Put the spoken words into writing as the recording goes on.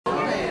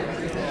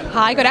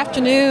Hi, good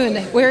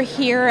afternoon. We're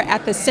here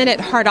at the Senate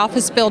Heart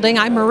Office building.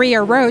 I'm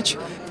Maria Roach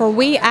for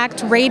We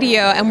Act Radio,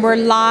 and we're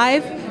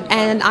live.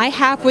 And I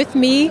have with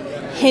me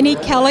Henny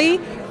Kelly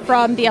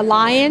from the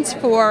Alliance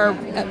for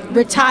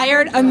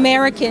Retired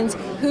Americans,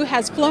 who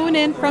has flown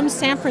in from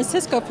San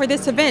Francisco for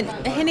this event.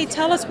 Henny,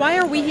 tell us, why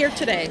are we here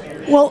today?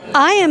 Well,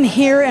 I am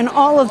here, and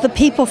all of the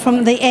people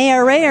from the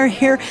ARA are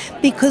here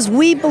because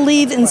we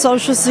believe in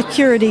Social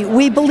Security.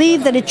 We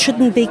believe that it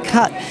shouldn't be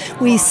cut.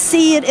 We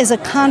see it as a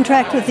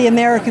contract with the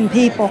American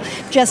people,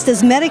 just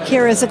as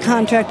Medicare is a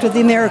contract with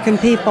the American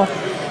people.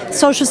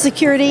 Social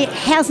Security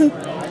hasn't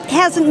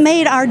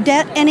made our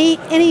debt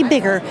any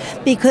bigger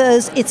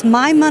because it's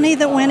my money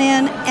that went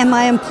in and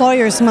my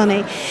employer's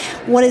money.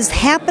 What is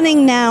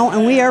happening now,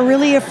 and we are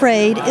really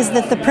afraid, is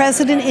that the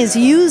president is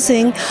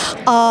using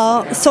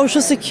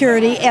Social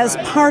Security as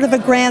part of a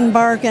grand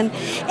bargain.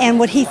 And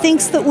what he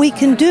thinks that we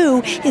can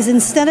do is,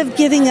 instead of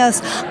giving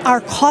us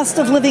our cost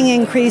of living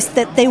increase,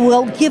 that they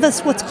will give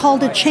us what's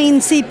called a chain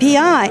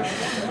CPI.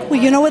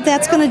 Well, you know what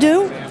that's going to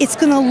do? It's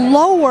going to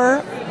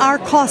lower our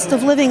cost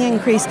of living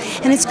increase,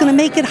 and it's going to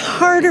make it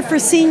harder for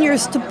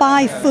seniors to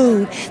buy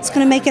food. It's going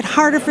to make it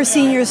harder for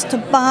seniors to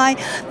buy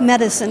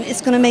medicine.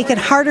 It's going to make it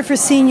harder for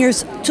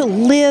seniors to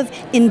live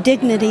in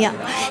dignity,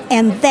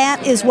 and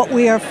that is what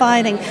we are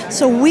fighting.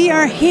 So we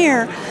are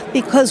here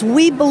because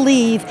we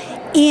believe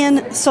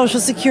in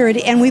Social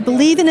Security, and we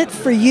believe in it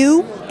for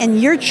you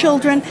and your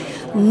children,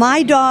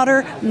 my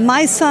daughter,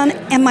 my son,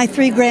 and my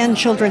 3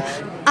 grandchildren.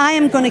 I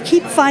am going to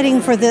keep fighting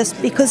for this,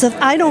 because if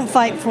I don't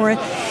fight for it,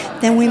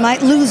 then we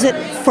might lose it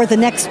for the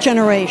next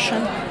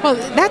generation. Well,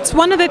 that's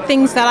one of the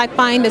things that I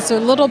find is a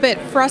little bit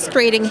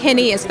frustrating,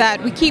 Henny, is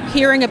that we keep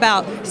hearing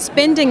about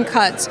spending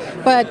cuts,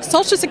 but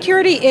Social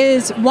Security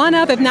is one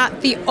of, if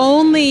not the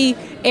only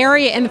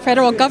area in the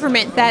federal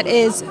government that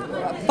is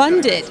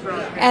funded.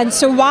 And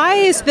so why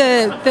is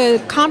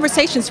the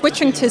conversation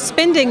switching to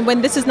spending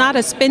when this is not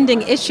a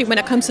spending issue when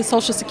it comes to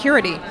Social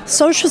Security?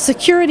 Social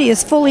Security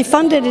is fully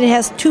funded. It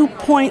has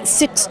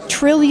 $2.6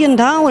 trillion.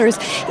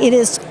 It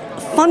is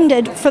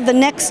funded for the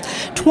next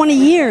 20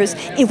 years.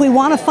 If we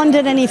want to fund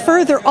it any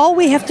further, all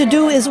we have to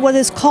do is what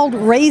is called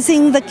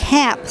raising the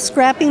cap,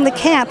 scrapping the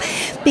cap,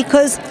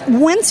 because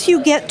once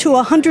you get to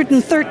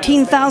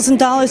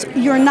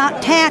 $113,000, you're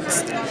not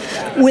taxed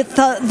with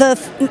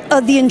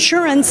the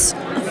insurance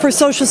for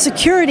Social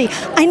Security.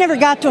 I never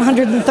got to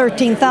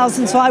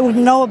 $113,000, so I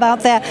wouldn't know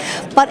about that.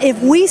 But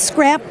if we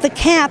scrap the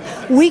cap,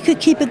 we could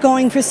keep it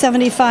going for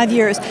 75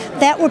 years.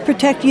 That would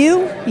protect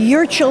you,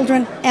 your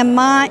children, and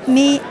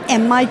me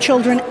and my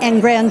children and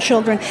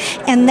grandchildren.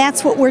 And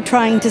that's what we're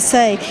trying to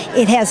say.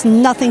 It has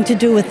nothing to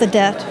do with the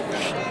debt.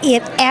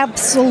 It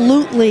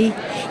absolutely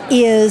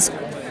is.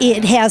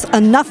 It has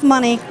enough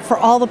money for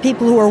all the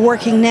people who are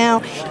working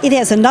now. It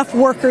has enough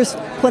workers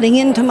putting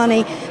into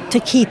money to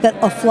keep it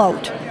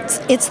afloat.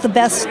 It's the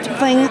best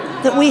thing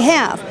that we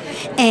have.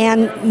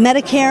 And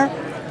Medicare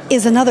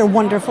is another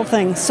wonderful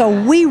thing. So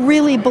we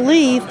really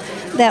believe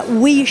that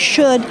we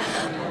should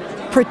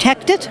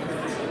protect it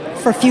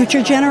for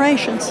future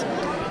generations.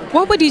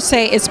 What would you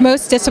say is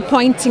most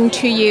disappointing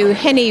to you,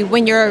 Henny,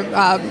 when you're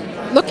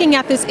looking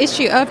at this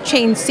issue of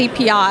chain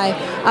CPI?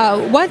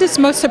 What is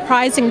most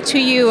surprising to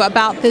you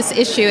about this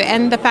issue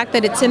and the fact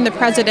that it's in the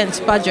president's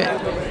budget?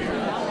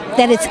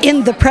 That it's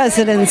in the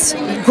president's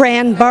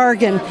grand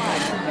bargain.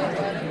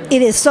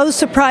 It is so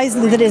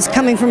surprising that it is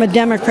coming from a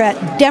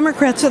Democrat.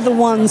 Democrats are the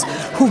ones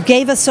who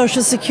gave us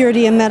Social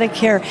Security and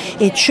Medicare.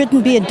 It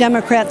shouldn't be a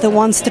Democrat that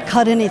wants to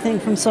cut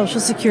anything from Social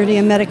Security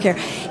and Medicare.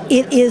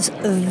 It is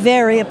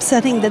very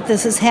upsetting that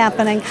this is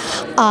happening.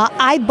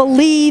 I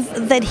believe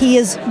that he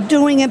is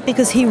doing it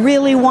because he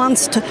really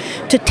wants to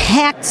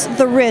tax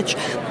the rich,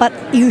 but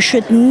you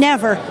should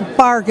never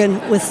bargain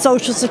with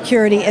Social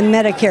Security and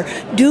Medicare.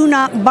 Do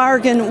not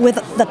bargain with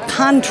the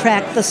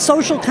contract, the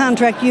social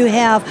contract you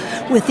have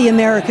with the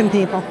American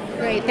people.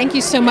 Great. Thank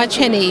you so much,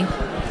 Henny.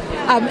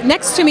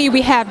 Next to me,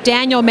 we have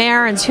Daniel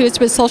Marins, who is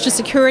with Social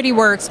Security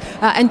Works,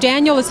 and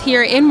Daniel is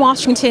here in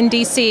Washington,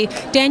 D.C.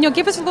 Daniel,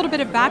 give us a little bit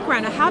of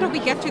background on how did we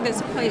get to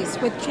this place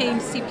with chain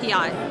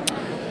CPI?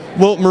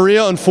 Well,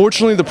 Maria,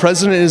 unfortunately, the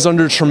president is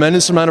under a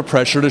tremendous amount of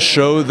pressure to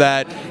show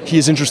that he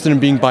is interested in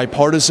being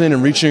bipartisan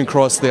and reaching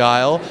across the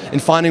aisle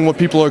and finding what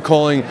people are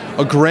calling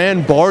a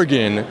grand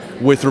bargain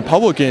with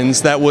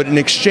Republicans that would, in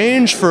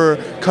exchange for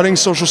cutting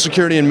Social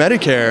Security and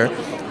Medicare,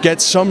 get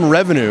some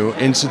revenue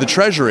into the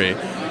Treasury.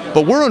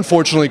 But we're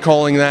unfortunately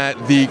calling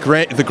that the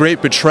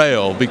great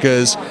betrayal,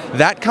 because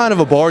that kind of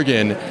a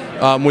bargain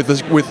with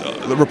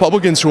the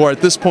Republicans, who are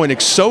at this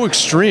point so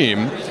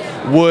extreme,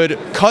 would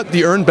cut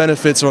the earned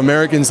benefits of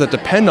Americans that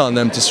depend on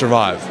them to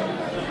survive.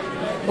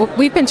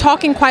 We've been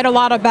talking quite a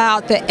lot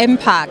about the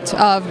impact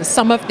of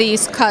some of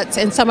these cuts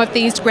and some of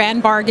these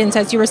grand bargains,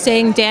 as you were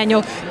saying,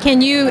 Daniel.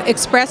 Can you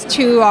express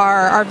to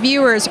our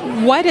viewers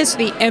what is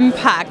the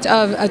impact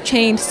of a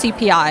changed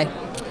CPI?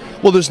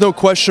 Well, there's no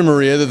question,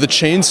 Maria, that the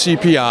chain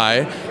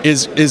CPI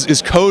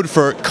is code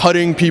for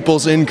cutting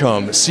people's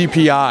income,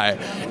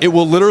 CPI. It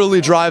will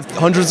literally drive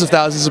hundreds of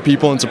thousands of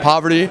people into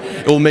poverty.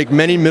 It will make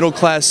many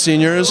middle-class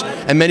seniors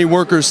and many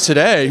workers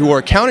today who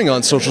are counting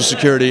on Social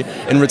Security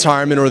in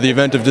retirement or the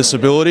event of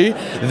disability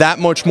that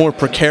much more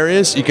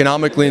precarious,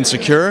 economically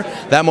insecure,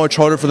 that much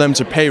harder for them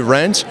to pay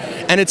rent.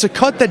 And it's a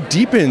cut that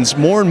deepens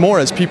more and more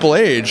as people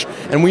age.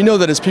 And we know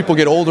that as people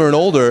get older and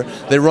older,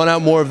 they run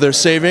out more of their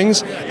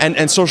savings,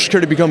 and Social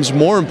Security becomes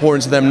more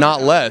important to them,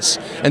 not less.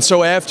 And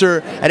so at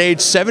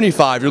age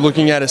 75, you're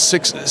looking at a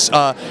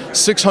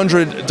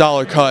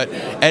 $600 cut.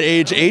 At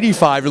age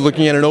 85, you're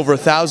looking at an over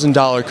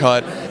 $1,000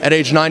 cut. At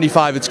age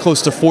 95, it's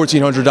close to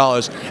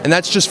 $1,400. And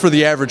that's just for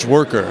the average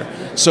worker.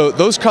 So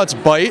those cuts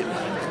bite.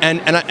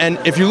 And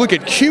if you look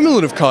at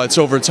cumulative cuts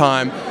over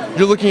time,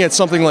 you're looking at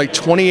something like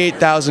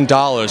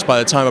 $28,000 by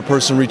the time a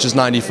person reaches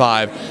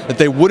 95 that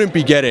they wouldn't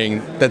be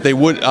getting, that they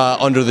would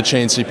under the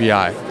chain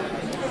CPI.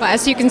 Well,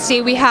 as you can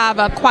see, we have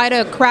quite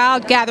a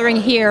crowd gathering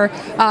here,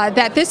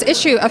 that this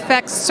issue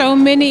affects so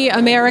many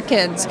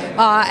Americans,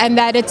 and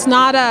that it's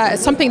not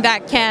something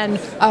that can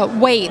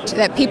wait,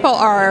 that people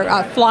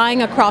are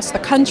flying across the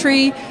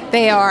country,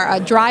 they are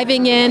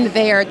driving in,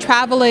 they are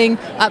traveling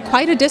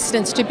quite a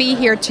distance to be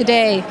here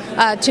today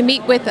to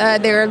meet with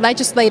their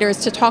legislators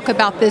to talk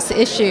about this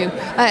issue.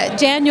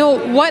 Daniel,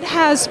 what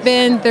has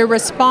been the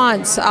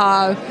response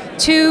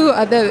to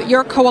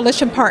your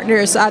coalition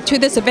partners to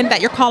this event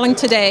that you're calling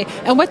today,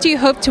 and what do you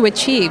hope to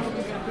achieve?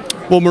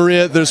 Well,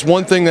 Maria, there's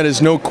one thing that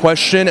is no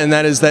question, and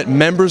that is that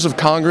members of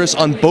Congress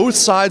on both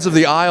sides of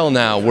the aisle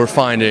now, we're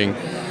finding,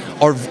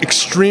 are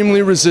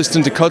extremely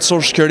resistant to cut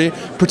Social Security,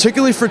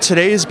 particularly for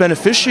today's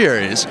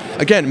beneficiaries.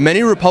 Again,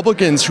 many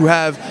Republicans who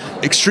have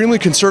extremely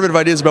conservative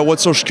ideas about what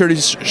Social Security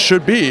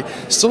should be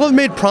still have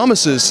made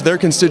promises to their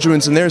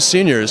constituents and their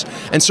seniors.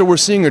 And so we're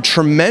seeing a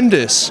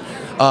tremendous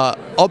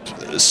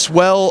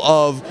upswell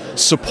of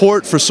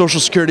support for Social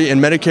Security and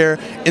Medicare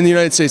in the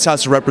United States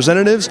House of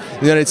Representatives,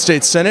 the United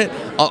States Senate,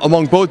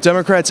 among both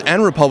Democrats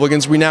and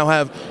Republicans. We now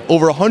have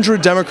over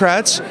 100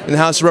 Democrats in the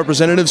House of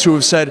Representatives who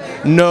have said,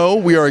 no,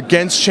 we are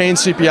against chain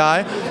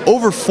CPI,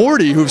 over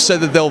 40 who have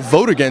said that they'll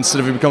vote against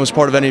it if it becomes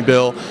part of any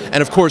bill.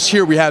 And of course,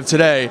 here we have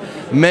today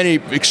many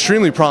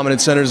extremely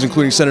prominent senators,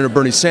 including Senator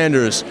Bernie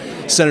Sanders,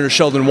 Senator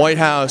Sheldon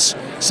Whitehouse,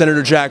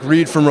 Senator Jack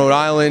Reed from Rhode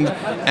Island,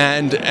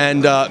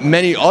 and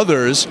many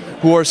others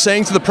who are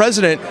saying to the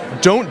president,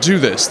 don't do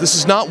this. This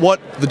is not what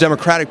the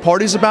Democratic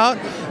Party is about.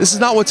 This is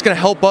not what's going to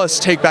help us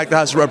take back the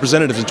House of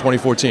Representatives in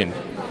 2014.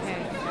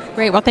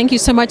 Great. Well, thank you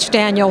so much,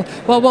 Daniel.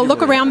 Well, we'll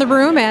look around the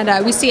room,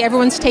 and we see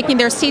everyone's taking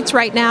their seats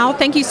right now.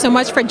 Thank you so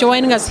much for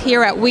joining us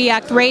here at We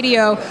Act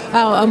Radio,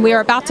 and we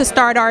are about to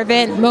start our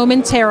event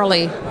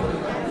momentarily.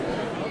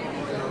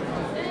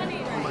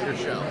 Your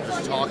show.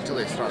 Just talk till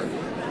they start.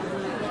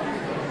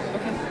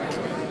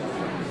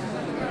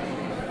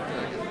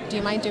 Do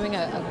you mind doing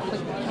a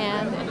quick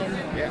pan and then?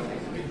 Yeah.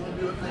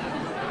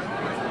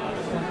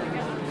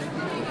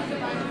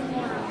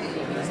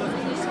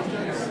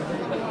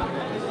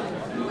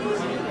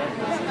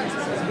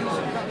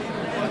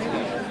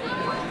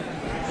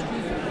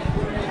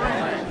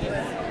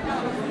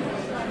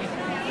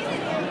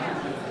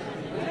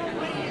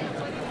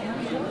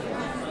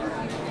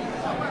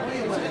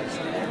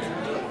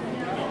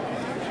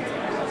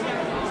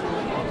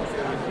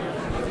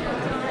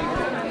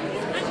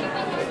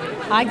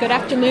 Hi, good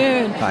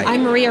afternoon. Hi.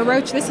 I'm Maria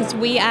Roach. This is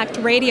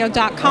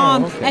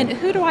WeActRadio.com. Oh, okay. And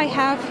who do I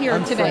have here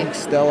I'm today? Frank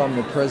Stell. I'm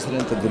the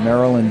president of the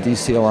Maryland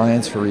D.C.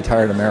 Alliance for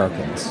Retired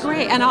Americans.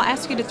 Great, and I'll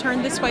ask you to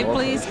turn this way, Okay,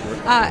 please. sure.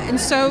 And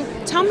so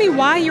tell me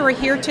why you are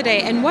here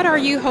today, and what are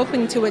you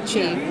hoping to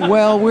achieve?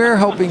 Well, we're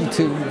hoping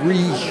to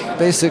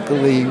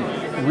basically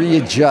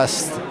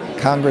readjust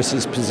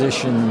Congress's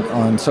position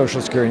on Social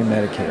Security and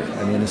Medicare.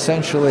 I mean,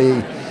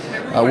 essentially,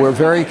 we're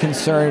very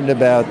concerned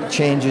about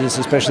changes,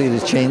 especially the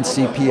chain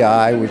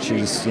CPI, which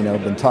has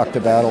been talked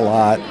about a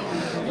lot.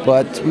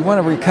 But we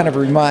want to kind of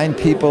remind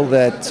people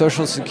that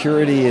Social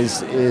Security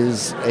is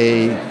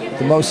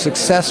the most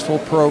successful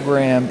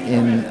program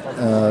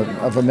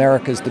of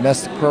America's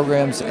domestic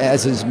programs,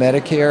 as is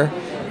Medicare,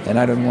 and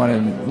I didn't want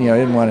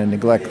to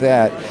neglect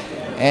that.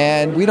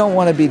 And we don't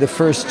want to be the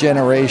first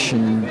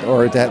generation,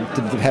 or to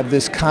have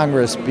this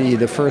Congress be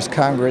the first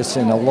Congress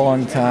in a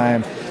long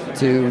time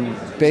to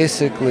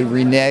basically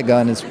renege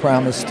on its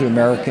promise to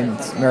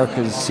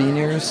America's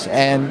seniors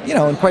and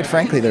quite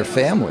frankly, their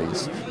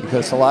families,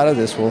 because a lot of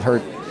this will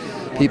hurt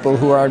people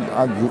who are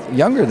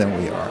younger than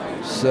we are.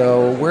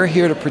 So we're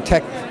here to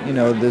protect,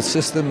 the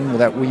system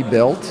that we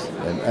built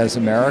as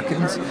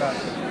Americans.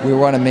 We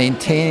want to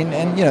maintain,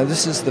 and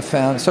this is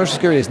Social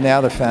Security is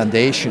now the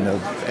foundation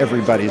of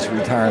everybody's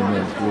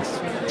retirement, with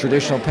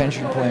traditional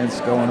pension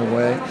plans going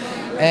away.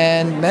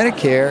 And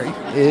Medicare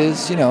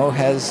is,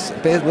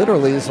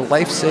 literally is a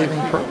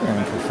life-saving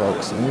program for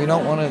folks, and we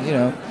don't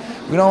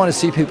want to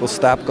see people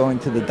stop going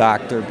to the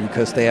doctor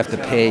because they have to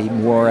pay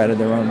more out of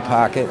their own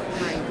pocket.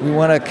 We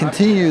want to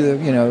continue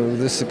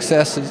the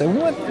successes, and we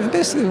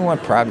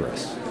want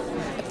progress.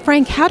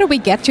 Frank, how do we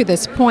get to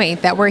this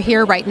point that we're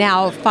here right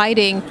now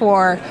fighting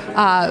for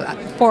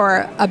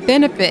a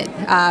benefit,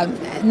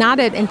 not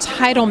an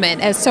entitlement,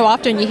 as so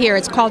often you hear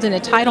it's called an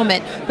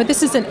entitlement, but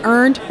this is an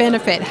earned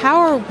benefit.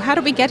 How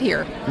do we get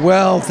here?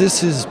 Well,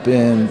 this has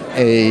been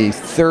a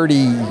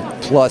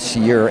 30-plus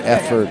year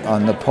effort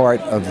on the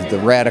part of the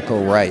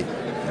radical right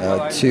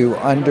to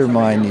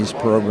undermine these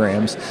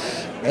programs.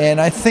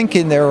 And I think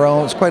in their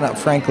own, quite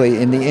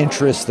frankly, in the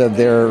interest of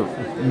their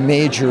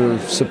major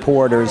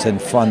supporters and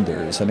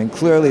funders. I mean,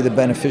 clearly the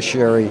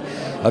beneficiary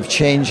of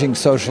changing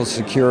Social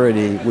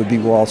Security would be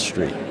Wall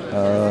Street.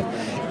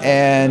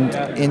 And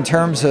in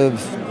terms of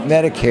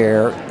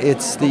Medicare,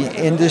 it's the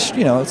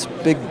industry, it's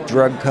big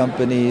drug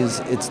companies,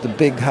 it's the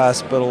big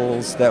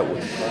hospitals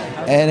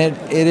and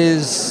it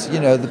is,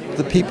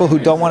 the people who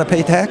don't want to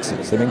pay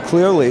taxes. I mean,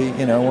 clearly,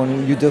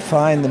 when you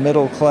define the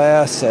middle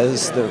class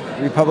as the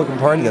Republican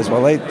Party does,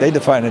 well, they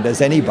define it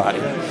as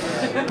anybody.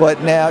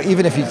 But now,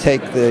 even if you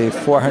take the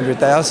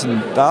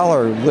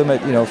 $400,000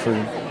 limit, for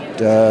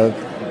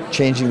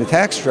changing the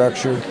tax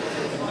structure,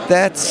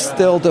 that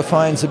still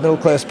defines a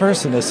middle-class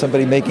person as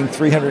somebody making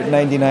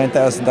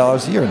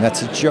 $399,000 a year, and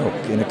that's a joke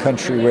in a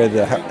country where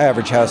the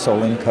average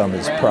household income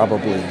is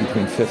probably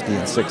between $50,000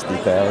 and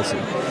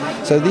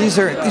 $60,000. So these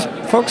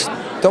folks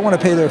don't want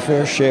to pay their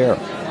fair share,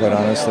 quite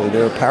honestly.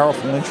 There are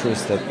powerful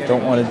interests that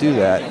don't want to do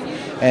that,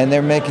 and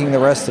they're making the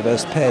rest of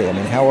us pay. I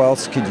mean, how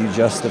else could you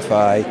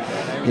justify,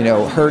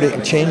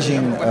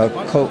 changing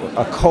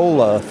a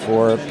COLA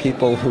for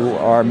people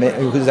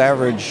whose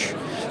average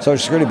Social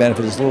Security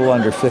benefit is a little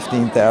under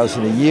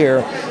 $15,000 a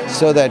year,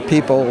 so that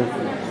people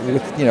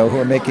who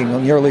are making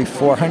nearly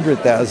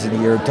 $400,000 a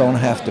year don't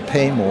have to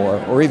pay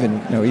more, or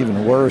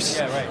even worse,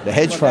 the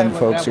hedge fund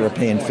folks who are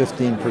paying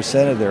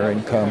 15% of their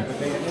income,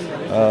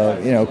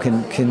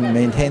 can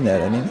maintain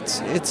that. I mean,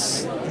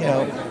 it's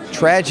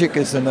tragic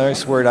is a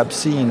nice word.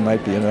 Obscene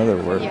might be another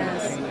word.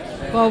 Yes.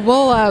 Well,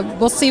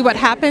 we'll see what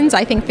happens.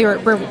 I think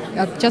we're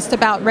just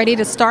about ready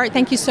to start.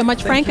 Thank you so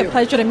much, Frank. A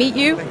pleasure to meet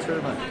you. Thanks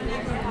very much.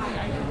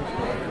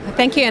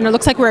 Thank you, and it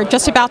looks like we're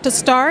just about to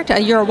start.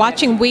 You're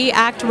watching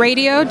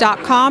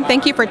WeActRadio.com.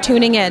 Thank you for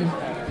tuning in.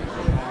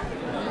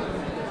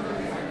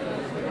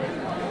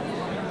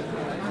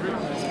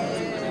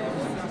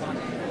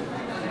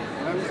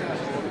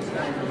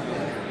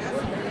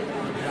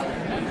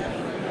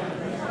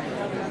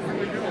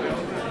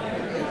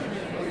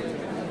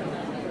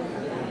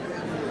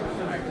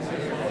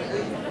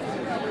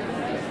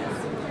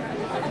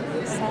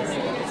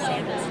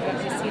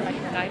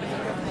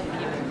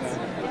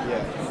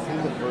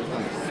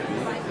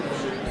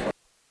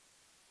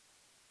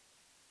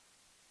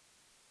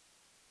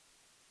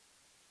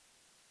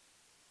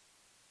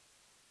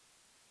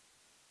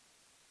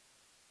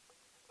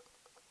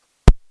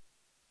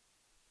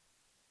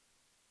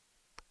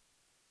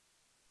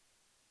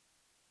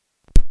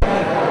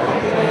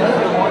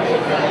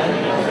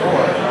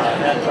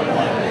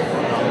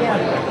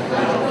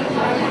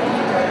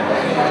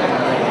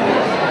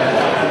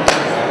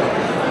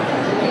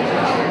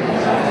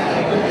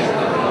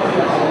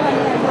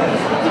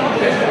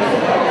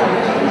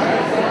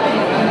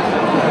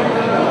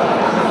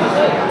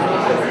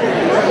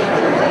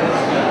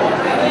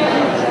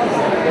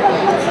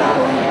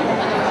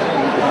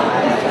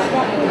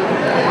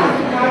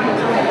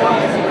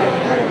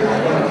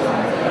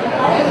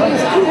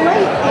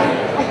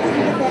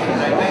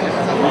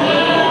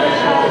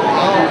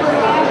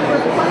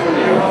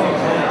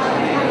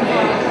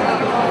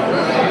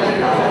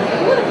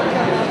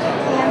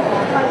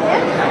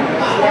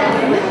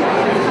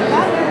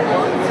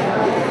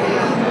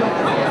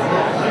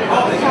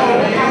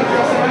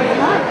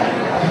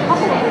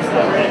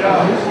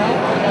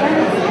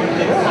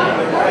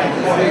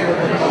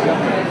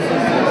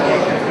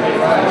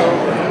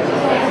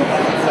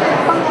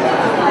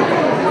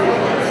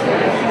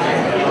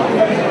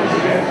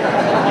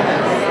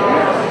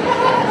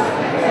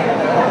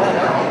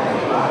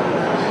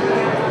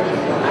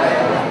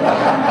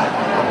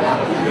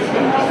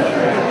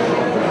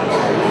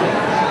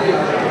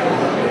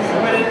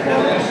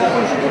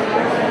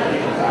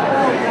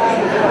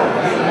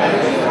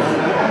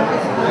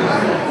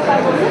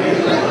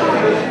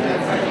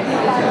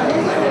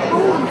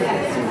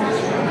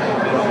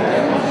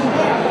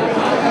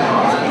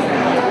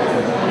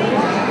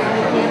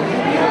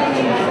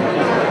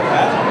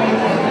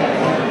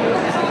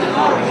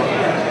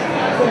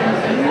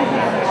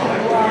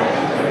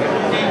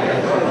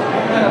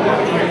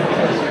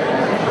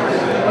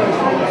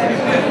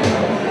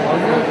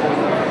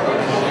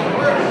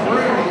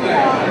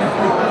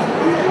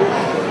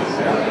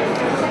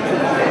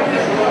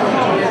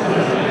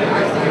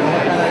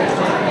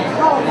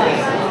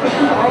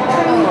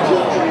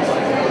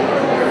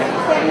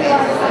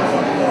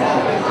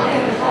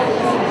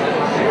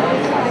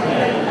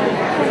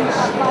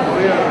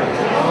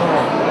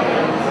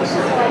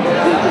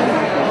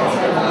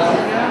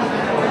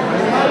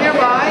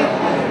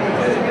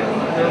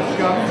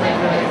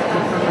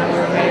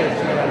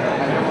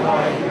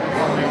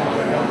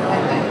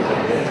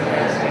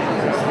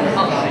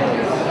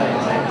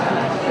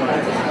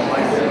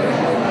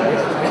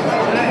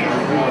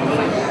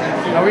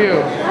 How are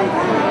you?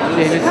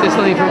 David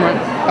Cicilline from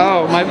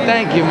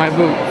thank you, my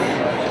boot.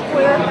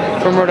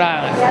 From Rhode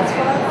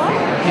Island.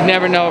 You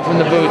never know from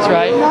the boots,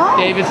 right?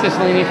 David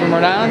Cicilline from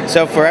Rhode Island.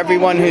 So for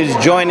everyone who's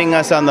joining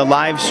us on the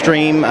live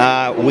stream,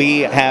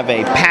 we have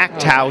a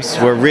packed house.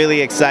 We're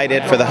really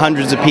excited for the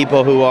hundreds of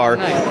people who are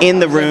in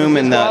the room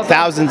and the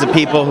thousands of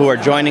people who are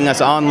joining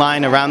us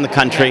online around the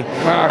country.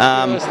 Where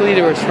our fearless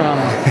leader is from,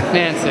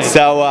 Nancy.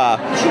 So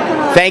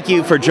thank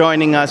you for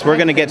joining us. We're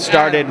going to get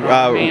started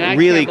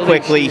really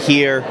quickly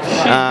here.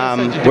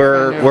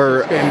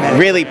 We're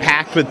really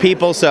packed with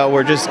people, so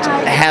we're just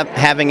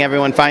having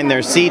everyone find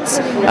their seats,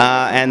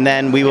 and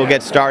then we will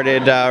get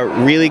started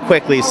really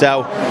quickly.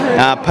 So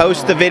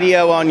post the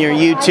video on your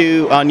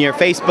YouTube, on your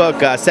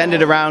Facebook, send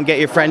it around, get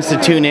your friends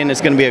to tune in.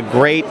 It's going to be a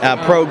great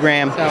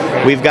program.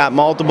 We've got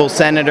multiple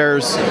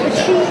senators.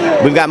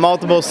 We've got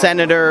multiple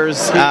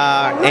senators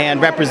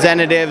and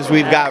representatives.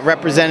 We've got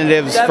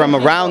representatives from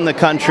around the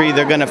country.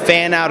 They're going to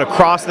fan out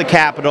across the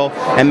Capitol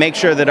and make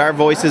sure that our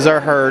voices are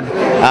heard.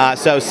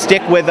 So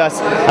stick with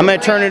us. I'm going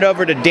to turn it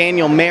over to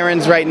Daniel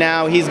Marins right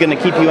now. He's going to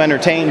keep you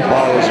entertained.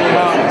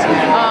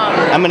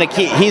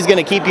 He's going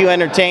to keep you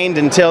entertained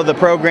until the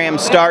program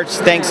starts.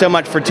 Thanks so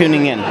much for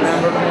tuning in.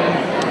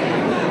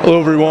 Hello,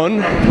 everyone.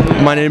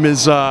 My name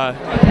is.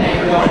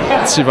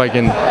 Let's see if I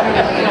can.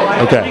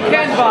 Okay.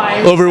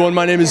 Hello, everyone.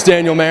 My name is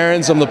Daniel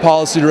Marins. I'm the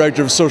Policy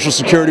Director of Social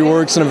Security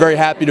Works, and I'm very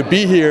happy to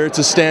be here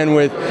to stand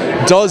with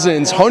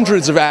dozens,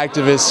 hundreds of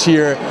activists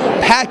here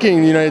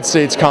packing the United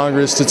States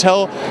Congress to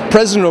tell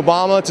President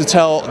Obama, to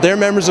tell their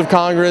members of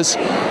Congress,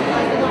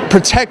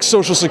 protect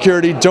Social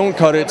Security, don't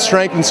cut it.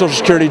 Strengthen Social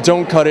Security,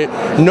 don't cut it.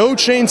 No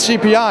chain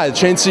CPI.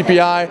 Chain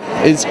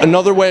CPI is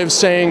another way of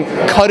saying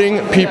cutting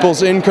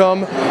people's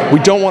income. We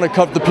don't want to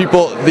cut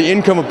the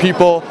income of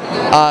people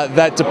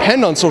that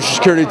depend on Social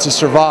Security to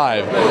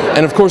survive.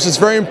 And of course, it's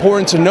very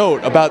important to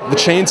note about the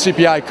chain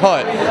CPI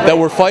cut that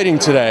we're fighting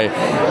today,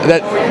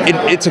 that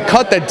it's a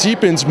cut that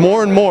deepens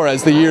more and more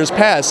as the years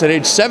pass. At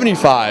age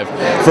 75,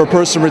 for a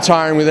person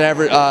retiring with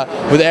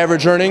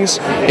average earnings,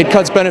 it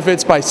cuts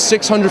benefits by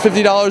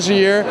 $650 a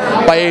year.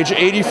 By age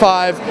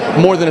 85,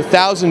 more than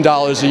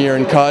 $1,000 a year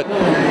in cut.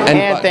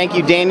 And thank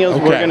you, Daniels.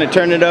 Okay. We're going to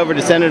turn it over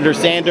to Senator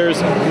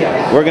Sanders.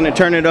 We're going to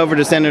turn it over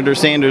to Senator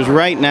Sanders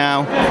right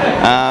now,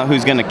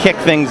 who's going to kick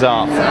things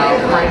off.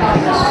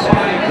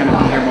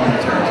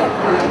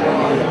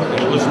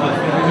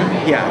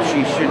 Yeah,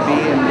 she should be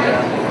in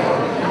there.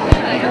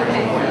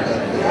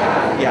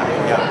 Yeah.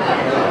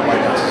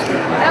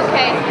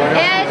 Okay,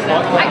 Ed,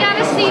 I got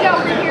a seat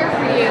over here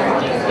for you.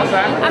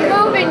 I'm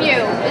moving you.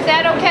 Is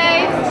that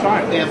okay? That's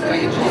fine. Yeah,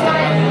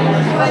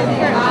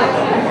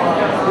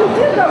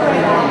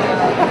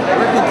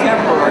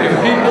 if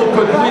people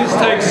could please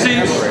take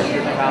seats.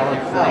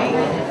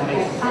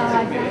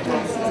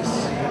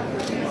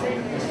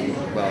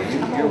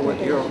 Well,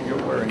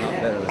 you're wearing out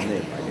better than me.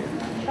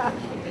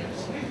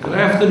 Good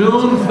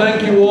afternoon.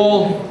 Thank you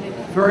all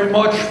very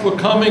much for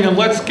coming, and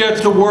let's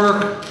get to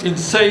work in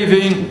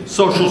saving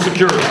Social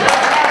Security.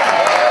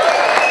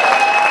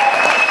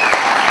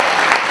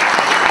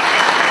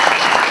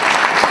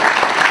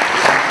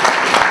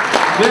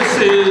 This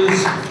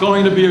is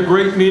going to be a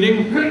great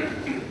meeting,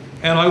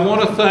 and I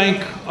want to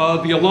thank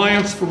the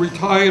Alliance for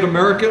Retired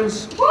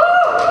Americans.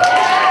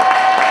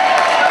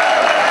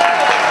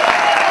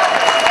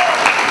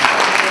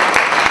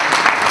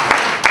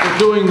 They're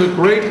doing the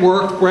great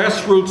work,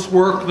 grassroots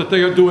work that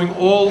they are doing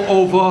all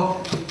over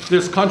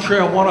this country.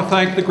 I want to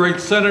thank the great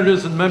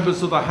senators and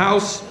members of the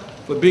House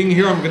for being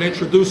here. I'm going to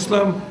introduce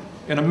them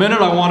in a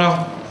minute. I want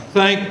to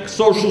thank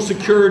Social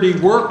Security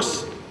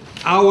Works,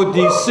 Our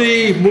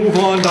DC,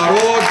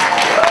 MoveOn.org,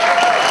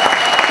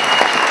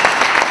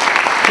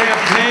 the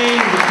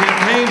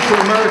Campaign for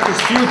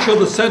America's Future,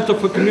 the Center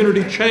for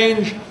Community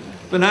Change,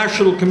 the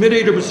National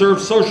Committee to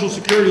Preserve Social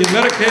Security and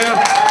Medicare,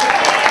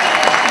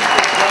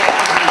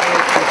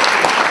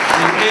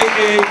 the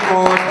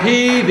AARP,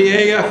 the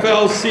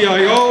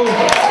AFL-CIO,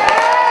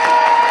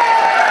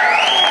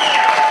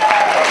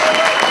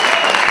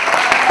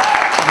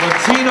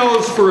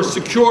 Latinos for a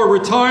Secure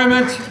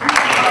Retirement,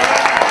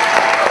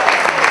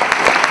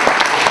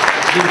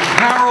 the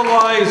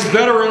Paralyzed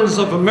Veterans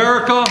of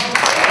America,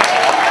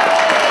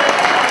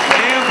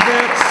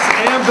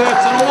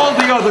 AMVETS, and all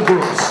the other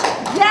groups.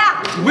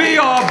 Yeah. We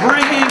are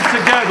bringing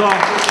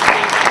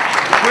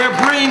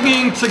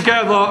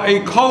together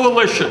a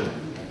coalition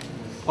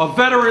of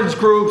veterans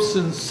groups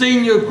and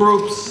senior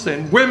groups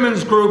and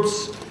women's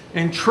groups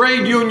and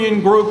trade union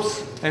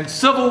groups and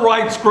civil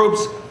rights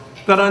groups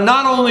that are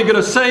not only going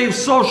to save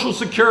Social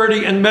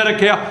Security and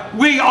Medicare,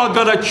 we are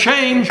going to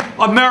change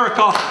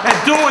America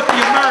and do what the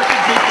American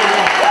people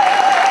want.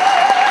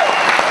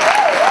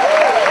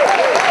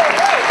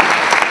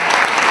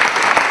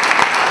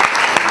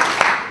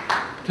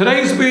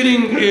 Today's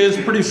meeting is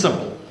pretty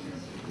simple.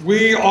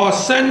 We are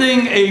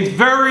sending a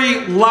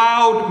very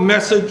loud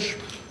message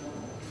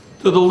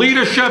to the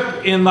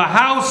leadership in the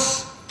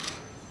House,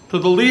 to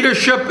the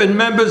leadership and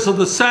members of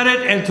the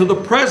Senate, and to the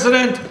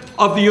President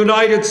of the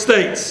United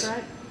States.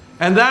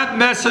 And that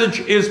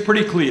message is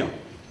pretty clear.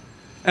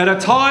 At a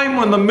time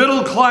when the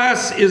middle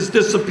class is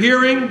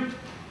disappearing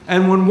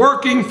and when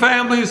working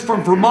families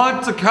from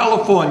Vermont to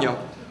California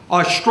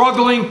are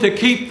struggling to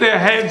keep their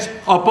heads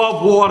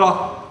above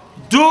water,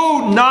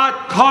 do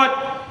not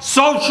cut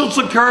Social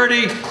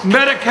Security,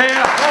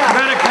 Medicare,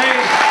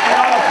 Medicaid,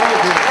 and other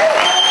programs.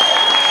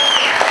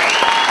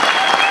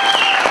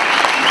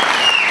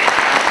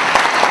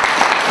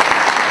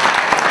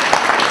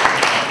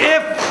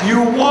 If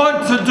you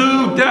want to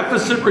do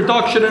deficit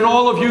reduction, and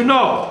all of you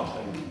know,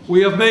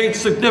 we have made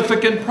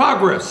significant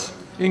progress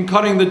in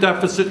cutting the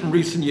deficit in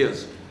recent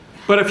years.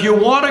 But if you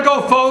want to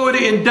go forward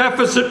in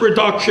deficit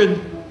reduction,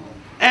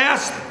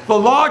 ask the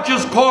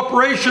largest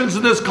corporations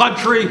in this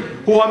country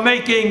who are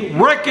making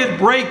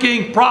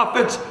record-breaking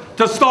profits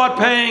to start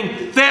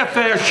paying their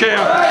fair share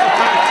of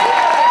taxes.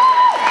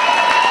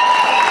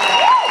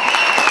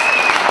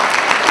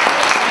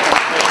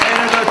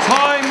 And at a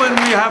time when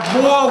we have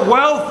more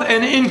wealth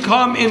and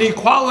income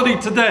inequality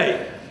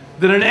today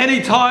than at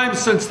any time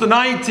since the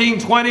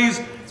 1920s,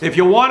 if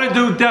you want to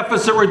do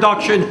deficit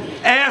reduction,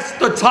 ask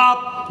the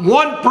top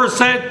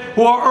 1%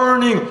 who are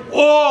earning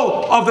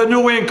all of the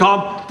new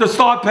income to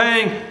start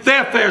paying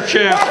their fair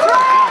share.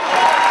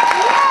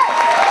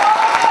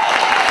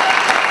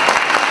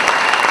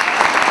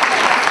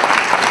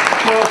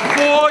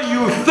 Before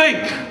you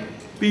think,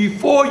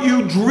 before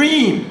you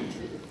dream,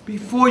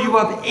 before you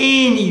have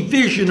any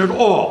vision at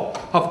all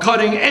of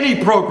cutting any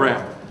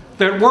program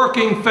that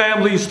working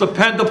families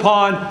depend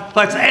upon,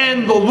 let's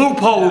end the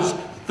loopholes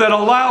that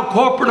allow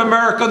corporate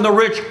America and the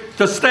rich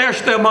to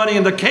stash their money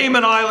in the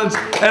Cayman Islands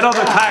and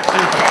other tax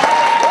havens.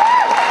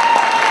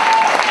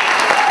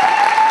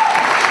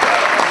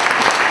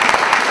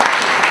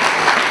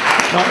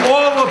 Now,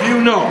 all of you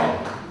know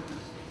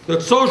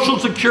that Social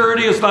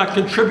Security has not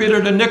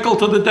contributed a nickel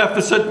to the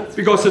deficit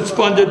because it's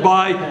funded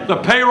by the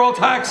payroll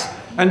tax.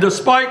 And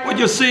despite what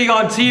you see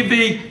on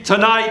TV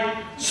tonight,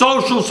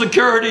 Social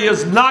Security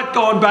is not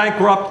going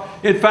bankrupt.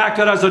 In fact,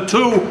 it has a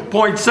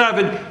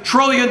 $2.7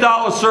 trillion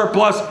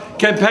surplus,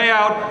 can pay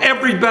out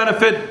every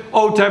benefit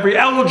owed to every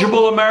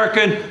eligible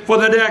American for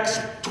the next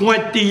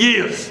 20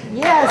 years.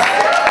 Yes.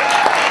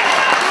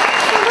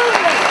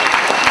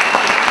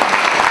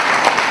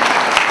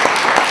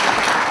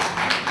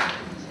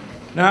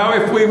 Now,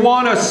 if we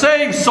want to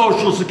save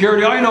Social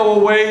Security, I know a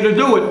way to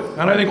do it.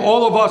 And I think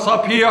all of us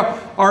up here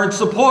are in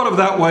support of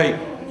that way.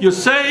 You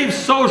save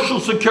Social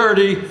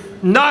Security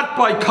not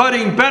by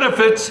cutting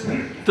benefits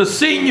to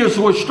seniors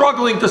who are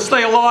struggling to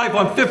stay alive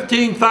on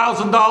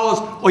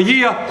 $15,000 a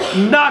year,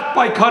 not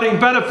by cutting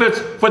benefits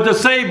for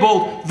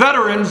disabled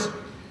veterans.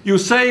 You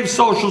save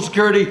Social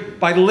Security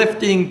by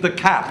lifting the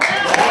cap.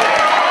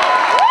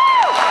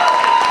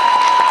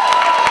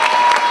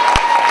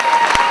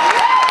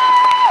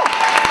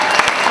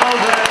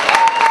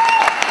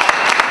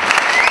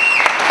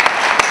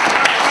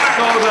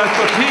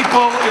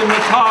 In the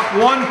top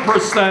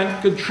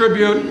 1%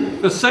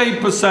 contribute the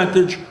same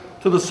percentage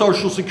to the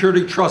Social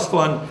Security Trust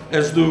Fund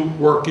as do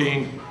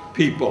working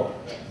people.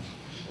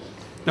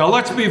 Now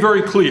let's be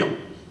very clear.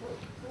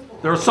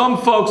 There are some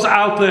folks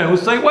out there who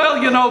say,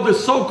 well, you know,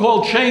 this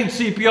so-called change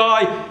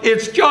CPI,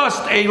 it's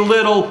just a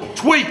little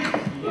tweak.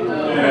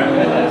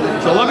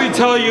 So let me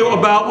tell you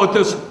about what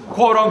this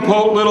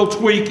quote-unquote little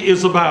tweak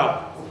is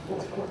about.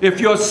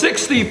 If you're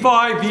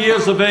 65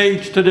 years of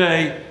age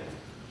today,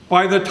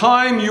 by the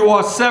time you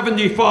are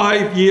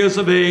 75 years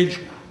of age,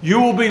 you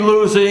will be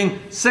losing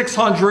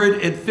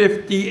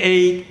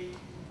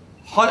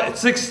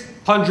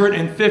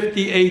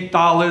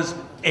 $658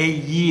 a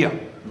year.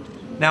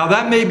 Now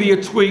that may be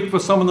a tweak for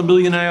some of the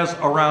millionaires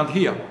around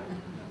here,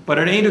 but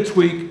it ain't a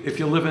tweak if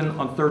you're living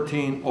on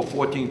 $13,000 or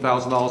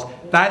 $14,000.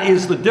 That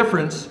is the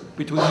difference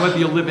between whether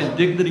you live in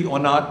dignity or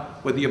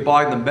not, whether you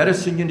buy the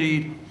medicine you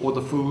need or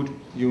the food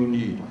you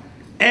need.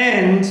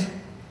 And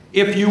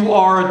if you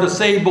are a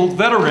disabled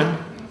veteran,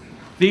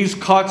 these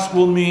cuts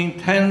will mean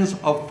tens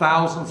of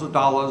thousands of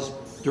dollars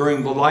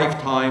during the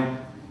lifetime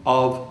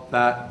of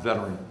that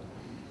veteran.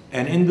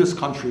 And in this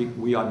country,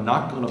 we are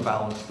not going to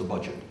balance the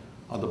budget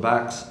on the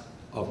backs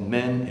of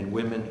men and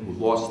women who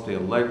lost their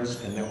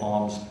legs and their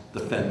arms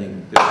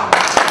defending their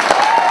lives.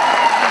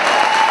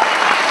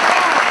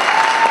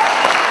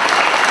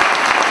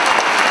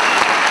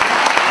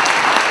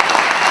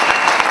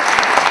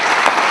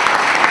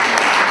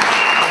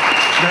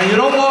 Now, you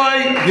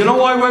know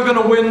why we're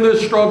going to win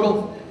this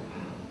struggle?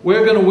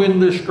 We're going to win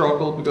this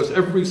struggle because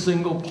every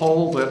single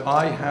poll that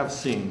I have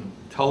seen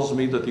tells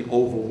me that the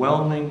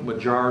overwhelming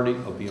majority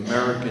of the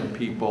American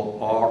people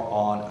are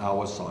on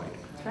our side.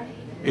 Right.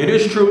 It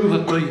is true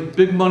that the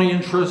big money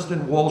interests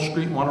in Wall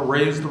Street want to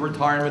raise the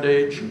retirement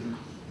age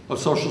of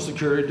Social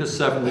Security to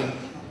 70, and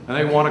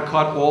they want to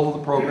cut all of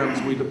the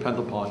programs we depend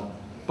upon.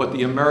 But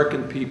the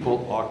American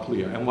people are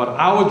clear. And what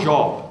our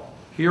job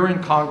here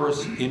in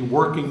Congress, in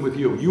working with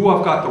you, you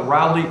have got to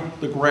rally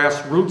the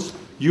grassroots.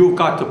 You have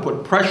got to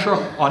put pressure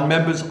on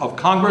members of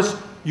Congress.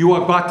 You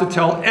have got to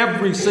tell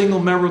every single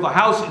member of the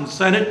House and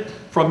Senate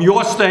from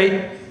your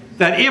state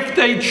that if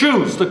they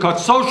choose to cut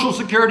Social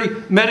Security,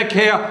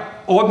 Medicare,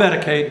 or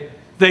Medicaid,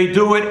 they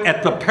do it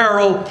at the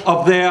peril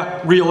of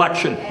their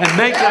reelection. And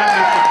make that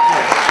message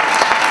clear.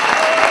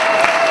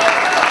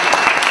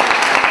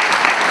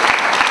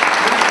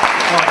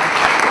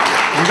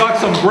 We got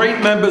some great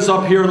members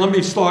up here. Let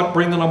me start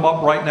bringing them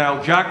up right now.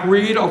 Jack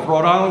Reed of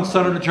Rhode Island.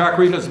 Senator Jack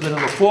Reed has been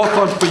in the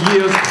forefront for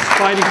years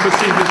fighting for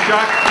seniors.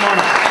 Jack, come on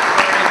up.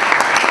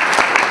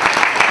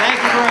 Thank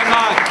you very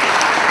much.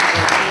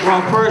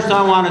 Well, first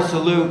I want to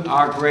salute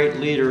our great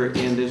leader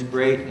in this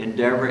great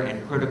endeavor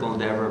and critical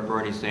endeavor,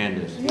 Bernie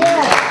Sanders.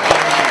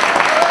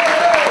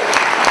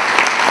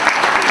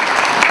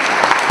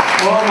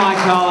 All my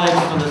colleagues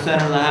from the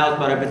Senate and the House,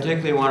 but I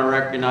particularly want to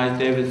recognize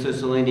David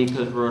Cicilline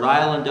because Rhode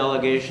Island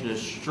delegation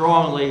is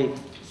strongly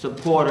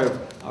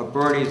supportive of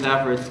Bernie's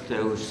efforts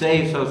to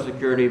save Social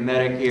Security,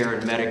 Medicare,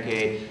 and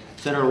Medicaid.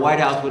 Senator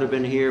Whitehouse would have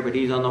been here, but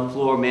he's on the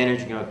floor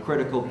managing a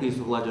critical piece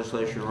of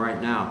legislation right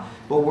now.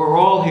 But we're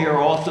all here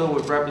also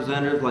with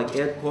representatives like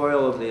Ed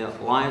Coyle of the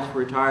Alliance for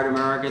Retired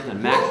Americans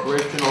and Max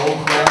Christian, old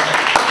friends.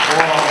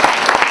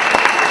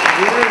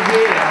 We're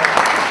here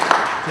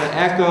to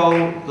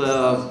echo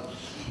the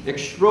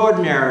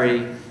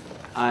extraordinary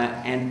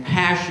and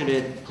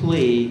passionate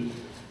plea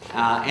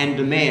and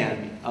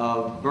demand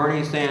of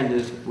Bernie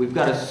Sanders. We've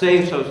got to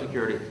save Social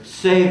Security,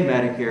 save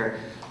Medicare,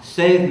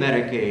 save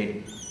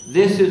Medicaid.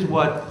 This is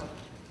what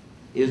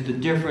is the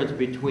difference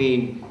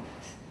between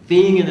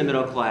being in the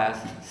middle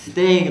class,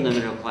 staying in the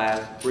middle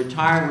class,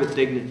 retiring with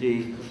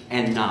dignity,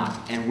 and not.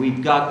 And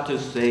we've got to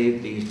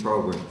save these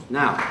programs.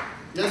 Now.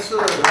 Yes,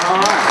 sir. All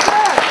right.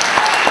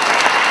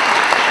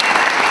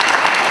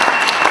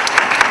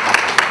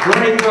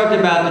 Bernie talked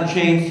about the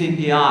change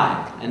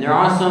CPI, and there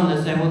are some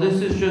that say, well, this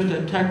is just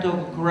a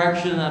technical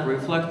correction that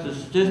reflects the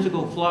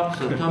statistical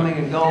flux of coming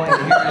and going here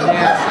and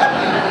there.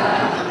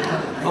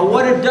 But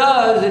what it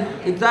does, it's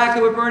exactly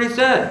what Bernie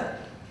said.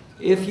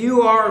 If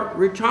you are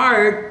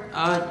retired,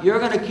 you're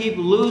going to keep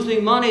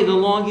losing money the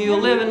longer you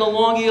live, and the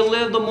longer you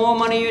live, the more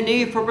money you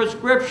need for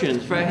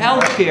prescriptions, for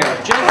health care,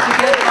 just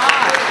to get by.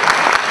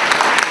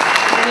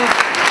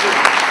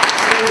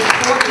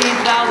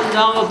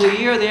 $14,000 a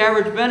year, the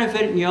average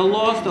benefit, and you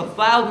lost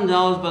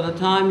 $1,000 by the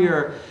time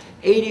you're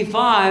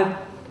 85,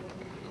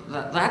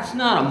 that's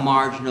not a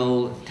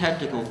marginal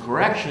technical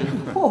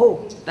correction.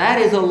 That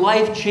is a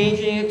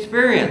life-changing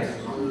experience.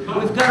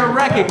 We've got to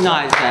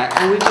recognize that,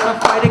 and we've got to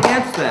fight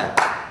against that.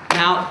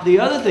 Now, the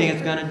other thing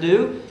it's going to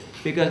do,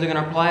 because they're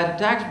going to apply the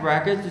tax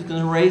brackets, is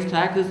going to raise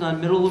taxes on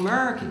middle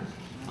Americans,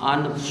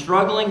 on the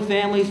struggling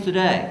families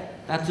today.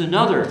 That's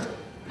another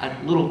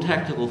little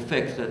technical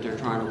fix that they're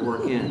trying to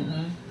work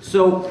in.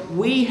 So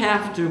we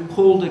have to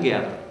pull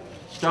together,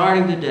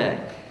 starting today.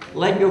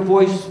 Let your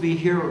voices be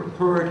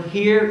heard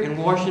here in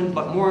Washington,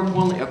 but more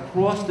importantly,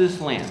 across this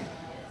land,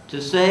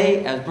 to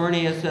say, as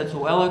Bernie has said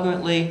so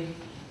eloquently,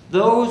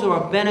 those who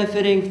are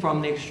benefiting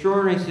from the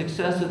extraordinary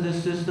success of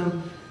this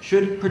system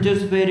should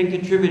participate and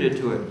contribute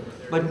to it.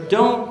 But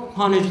don't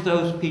punish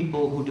those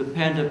people who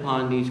depend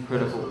upon these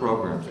critical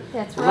programs.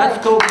 That's so right.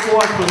 Let's go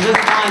forth from this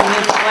time,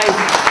 this place,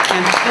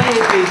 and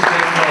save these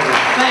great programs.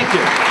 Thank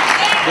you.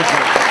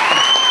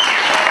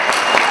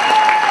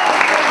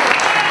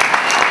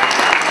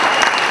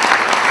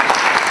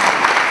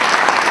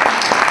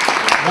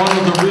 One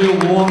of the real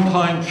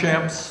long-time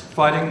champs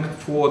fighting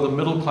for the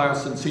middle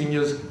class and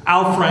seniors,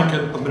 Al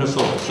Franken of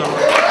Minnesota.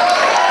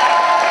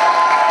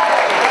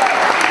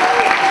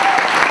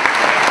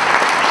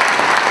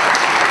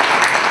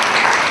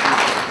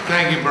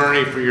 Thank you,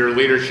 Bernie, for your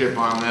leadership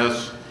on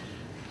this.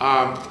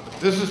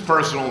 This is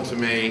personal to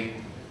me.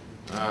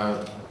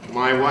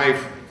 My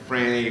wife,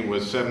 Franny,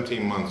 was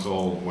 17 months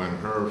old when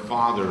her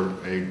father,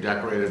 a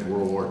decorated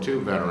World War II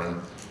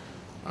veteran,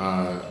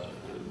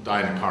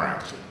 died in a car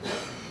accident,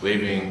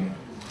 leaving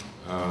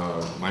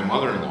my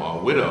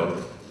mother-in-law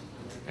widowed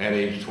at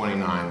age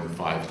 29 with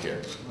 5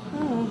 kids.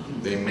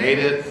 They made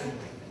it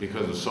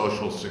because of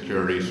Social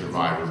Security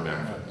survivor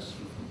benefits.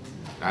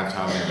 That's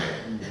how they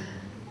made it.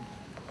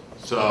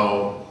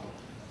 So,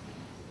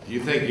 you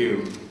think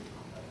you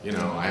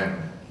know, I have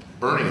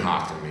Bernie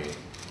hawking me.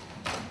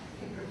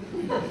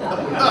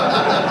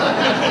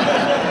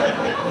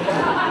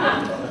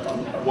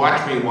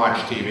 Watch me watch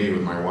TV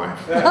with my wife.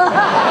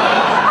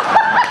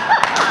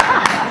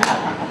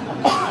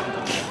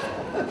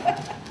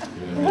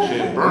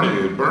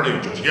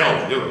 Bernie just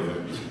yelled,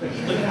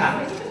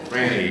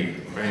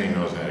 Franny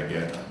knows how to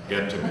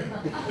get to me.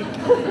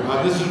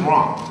 This is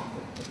wrong.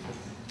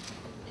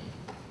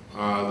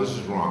 This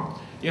is wrong.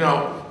 You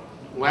know,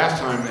 last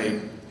time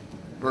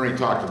Bernie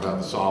talked about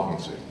the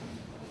solvency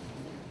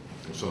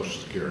of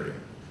Social Security.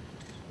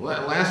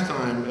 Last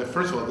time,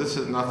 first of all, this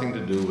has nothing to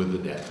do with the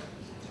debt.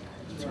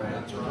 That's right.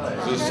 That's right.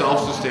 It's a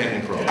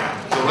self-sustaining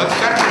program. So let's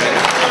separate it.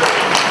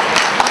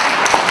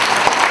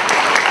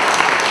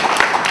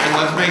 And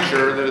let's make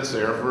sure that it's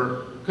there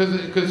for,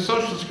 because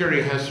Social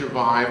Security has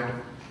survived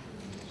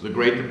the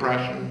Great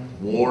Depression,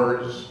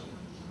 wars.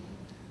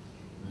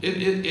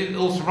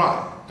 It'll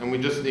survive, and we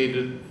just need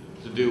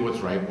to do what's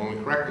right when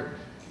we correct it.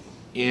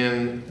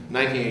 In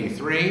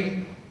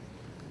 1983,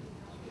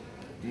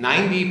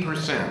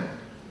 90%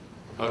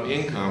 of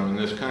income in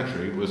this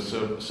country was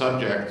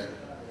subject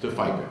to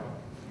FICA.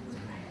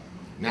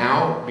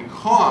 Now,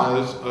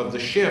 because of the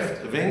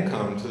shift of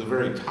income to the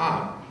very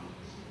top,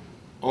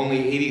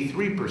 only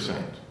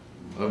 83%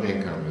 of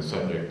income is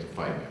subject to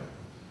FICA.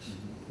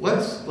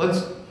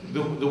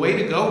 The way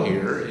to go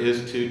here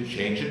is to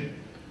change it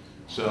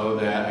so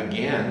that,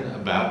 again,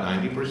 about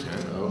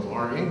 90% of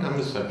our income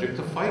is subject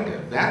to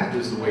FICA. That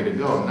is the way to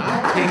go,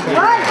 not take it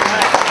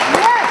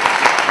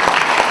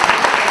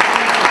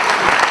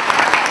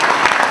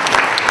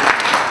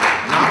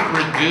not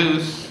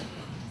reduce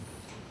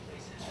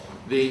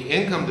the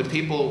income to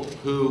people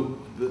who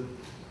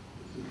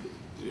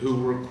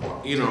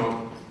require, you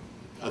know,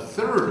 a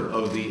third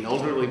of the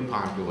elderly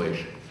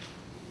population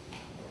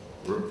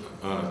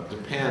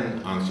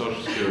depend on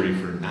Social Security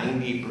for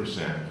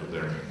 90% of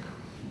their income.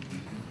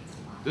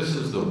 This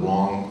is the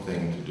wrong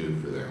thing to do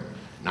for them.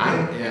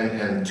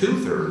 And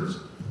 2/3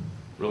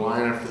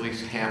 rely on at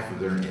least half of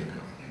their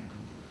income.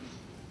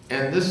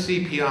 And this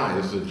CPI,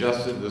 this is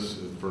adjusted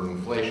for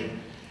inflation.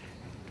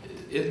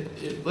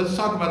 Let's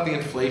talk about the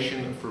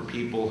inflation for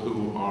people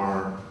who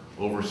are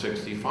over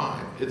 65.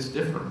 It's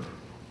different.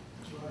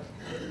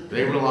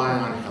 They rely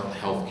on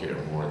health care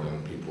more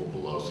than people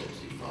below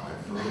 65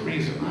 for a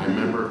reason. I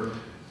remember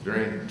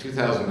during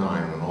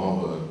 2009 when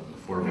all the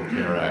Affordable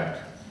Care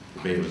Act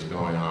debate was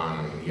going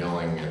on and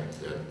yelling at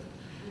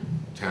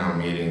town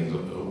meetings, a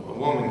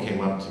woman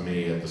came up to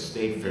me at the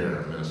State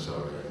Fair in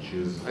Minnesota, and she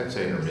was, I'd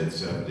say in her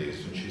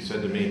mid-70s, and she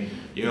said to me,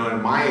 you know, at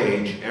my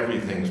age,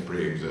 everything's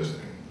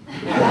pre-existing.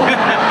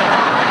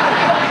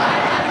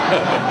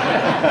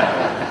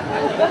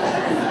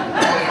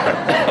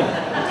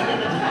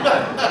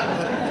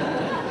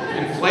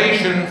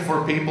 Inflation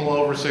for people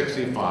over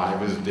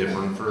 65 is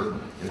different for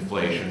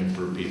inflation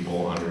for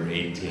people under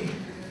 18.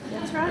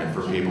 That's right. And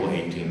for people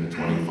 18 to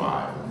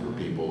 25, and for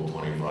people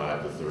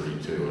 25 to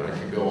 32. And I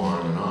could go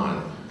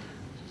on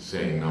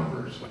saying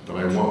numbers, but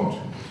I won't.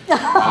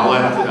 I'll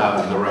let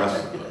the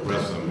rest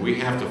of them. We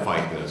have to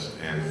fight this,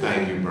 and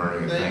thank you,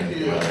 Bernie, and thank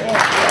you.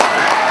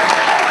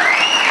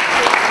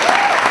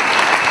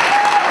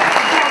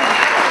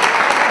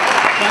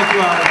 Thank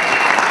you, Alex.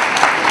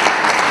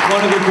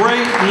 One of the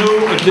great new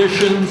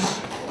additions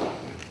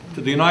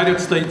to the United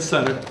States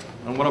Senate,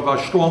 and one of our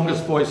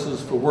strongest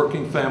voices for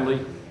working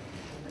family,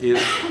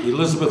 is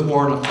Elizabeth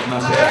Warren of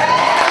Massachusetts.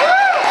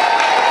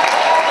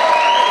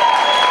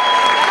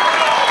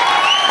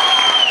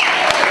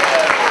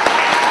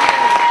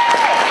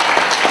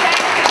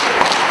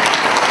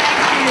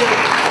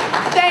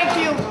 Thank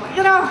you.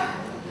 You know,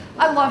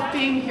 I love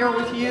being here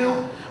with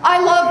you. I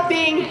love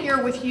being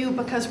here with you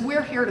because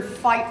we're here to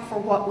fight for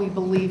what we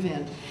believe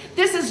in.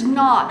 This is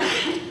not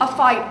a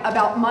fight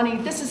about money.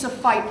 This is a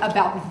fight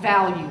about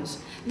values.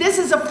 This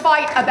is a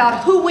fight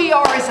about who we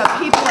are as a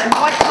people and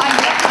what kind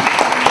of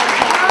country we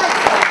are.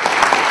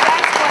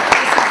 That's what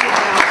this is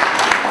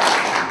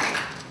about.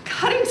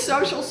 Cutting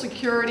Social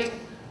Security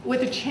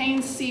with a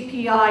chain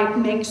CPI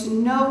makes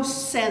no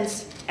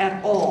sense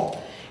at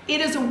all. It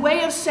is a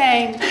way of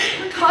saying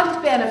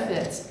cut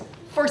benefits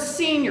for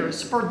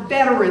seniors, for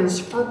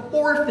veterans, for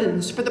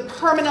orphans, for the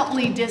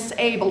permanently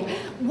disabled.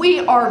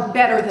 We are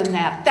better than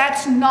that.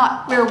 That's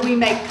not where we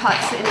make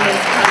cuts in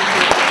this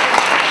country.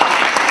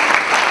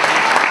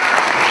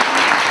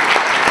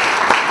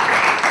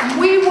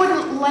 We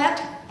wouldn't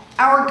let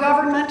our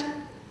government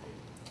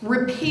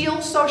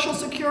repeal Social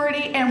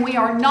Security, and we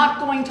are not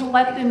going to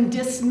let them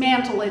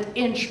dismantle it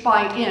inch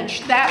by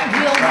inch. That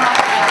will not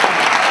happen.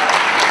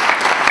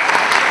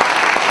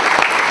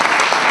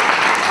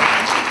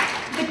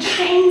 The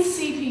chain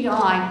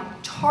CPI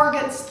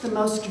targets the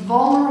most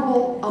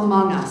vulnerable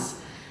among us.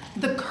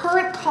 The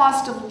current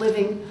cost of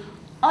living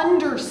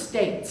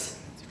understates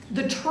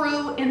the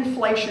true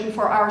inflation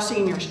for our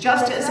seniors,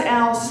 just as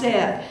Al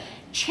said.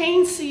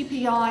 Chain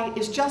CPI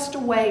is just a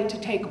way to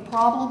take a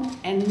problem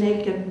and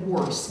make it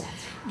worse.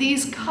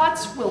 These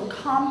cuts will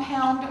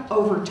compound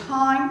over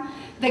time.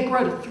 They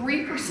grow to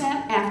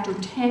 3% after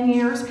 10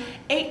 years,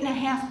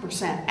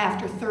 8.5%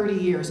 after 30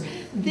 years.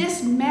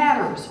 This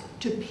matters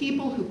to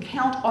people who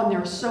count on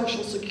their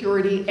Social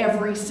Security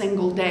every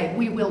single day.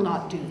 We will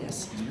not do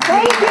this.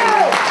 Thank you.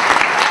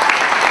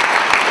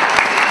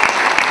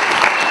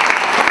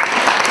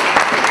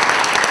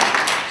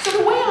 So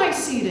the way I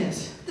see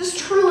this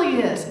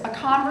truly is a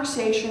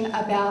conversation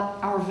about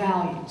our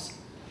values.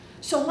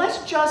 So let's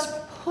just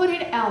put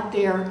it out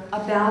there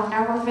about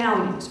our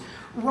values.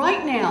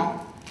 Right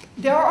now,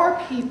 there are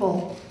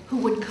people who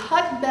would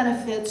cut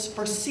benefits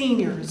for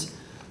seniors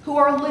who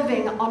are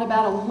living on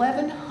about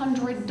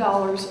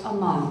 $1,100 a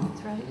month.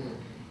 That's right.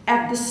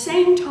 At the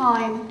same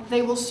time,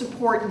 they will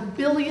support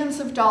billions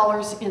of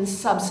dollars in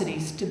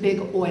subsidies to big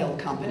oil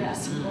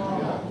companies.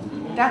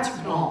 That's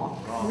wrong.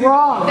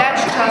 Wrong.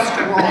 That's just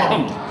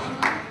wrong.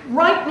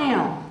 Right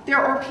now, there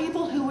are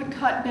people who would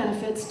cut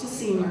benefits to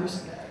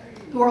seniors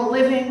who are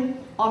living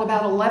on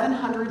about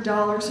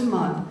 $1,100 a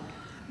month,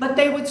 but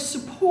they would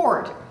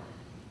support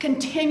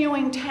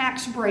continuing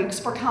tax breaks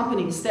for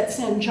companies that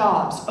send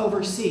jobs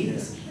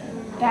overseas.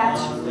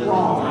 That's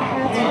wrong.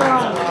 That's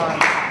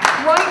wrong.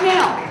 Right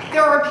now,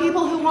 there are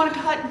people who want to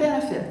cut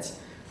benefits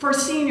for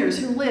seniors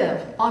who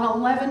live on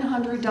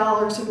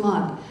 $1,100 a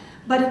month,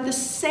 but at the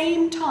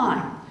same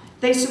time,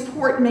 they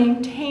support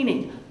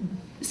maintaining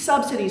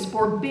subsidies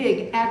for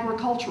big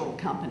agricultural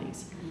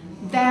companies.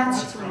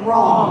 That's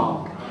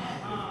wrong.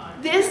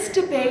 This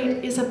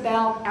debate is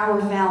about our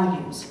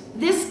values.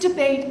 This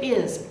debate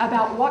is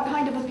about what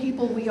kind of a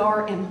people we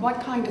are and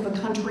what kind of a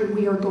country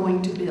we are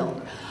going to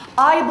build.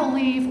 I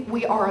believe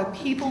we are a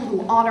people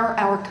who honor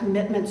our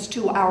commitments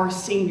to our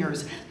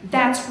seniors.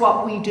 That's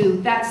what we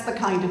do. That's the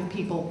kind of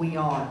people we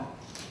are.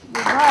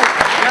 Right.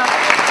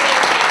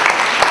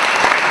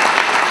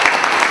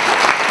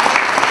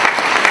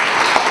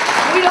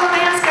 We don't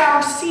ask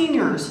our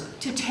seniors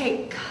to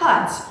take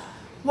cuts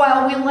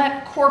while we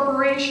let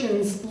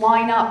corporations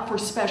line up for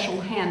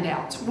special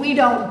handouts. We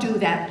don't do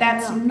that.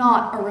 That's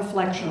not a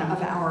reflection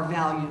of our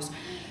values.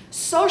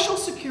 Social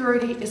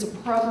Security is a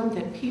program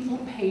that people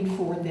paid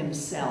for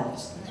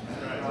themselves.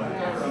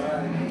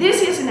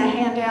 This isn't a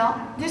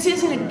handout. This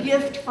isn't a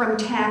gift from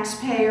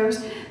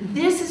taxpayers.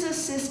 This is a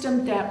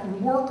system that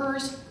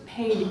workers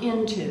paid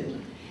into,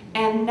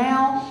 and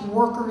now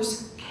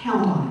workers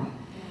count on it.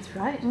 That's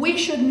right. We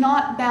should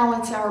not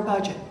balance our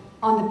budget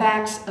on the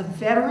backs of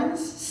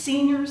veterans,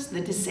 seniors, the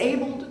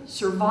disabled,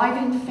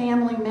 surviving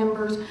family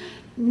members,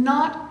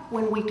 not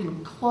when we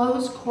can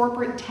close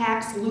corporate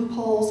tax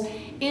loopholes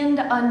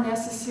into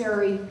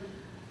unnecessary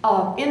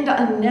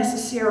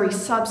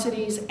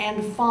subsidies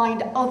and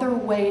find other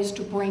ways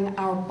to bring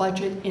our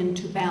budget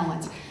into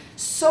balance.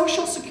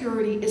 Social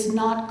Security is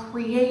not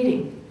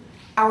creating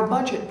our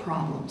budget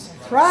problems.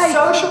 Right.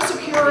 Social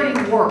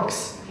Security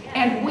works,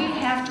 and we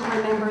have to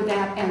remember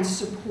that and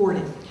support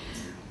it.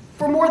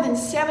 For more than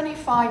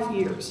 75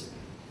 years,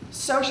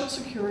 Social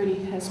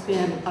Security has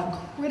been a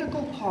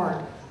critical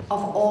part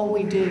of all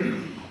we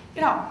do.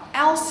 You know,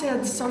 Al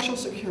said Social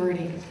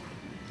Security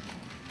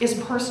is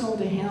personal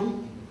to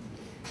him.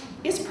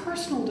 It's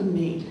personal to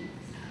me.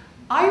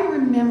 I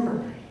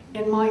remember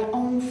in my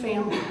own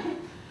family,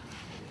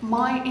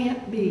 my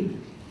Aunt B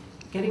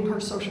getting her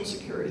Social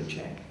Security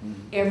check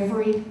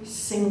every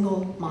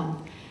single month.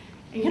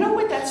 And you know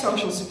what that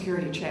Social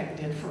Security check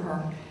did for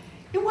her?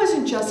 It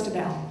wasn't just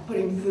about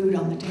putting food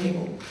on the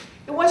table.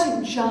 It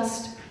wasn't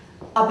just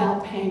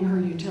about paying her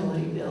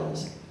utility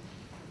bills.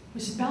 It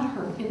was about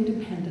her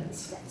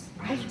independence.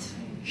 Right.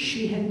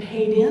 She had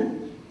paid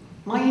in.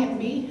 My Aunt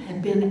B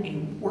had been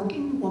a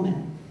working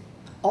woman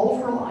all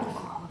of her life.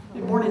 She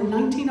was born in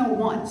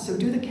 1901, so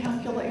do the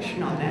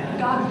calculation on that.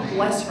 God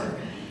bless her.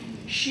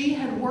 She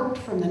had worked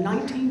from the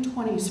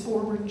 1920s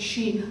forward.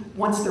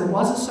 Once there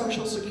was a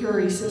Social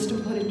Security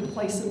system put into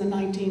place in the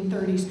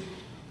 1930s,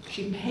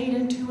 she paid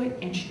into it,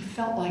 and she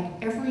felt like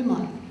every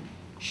month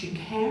she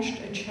cashed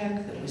a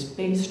check that was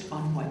based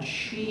on what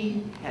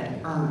she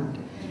had earned.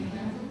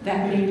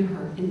 That made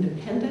her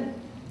independent.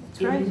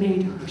 It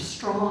made her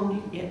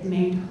strong. It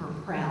made her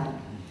proud.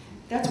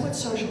 That's what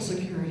Social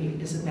Security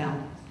is about.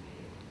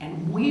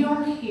 And we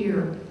are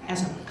here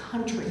as a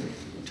country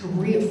to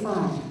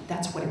reaffirm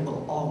that's what it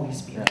will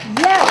always be. Yes.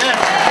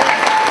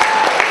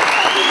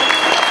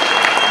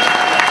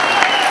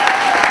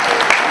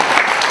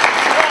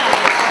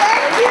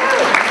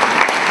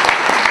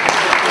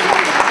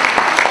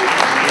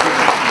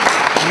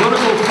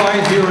 Political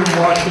fight here in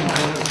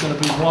Washington is going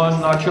to be won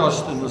not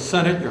just in the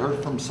Senate. You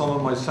heard from some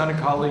of my Senate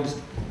colleagues.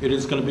 It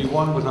is going to be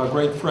won with our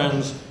great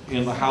friends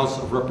in the House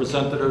of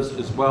Representatives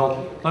as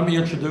well. Let me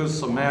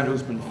introduce a man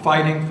who's been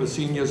fighting for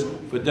seniors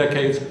for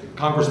decades,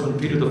 Congressman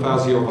Peter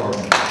DeFazio of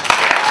Oregon.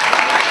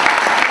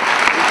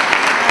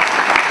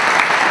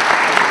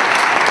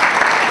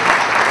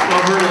 Well,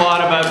 I've heard a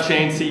lot about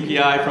chain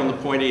CPI from the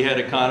pointy-head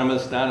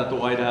economists down at the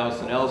White House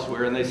and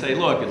elsewhere, and they say,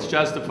 look, it's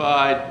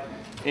justified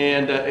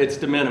and it's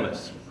de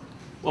minimis.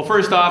 Well,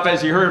 first off,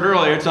 as you heard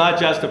earlier, it's not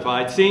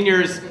justified.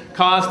 Seniors'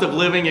 cost of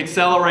living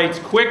accelerates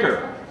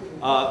quicker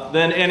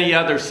than any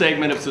other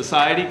segment of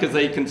society because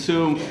they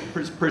consume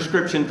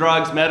prescription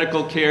drugs,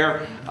 medical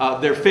care.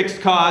 Their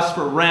fixed costs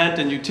for rent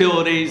and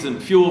utilities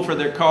and fuel for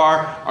their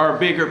car are a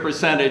bigger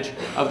percentage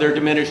of their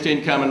diminished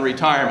income in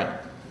retirement.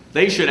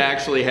 They should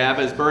actually have,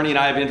 as Bernie and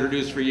I have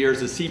introduced for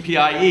years, a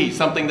CPIE,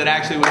 something that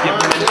actually would give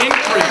them an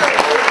increase.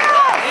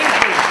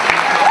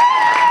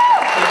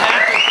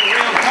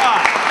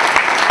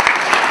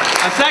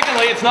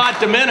 Secondly, it's not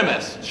de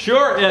minimis.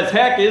 Sure as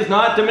heck is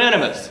not de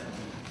minimis.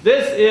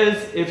 This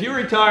is, if you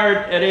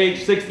retired at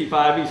age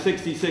 65, he's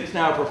 66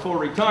 now for full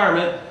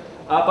retirement,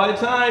 by the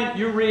time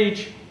you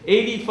reach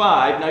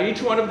 85, now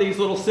each one of these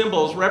little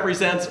symbols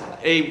represents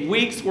a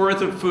week's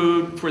worth of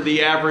food for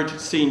the average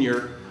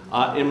senior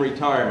in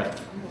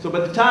retirement. So by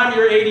the time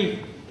you're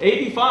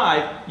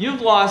 85,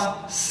 you've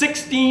lost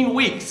 16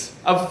 weeks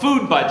of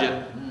food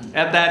budget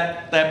at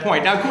that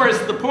point. Now, of course,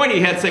 the pointy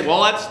heads say,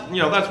 well,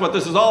 that's what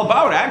this is all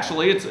about,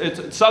 actually.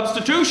 It's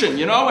substitution,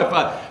 you know.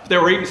 If they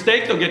were eating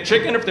steak, they'll get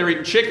chicken. If they're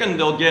eating chicken,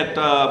 they'll get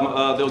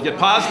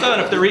pasta.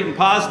 And if they're eating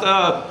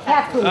pasta,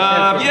 pet food.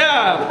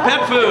 Yeah,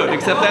 pet food,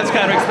 except that's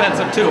kind of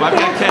expensive, too. I've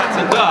got cats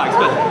and dogs,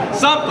 but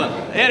something.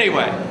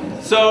 Anyway,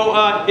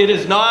 so it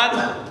is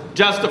not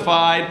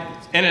justified,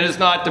 and it is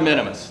not de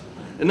minimis.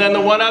 And then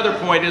the one other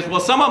point is, well,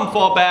 some of them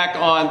fall back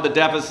on the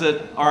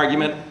deficit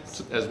argument.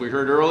 As we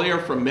heard earlier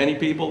from many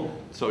people,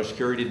 Social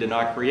Security did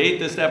not create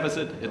this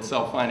deficit, it's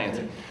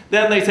self-financing.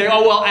 Then they say,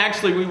 oh, well,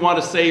 actually, we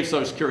want to save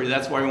Social Security,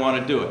 that's why we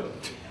want to do it.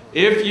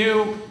 If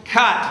you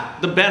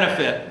cut the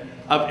benefit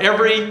of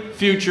every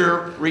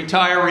future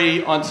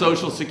retiree on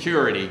Social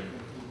Security,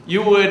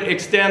 you would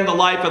extend the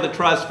life of the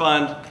trust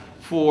fund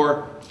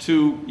for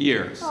 2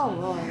 years. Oh,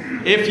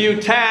 Lord. If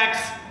you tax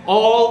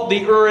all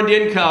the earned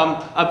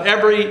income of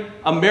every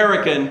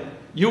American,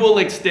 you will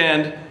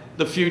extend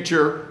the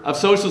future of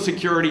Social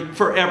Security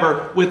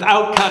forever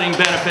without cutting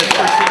benefits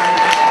for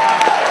seniors.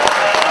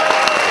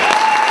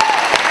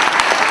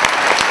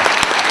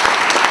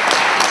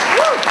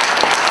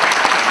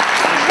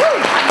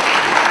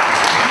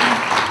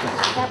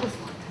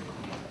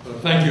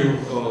 Thank you,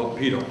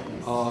 Peter.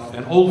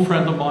 An old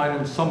friend of mine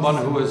and someone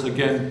who has,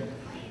 again,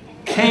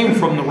 came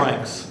from the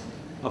ranks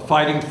of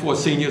fighting for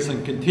seniors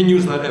and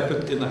continues that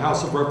effort in the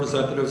House of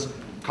Representatives,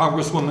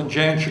 Congresswoman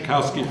Jan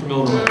Schakowsky from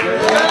Illinois.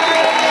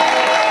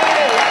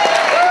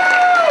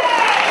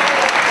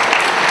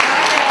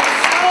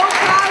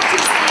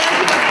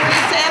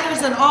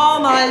 And all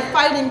my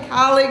fighting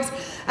colleagues,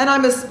 and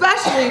I'm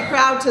especially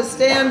proud to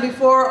stand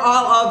before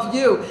all of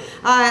you.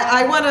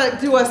 I want to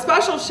do a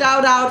special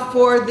shout out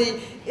for the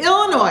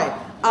Illinois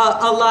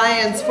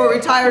Alliance for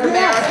Retired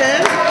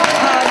Americans.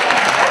 I'm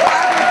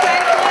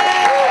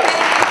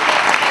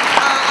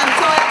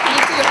so happy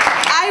to see you.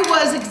 I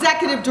was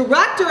executive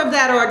director of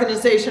that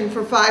organization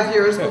for 5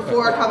 years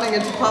before coming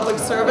into public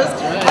service.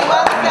 I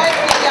want to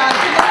thank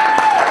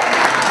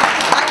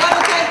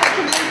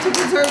to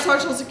Preserve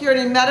Social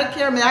Security and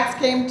Medicare. Max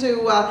came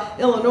to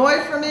Illinois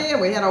for me, and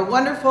we had a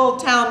wonderful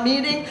town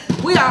meeting.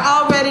 We are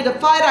all ready to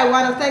fight. I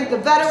want to thank the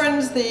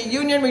veterans, the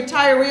union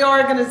retiree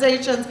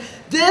organizations.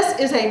 This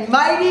is a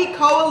mighty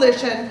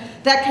coalition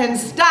that can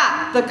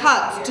stop the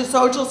cuts to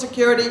Social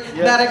Security,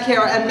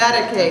 Medicare, and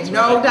Medicaid.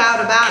 No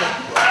doubt about it.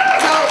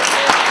 So,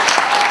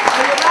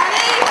 are you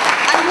ready?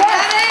 Are you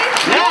ready?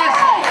 Yes.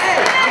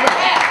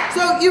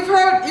 So you've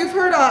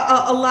heard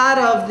a lot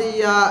of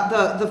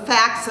the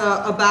facts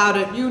about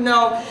it. You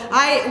know,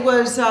 I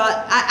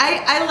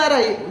led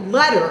a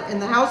letter in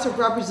the House of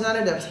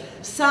Representatives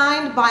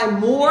signed by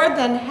more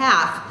than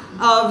half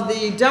of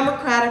the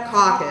Democratic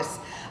caucus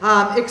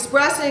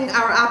expressing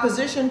our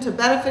opposition to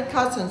benefit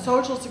cuts in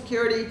Social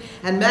Security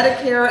and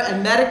Medicare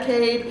and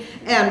Medicaid,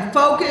 and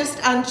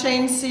focused on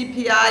change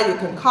CPI. You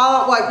can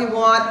call it what you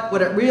want.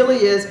 What it really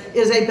is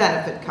a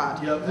benefit cut.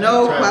 Yep,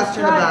 no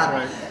question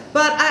about it.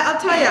 But I'll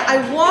tell you,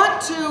 I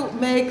want to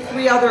make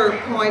 3 other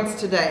points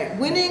today.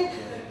 Winning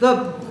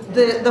the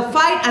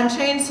fight on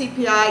change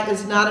CPI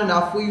is not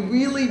enough. We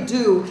really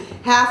do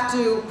have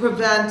to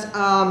prevent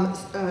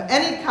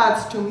any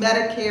cuts to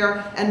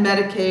Medicare and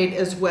Medicaid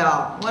as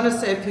well. I want to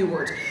say a few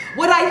words.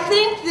 What I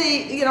think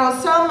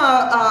some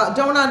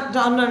don't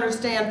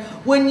understand,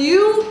 when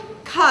you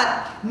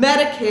cut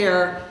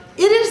Medicare,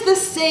 it is the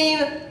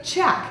same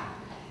check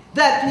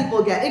that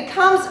people get. It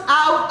comes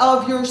out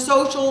of your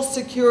Social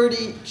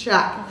Security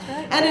check.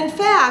 Okay. And in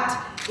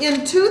fact,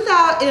 in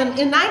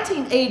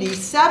 1980,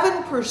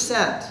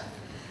 7%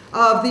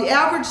 of the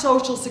average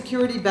Social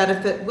Security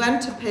benefit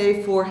went to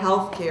pay for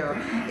health care.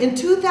 In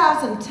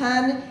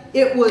 2010,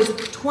 it was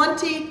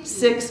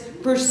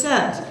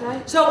 26%.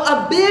 Okay. So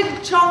a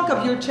big chunk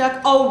of your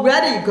check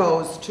already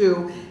goes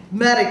to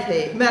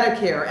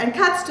Medicare, and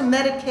cuts to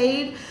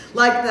Medicaid,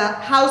 like the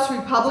House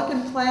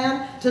Republican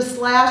plan to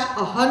slash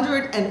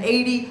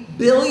 $180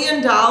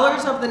 billion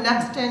over the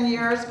next 10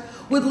 years,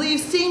 would leave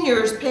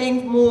seniors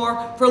paying more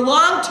for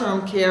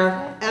long-term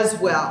care as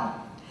well.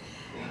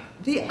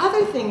 The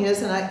other thing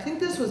is, and I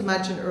think this was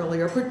mentioned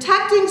earlier,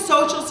 protecting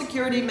Social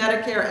Security,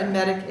 Medicare, and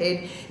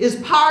Medicaid is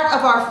part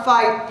of our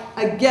fight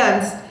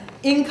against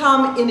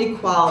income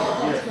inequality.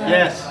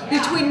 Yes.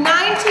 Between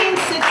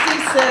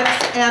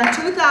 1966 and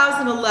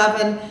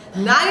 2011,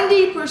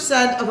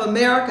 90% of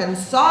Americans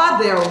saw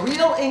their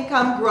real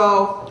income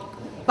grow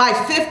by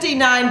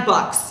 $59.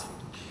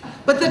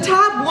 But the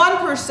top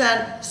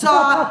 1%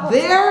 saw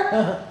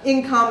their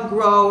income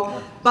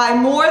grow by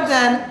more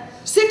than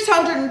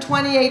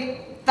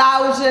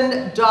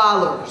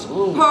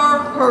 $628,000 per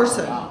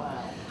person.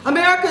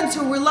 Americans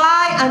who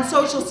rely on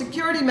Social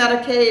Security,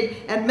 Medicaid,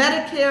 and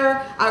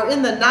Medicare are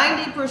in the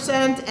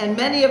 90%, and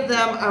many of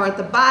them are at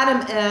the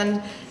bottom end,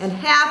 and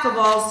half of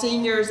all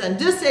seniors and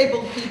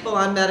disabled people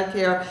on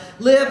Medicare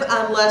live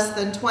on less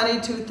than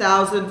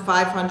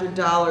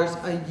 $22,500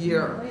 a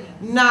year.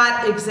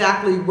 Not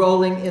exactly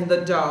rolling in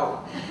the dough.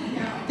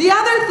 The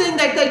other thing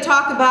that they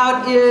talk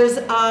about is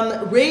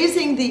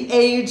raising the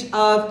age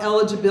of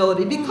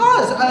eligibility,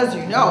 because, as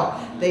you know,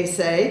 they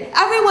say,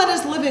 everyone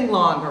is living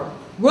longer.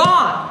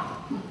 Wrong.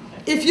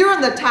 If you're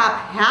in the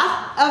top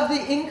half of the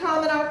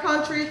income in our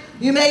country,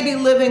 you may be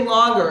living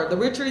longer. The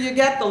richer you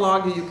get, the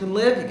longer you can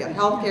live. You get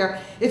health care.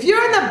 If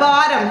you're in the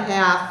bottom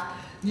half,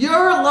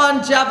 your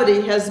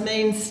longevity has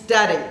remained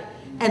steady.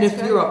 And if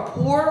you're a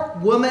poor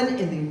woman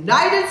in the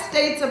United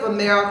States of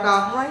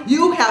America,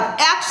 you have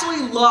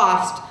actually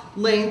lost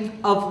length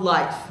of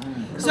life.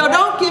 So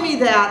don't give me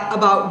that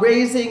about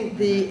raising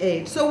the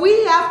age. So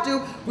we have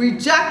to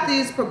reject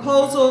these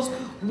proposals.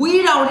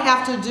 We don't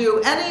have to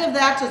do any of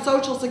that to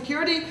Social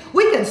Security.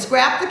 We can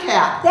scrap the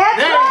cap.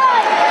 That's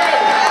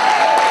right.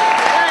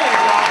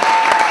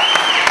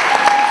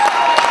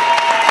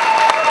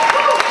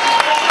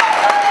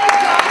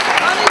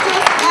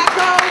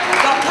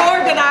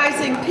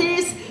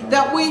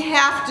 That we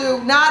have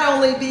to not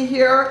only be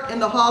here in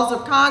the halls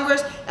of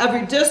Congress,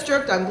 every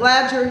district, I'm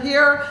glad you're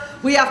here.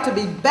 We have to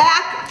be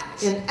back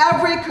in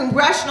every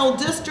congressional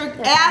district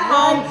at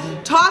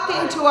home,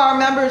 talking to our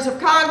members of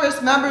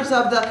Congress, members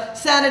of the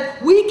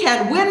Senate. We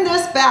can win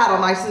this battle,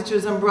 my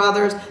sisters and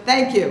brothers.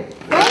 Thank you.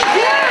 Thank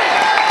you.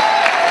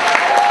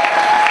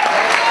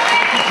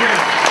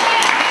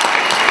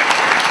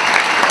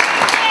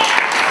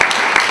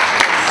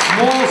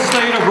 Small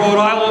state of Rhode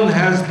Island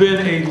has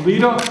been a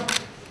leader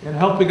in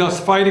helping us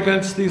fight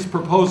against these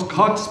proposed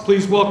cuts.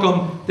 Please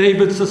welcome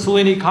David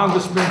Cicilline,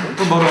 Congressman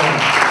from Rhode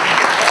Island.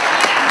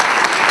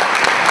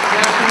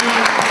 Good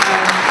afternoon.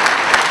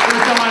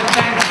 First, I want to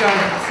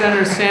thank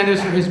Senator Sanders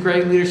for his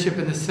great leadership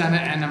in the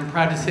Senate, and I'm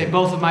proud to say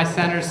both of my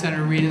senators,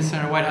 Senator Reid and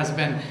Senator Whitehouse, have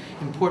been an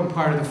important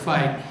part of the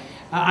fight.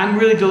 I'm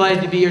really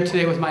delighted to be here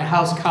today with my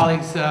House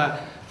colleagues,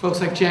 folks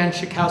like Jan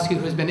Schakowsky,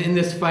 who has been in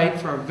this fight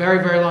for a very,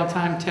 very long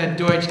time, Ted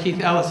Deutsch,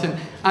 Keith Ellison.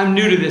 I'm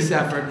new to this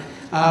effort.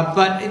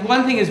 But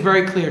one thing is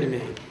very clear to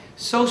me.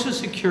 Social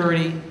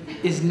Security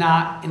is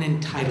not an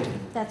entitlement.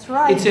 That's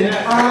right. It's an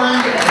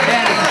earned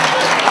benefit.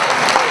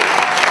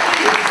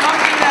 It's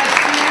something that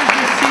seniors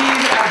receive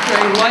after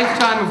a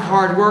lifetime of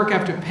hard work,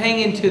 after paying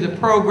into the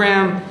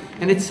program,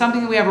 and it's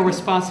something that we have a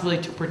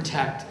responsibility to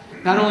protect,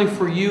 not only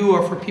for you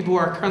or for people who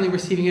are currently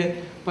receiving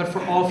it, but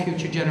for all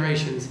future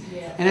generations.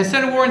 And as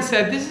Senator Warren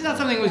said, this is not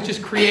something that was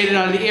just created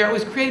out of the air. It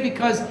was created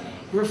because it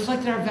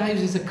reflected our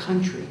values as a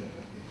country.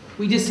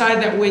 We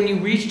decided that when you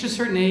reached a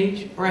certain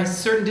age or a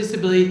certain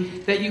disability,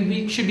 that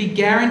you should be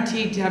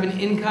guaranteed to have an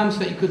income so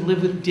that you could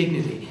live with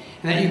dignity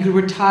and that you could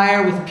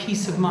retire with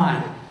peace of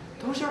mind.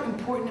 Those are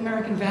important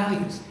American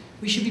values.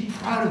 We should be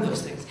proud of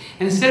those things.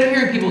 And instead of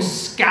hearing people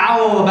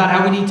scowl about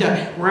how we need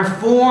to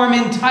reform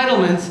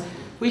entitlements,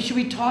 we should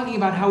be talking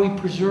about how we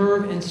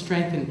preserve and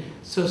strengthen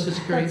Social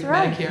Security,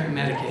 Medicare, and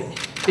Medicaid,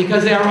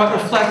 because they are what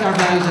reflect our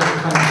values as a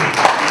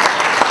country.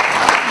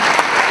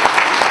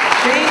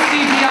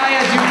 CPI,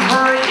 as you've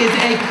heard, is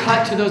a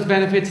cut to those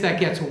benefits that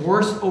gets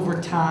worse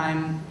over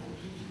time.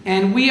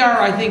 And we are,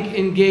 I think,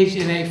 engaged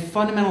in a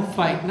fundamental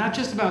fight, not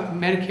just about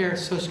Medicare,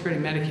 Social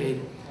Security,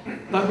 Medicaid,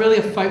 but really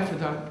a fight for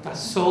the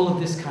soul of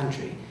this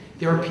country.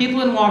 There are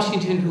people in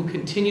Washington who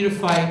continue to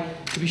fight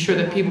to be sure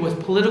that people with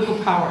political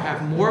power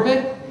have more of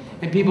it,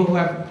 and people who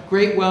have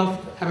great wealth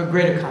have a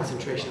greater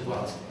concentration of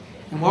wealth.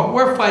 And what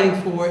we're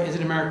fighting for is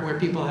an America where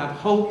people have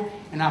hope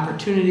and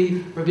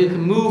opportunity, where people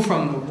can move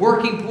from the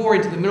working poor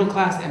into the middle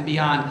class and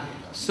beyond.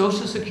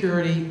 Social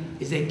Security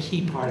is a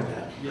key part of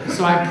that. Yes.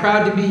 So I'm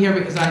proud to be here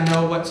because I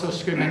know what Social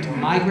Security meant to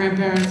my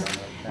grandparents,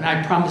 and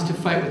I promise to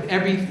fight with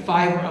every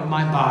fiber of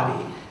my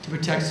body to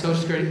protect Social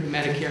Security,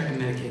 Medicare, and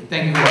Medicaid.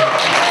 Thank you very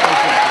much.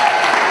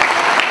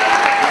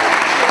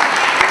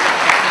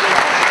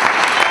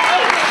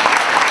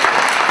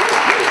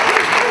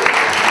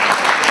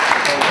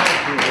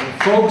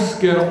 Folks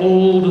get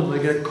old and they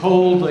get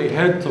cold, they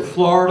head to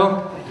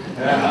Florida.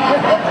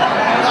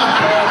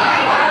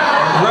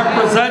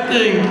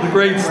 Representing the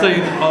great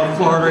state of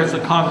Florida is a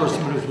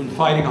congressman who's been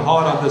fighting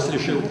hard on this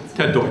issue,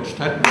 Ted Deutsch.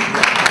 Ted.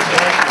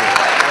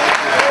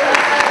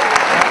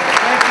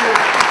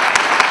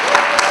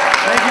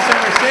 Thank you,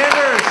 Senator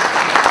Sanders.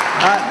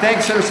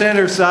 Thanks,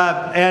 Senator Sanders.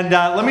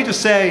 Let me just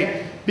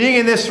say, being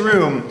in this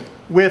room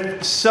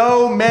with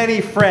so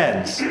many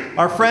friends,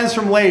 our friends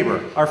from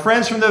labor, our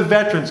friends from the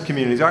veterans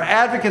communities, our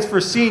advocates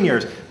for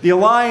seniors, the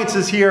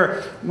alliances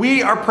here,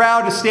 we are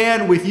proud to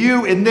stand with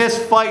you in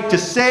this fight to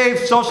save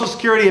Social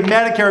Security and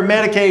Medicare and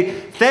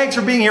Medicaid. Thanks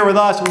for being here with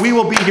us. We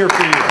will be here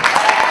for you.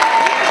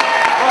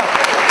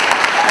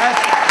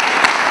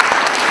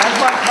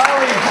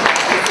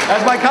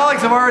 As my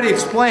colleagues have already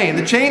explained,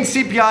 the change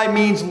CPI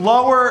means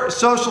lower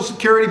Social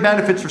Security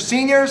benefits for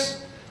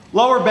seniors,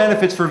 lower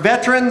benefits for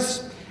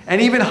veterans, and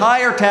even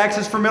higher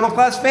taxes for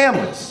middle-class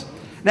families.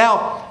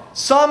 Now,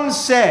 some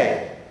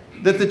say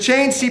that the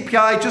change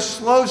CPI just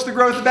slows the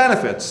growth of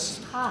benefits.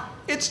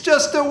 It's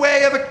just a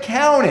way of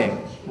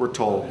accounting, we're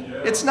told.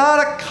 It's not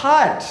a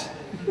cut.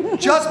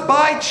 Just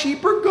buy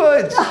cheaper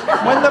goods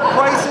when the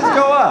prices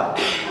go up.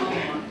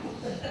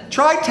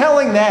 Try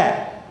telling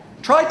that.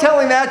 Try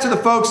telling that to the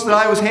folks that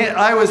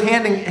I was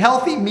handing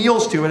healthy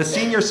meals to at a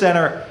senior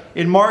center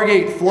in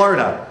Margate,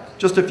 Florida,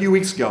 just a few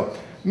weeks ago.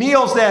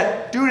 Meals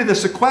that, due to the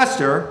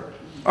sequester,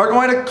 are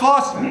going to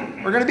cost me,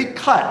 are going to be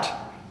cut.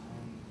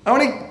 I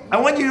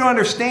want you to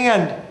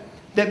understand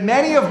that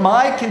many of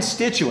my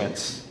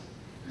constituents,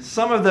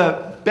 some of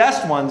the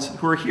best ones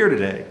who are here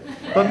today,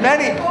 but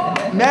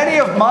many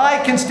of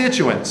my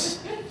constituents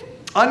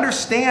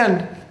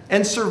understand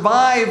and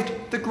survived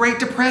the Great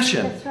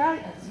Depression. That's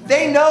right.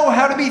 They know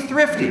how to be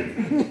thrifty.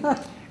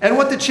 And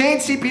what the chain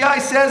CPI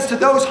says to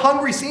those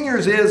hungry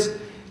seniors is,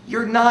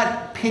 you're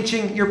not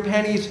pinching your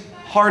pennies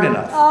hard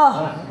enough.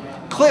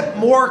 Oh. Clip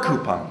more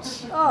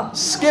coupons. Oh.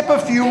 Skip a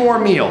few more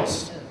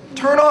meals.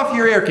 Turn off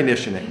your air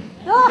conditioning.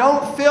 Oh.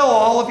 Don't fill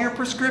all of your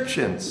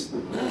prescriptions.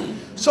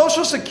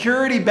 Social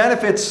Security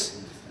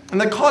benefits and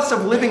the cost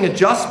of living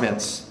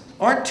adjustments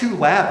aren't too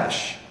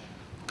lavish.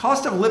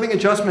 Cost of living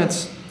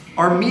adjustments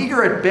are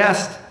meager at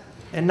best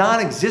and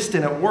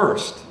non-existent at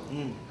worst.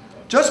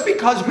 Just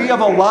because we have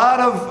a lot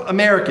of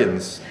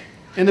Americans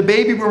in the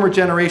baby boomer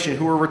generation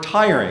who are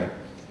retiring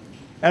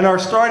and are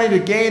starting to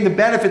gain the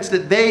benefits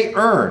that they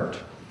earned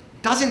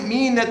doesn't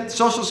mean that the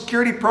Social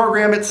Security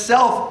program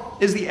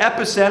itself is the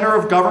epicenter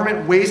of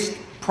government waste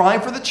prime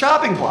for the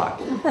chopping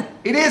block.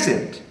 It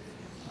isn't.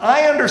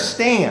 I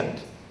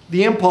understand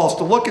the impulse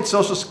to look at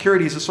Social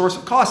Security as a source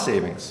of cost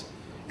savings.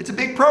 It's a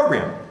big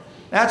program.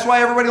 That's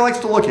why everybody likes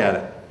to look at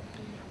it.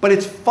 But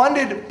it's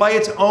funded by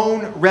its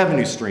own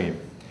revenue stream.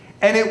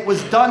 And it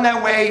was done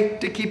that way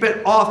to keep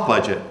it off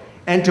budget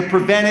and to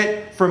prevent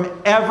it from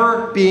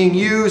ever being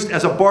used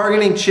as a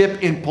bargaining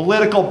chip in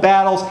political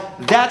battles.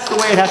 That's the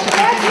way it has to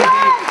continue to be.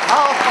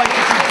 I'll fight to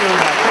keep doing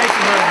that.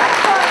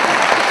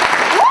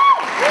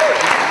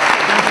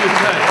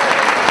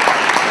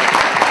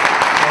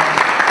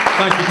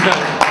 Thank you, Ted.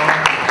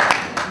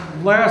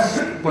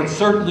 Last, but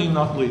certainly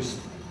not least,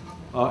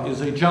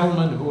 is a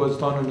gentleman who has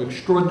done an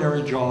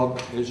extraordinary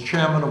job as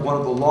chairman of one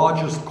of the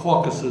largest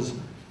caucuses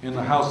in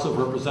the House of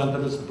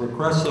Representatives, the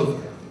Progressive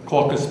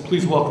Caucus.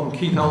 Please welcome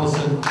Keith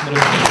Ellison,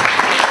 Minister.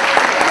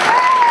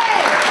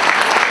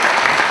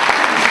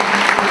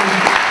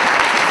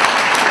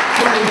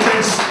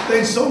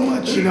 Thanks so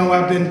much. You know,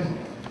 I've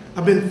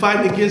been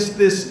fighting against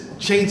this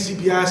chain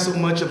CPI so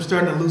much, I'm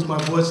starting to lose my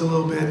voice a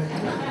little bit.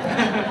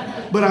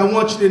 But I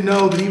want you to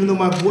know that even though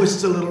my voice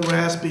is a little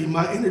raspy,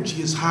 my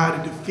energy is high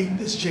to defeat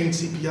this chain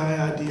CPI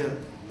idea.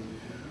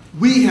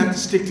 We have to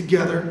stick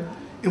together,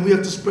 and we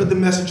have to spread the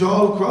message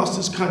all across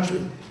this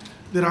country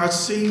that our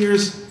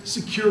seniors'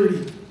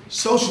 security,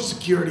 Social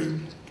Security,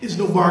 is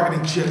no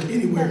bargaining chip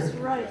anywhere. That's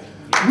right.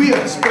 We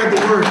have to spread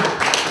the word.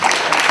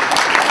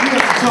 We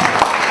have to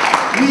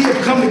talk. We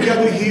have come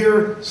together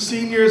here,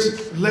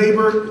 seniors,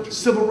 labor,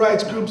 civil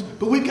rights groups,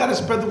 but we've got to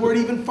spread the word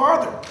even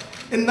farther.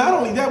 And not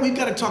only that, we've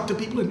got to talk to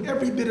people in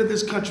every bit of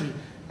this country.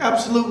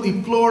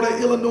 Absolutely, Florida,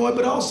 Illinois,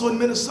 but also in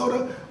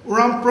Minnesota, where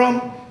I'm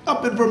from,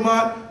 up in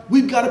Vermont.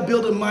 We've got to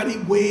build a mighty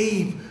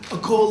wave, a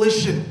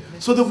coalition,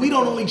 so that we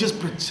don't only just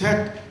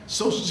protect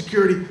Social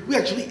Security, we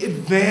actually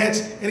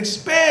advance and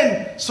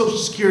expand Social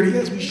Security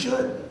as we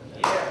should.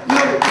 You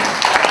know,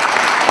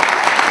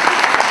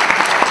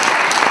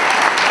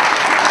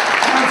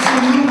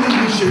 absolutely,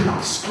 we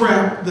should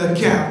scrap the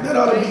cap. That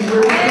ought to be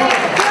where we go.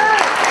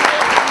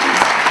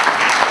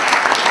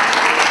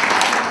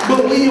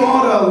 But we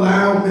ought to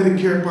allow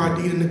Medicare Part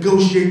D to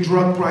negotiate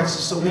drug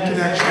prices so we can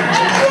actually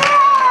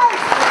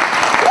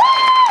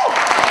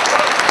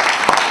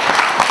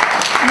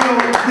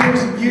there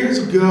was years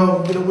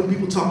ago, you know, when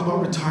people talked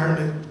about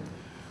retirement,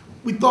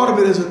 we thought of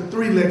it as a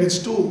three-legged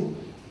stool.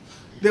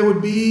 There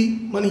would be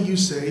money you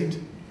saved,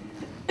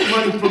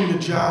 money from your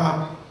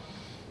job,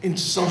 and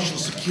Social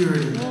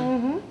Security.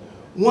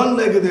 One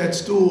leg of that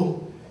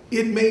stool,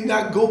 it may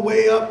not go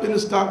way up in the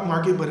stock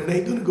market, but it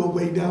ain't gonna go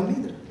way down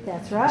either.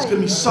 That's right. It's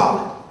gonna be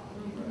solid.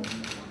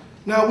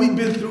 Now, we've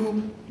been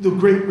through the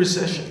Great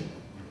Recession,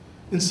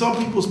 and some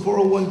people's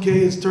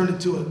 401k has turned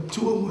into a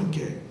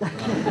 201k.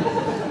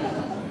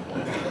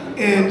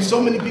 And so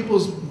many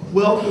people's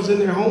wealth is in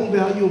their home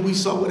value, and we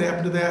saw what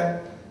happened to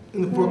that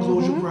in the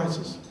foreclosure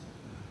crisis.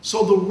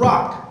 So the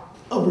rock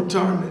of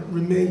retirement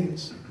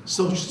remains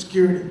Social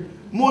Security,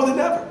 more than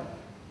ever.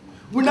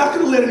 We're not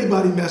gonna let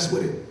anybody mess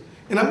with it.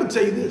 And I'm gonna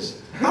tell you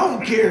this, I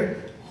don't care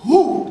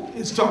who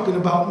is talking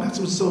about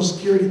messing with Social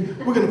Security,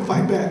 we're gonna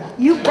fight back.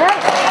 You bet.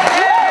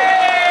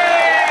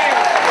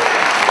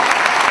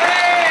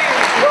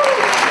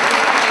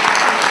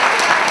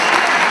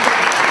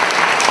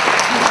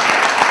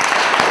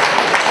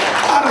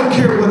 I don't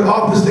care what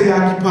office they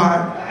occupy.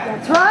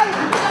 That's right.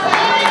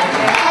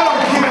 I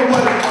don't care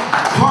what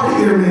party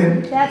they're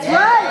in. That's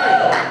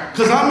right.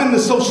 Because I'm in the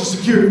Social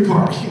Security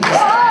party.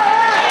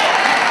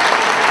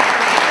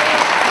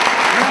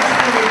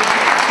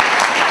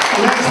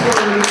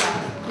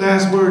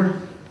 Last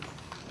word,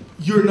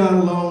 you're not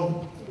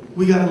alone.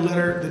 We got a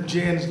letter that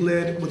Jan's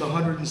led with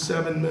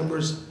 107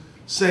 members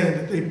saying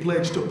that they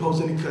pledged to oppose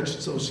any cuts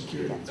to Social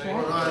Security.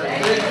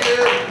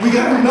 We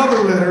got another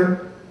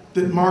letter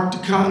that Mark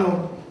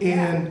Takano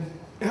and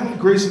Alan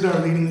Grayson are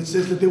leading that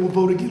says that they will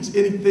vote against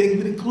anything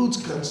that includes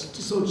cuts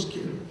to Social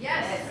Security.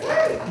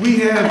 Yes. We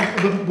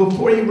have,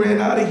 before he ran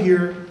out of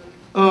here,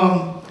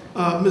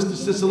 Mr.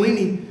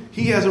 Cicilline,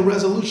 he has a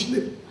resolution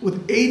that,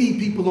 with 80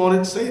 people on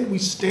it saying we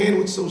stand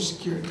with Social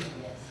Security.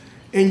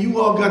 And you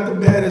all got the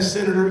baddest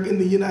senator in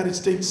the United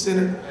States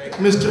Senate,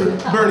 Mr.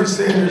 Bernie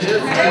Sanders.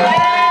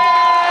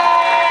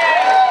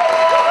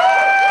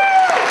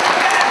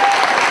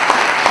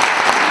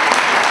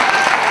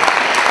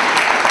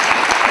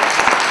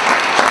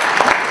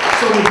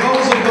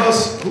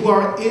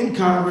 are in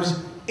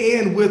Congress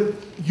and with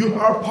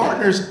our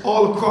partners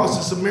all across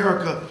this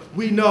America,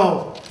 we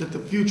know that the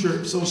future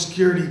of Social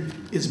Security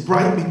is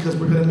bright because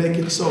we're going to make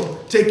it so.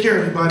 Take care,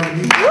 everybody.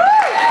 Thank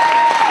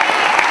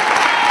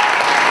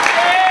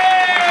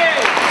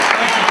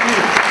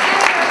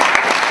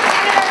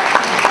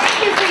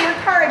you for your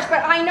courage,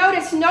 but I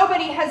noticed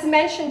nobody has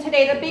mentioned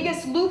today the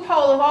biggest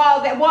loophole of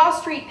all, that Wall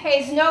Street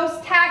pays no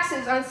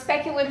taxes on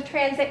speculative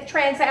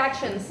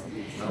transactions.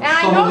 And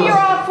I know you're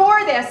all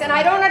for this, and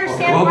I don't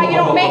understand why you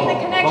don't make the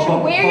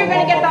connection where you're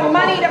going to get the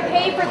money to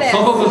pay for this.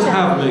 Some of us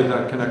have made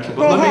that connection,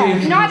 but let me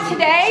introduce. Not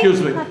today.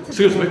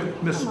 Excuse me,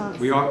 Miss.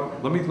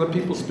 Let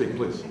people speak,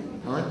 please.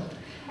 All right.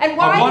 And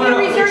why do you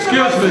reserve the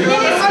most the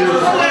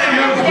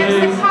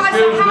cost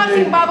of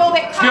housing bubble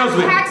that caused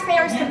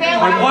taxpayers to bail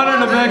out? I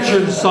wanted to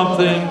mention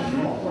something.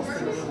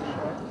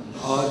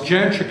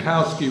 Jan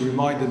Schakowsky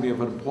reminded me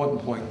of an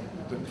important point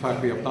that, in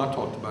fact, we have not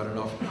talked about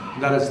enough,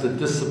 and that is the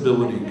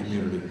disability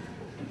community.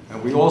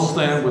 And we all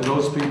stand with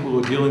those people who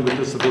are dealing with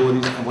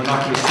disabilities, and we're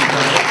not going to see them.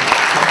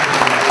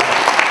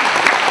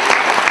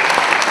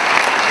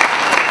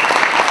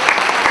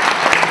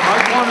 I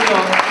wanted to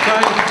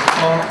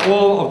thank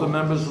all of the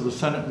members of the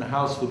Senate and the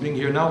House for being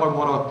here. Now I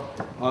want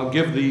to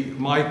give the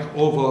mic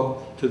over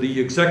to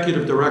the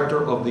Executive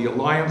Director of the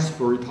Alliance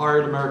for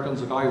Retired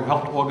Americans, a guy who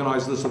helped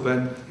organize this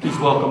event. Please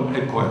welcome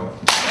Ed Coyle.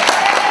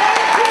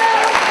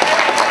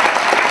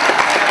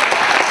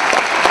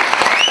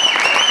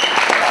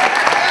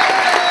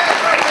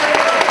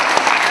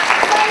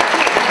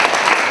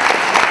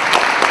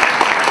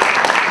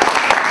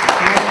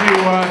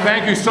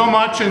 Thank you so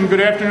much, and good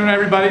afternoon,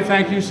 everybody.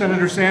 Thank you,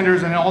 Senator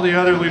Sanders, and all the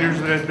other leaders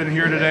that have been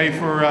here today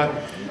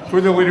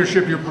for the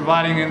leadership you're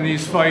providing in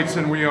these fights,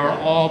 and we are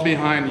all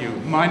behind you.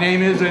 My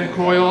name is Ed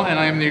Coyle, and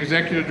I am the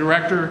Executive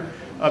Director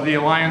of the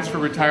Alliance for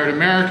Retired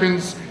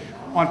Americans.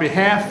 On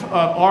behalf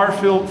of our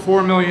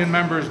 4 million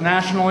members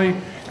nationally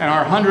and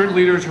our 100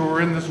 leaders who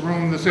are in this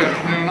room this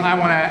afternoon, I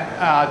want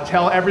to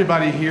tell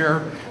everybody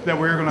here that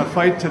we're going to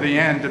fight to the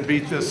end to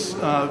beat this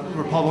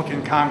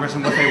Republican Congress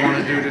and what they want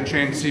to do to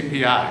change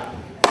CPI.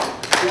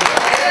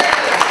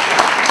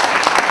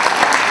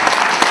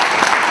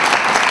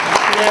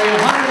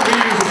 100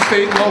 leaders of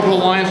state and local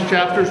alliance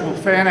chapters will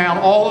fan out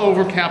all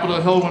over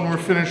Capitol Hill when we're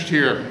finished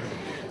here.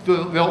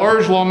 They'll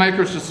urge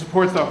lawmakers to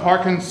support the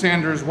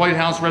Harkin-Sanders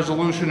Whitehouse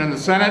resolution in the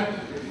Senate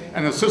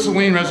and the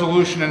Cicilline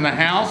resolution in the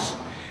House,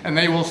 and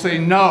they will say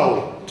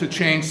no to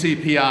change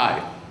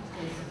CPI.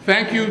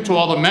 Thank you to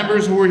all the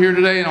members who are here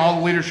today and all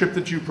the leadership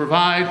that you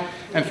provide,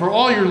 and for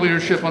all your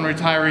leadership on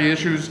retiree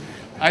issues.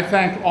 I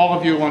thank all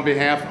of you on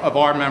behalf of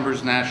our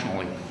members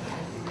nationally.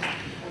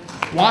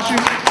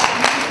 Washington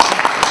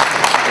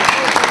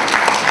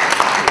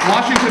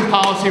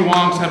policy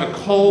wonks have a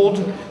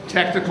cold,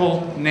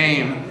 technical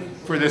name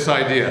for this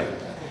idea.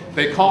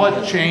 They call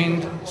it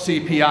chained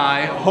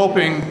CPI,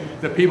 hoping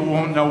that people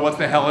won't know what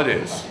the hell it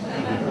is.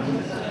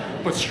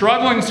 But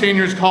struggling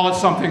seniors call it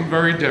something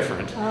very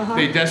different.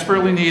 They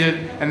desperately need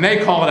it, and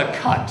they call it a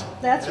cut.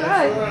 That's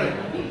right.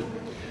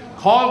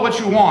 Call it what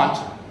you want,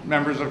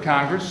 members of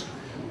Congress,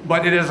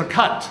 but it is a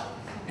cut.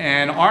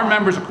 And our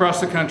members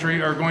across the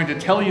country are going to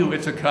tell you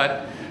it's a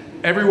cut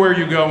everywhere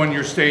you go in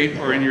your state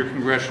or in your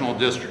congressional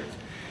district.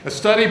 A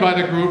study by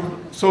the group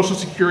Social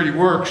Security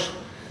Works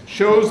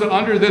shows that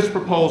under this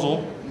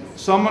proposal,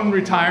 someone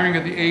retiring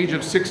at the age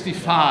of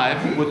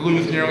 65 would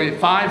lose nearly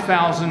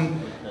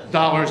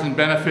 $5,000 in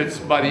benefits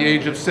by the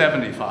age of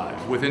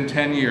 75 within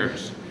 10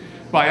 years.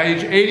 By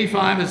age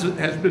 85, as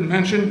has been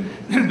mentioned,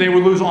 they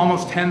would lose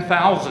almost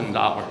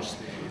 $10,000.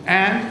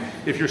 And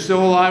if you're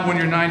still alive when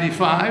you're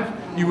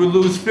 95, you would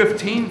lose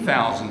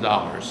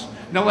 $15,000.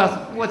 Now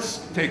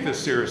let's take this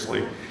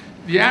seriously.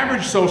 The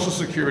average Social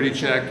Security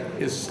check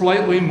is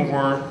slightly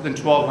more than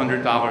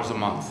 $1,200 a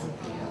month.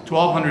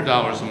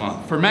 $1,200 a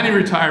month. For many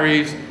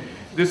retirees,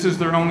 this is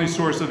their only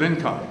source of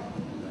income.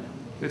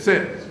 That's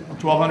it,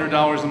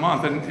 $1,200 a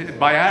month. And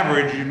by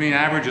average, you mean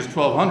average is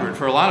 $1,200.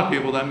 For a lot of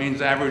people, that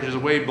means average is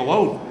way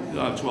below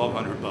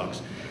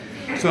 $1,200.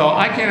 So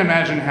I can't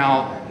imagine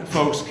how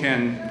folks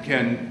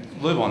can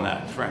live on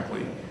that,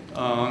 frankly.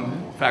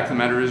 The fact of the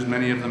matter is,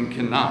 many of them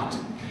cannot.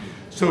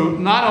 So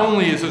not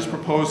only is this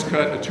proposed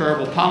cut a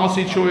terrible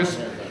policy choice,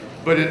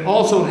 but it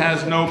also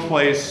has no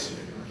place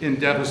in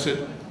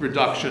deficit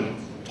reduction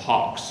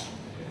talks.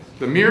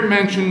 The mere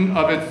mention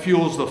of it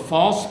fuels the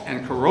false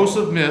and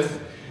corrosive myth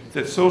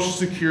that Social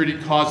Security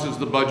causes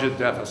the budget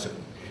deficit.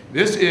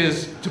 This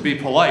is, to be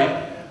polite,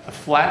 a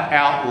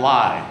flat-out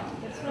lie.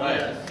 That's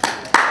right.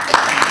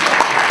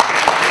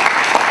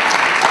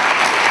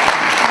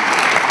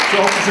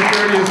 Social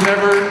Security has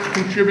never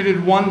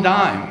contributed one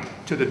dime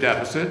to the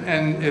deficit,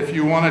 and if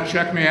you want to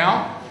check me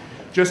out,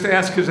 just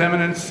ask His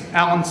Eminence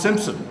Alan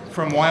Simpson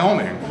from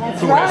Wyoming,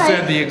 who has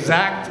said the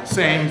exact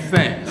same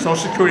thing.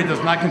 Social Security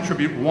does not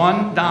contribute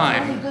one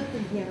dime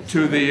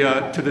to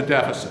the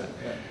deficit.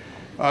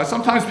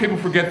 Sometimes people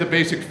forget the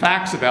basic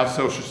facts about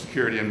Social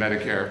Security and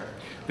Medicare.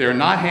 They are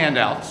not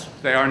handouts.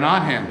 They are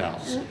not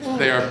handouts.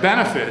 They are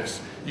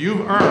benefits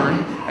you've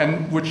earned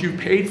and which you've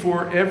paid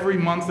for every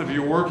month of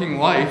your working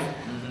life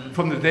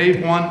from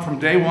day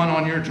one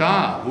on your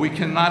job. We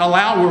cannot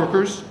allow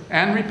workers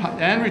and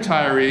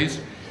retirees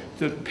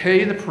to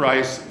pay the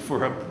price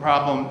for a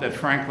problem that,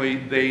 frankly,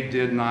 they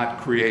did not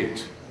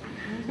create.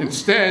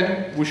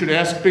 Instead, we should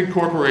ask big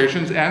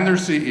corporations and their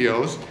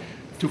CEOs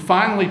to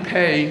finally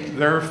pay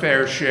their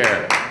fair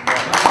share.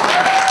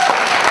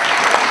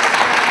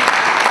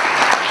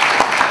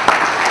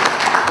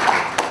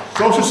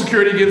 Social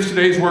Security gives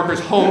today's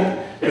workers hope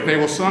that they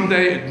will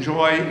someday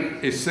enjoy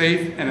a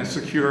safe and a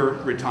secure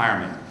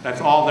retirement.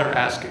 That's all they're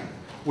asking.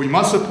 We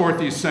must support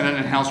these Senate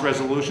and House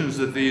resolutions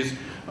that these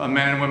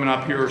men and women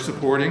up here are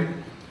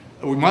supporting.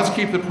 We must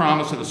keep the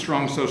promise of a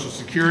strong Social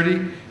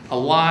Security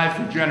alive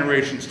for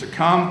generations to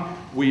come.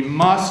 We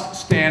must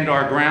stand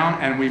our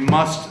ground and we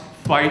must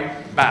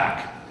fight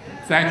back.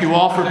 Thank you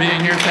all for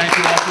being here. Thank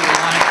you all for the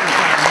Alliance for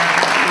Retired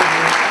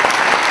Americans.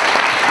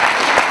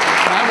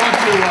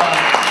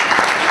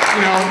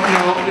 And I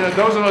want to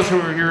those of us who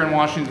are here in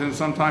Washington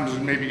sometimes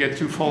maybe get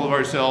too full of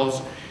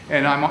ourselves,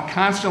 and I'm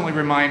constantly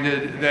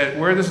reminded that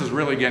where this is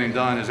really getting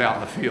done is out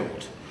in the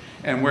field.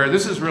 And where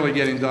this is really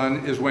getting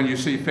done is when you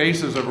see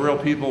faces of real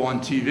people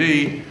on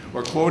TV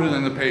or quoted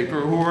in the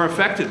paper who are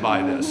affected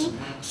by this.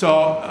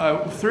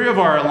 So 3 of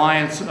our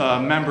Alliance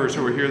members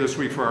who are here this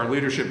week for our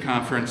leadership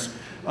conference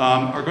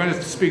are going to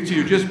speak to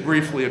you just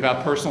briefly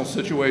about personal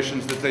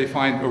situations that they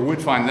find or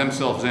would find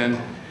themselves in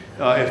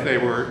if they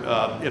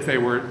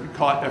were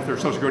caught, if their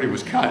Social Security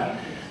was cut.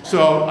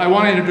 So I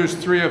want to introduce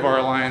 3 of our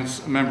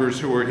Alliance members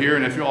who are here,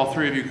 and if all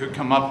 3 of you could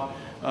come up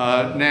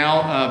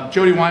now.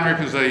 Jody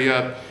Weinrich is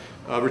a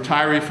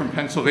retiree from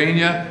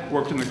Pennsylvania,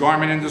 worked in the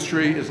garment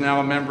industry, is now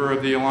a member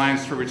of the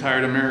Alliance for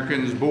Retired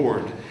Americans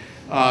board.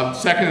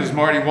 Second is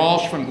Marty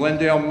Walsh from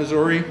Glendale,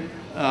 Missouri,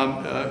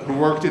 who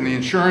worked in the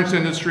insurance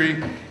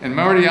industry. And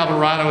Marty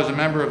Alvarado is a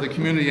member of the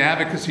Community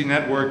Advocacy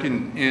Network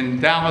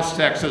in Dallas,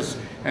 Texas,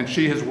 and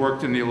she has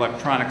worked in the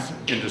electronics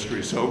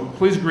industry. So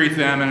please greet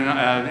them,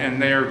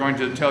 and they are going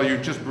to tell you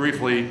just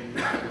briefly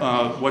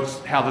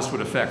how this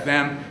would affect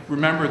them.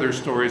 Remember their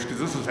stories, because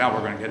this is how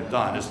we're going to get it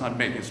done. It's not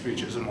making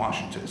speeches in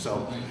Washington.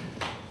 So.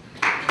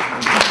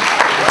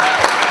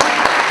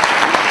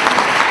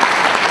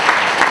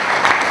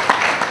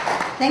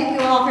 Thank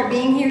you all for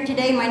being here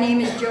today. My name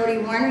is Jody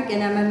Weinrich,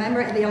 and I'm a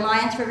member of the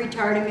Alliance for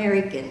Retired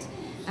Americans.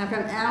 I'm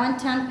from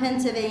Allentown,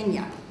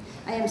 Pennsylvania.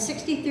 I am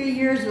 63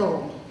 years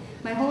old.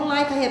 My whole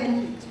life I have been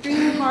an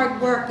extremely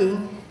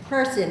hard-working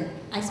person.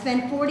 I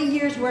spent 40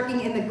 years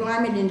working in the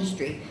garment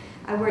industry.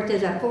 I worked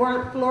as a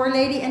floor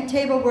lady and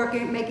table worker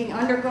making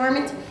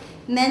undergarments,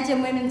 men's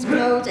and women's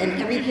clothes, and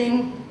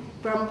everything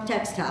from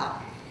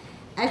textile.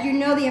 As you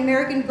know, the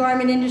American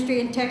garment industry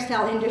and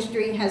textile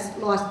industry has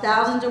lost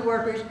thousands of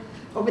workers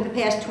over the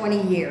past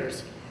 20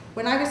 years.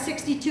 When I was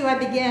 62, I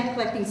began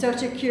collecting Social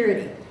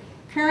Security.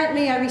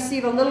 Currently, I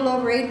receive a little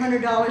over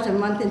 $800 a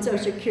month in Social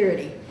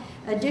Security.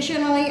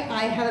 Additionally,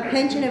 I have a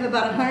pension of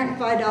about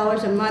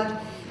 $105 a month,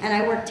 and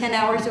I work 10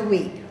 hours a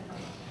week.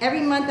 Every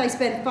month, I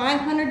spend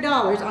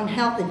 $500 on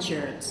health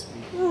insurance,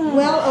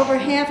 well over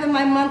half of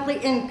my monthly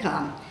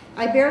income.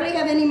 I barely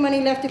have any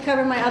money left to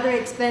cover my other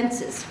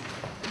expenses.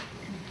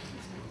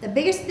 The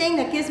biggest thing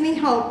that gives me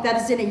hope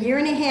that is in a year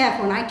and a half,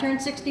 when I turn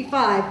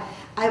 65,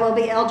 I will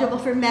be eligible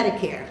for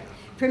Medicare.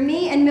 For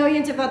me and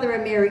millions of other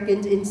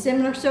Americans in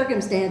similar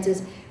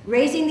circumstances,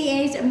 raising the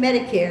age of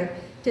Medicare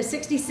to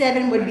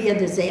 67 would be a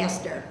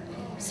disaster.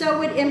 So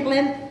would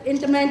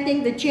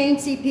implementing the chain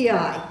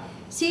CPI.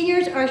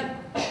 Seniors are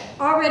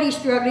already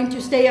struggling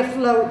to stay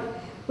afloat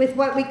with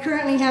what we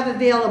currently have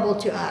available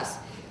to us.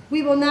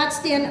 We will not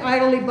stand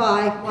idly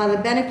by while the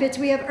benefits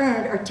we have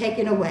earned are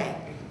taken away.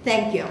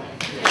 Thank you.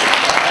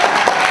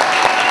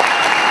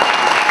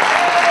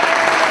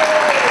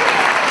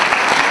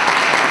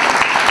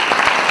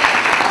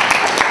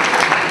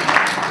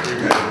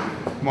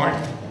 Mark.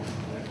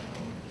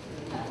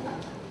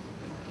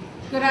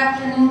 Good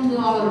afternoon to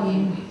all of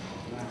you.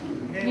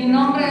 Mi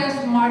nombre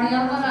es Marty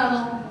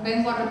Alvarado.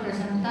 Vengo a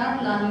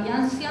representar la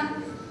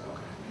Alianza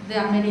de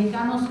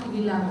Americanos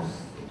Jubilados.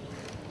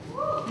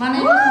 My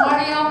name is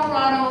Marty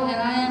Alvarado,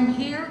 and I am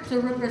here to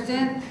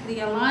represent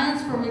the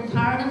Alliance for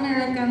Retired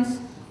Americans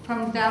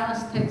from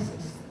Dallas,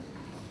 Texas.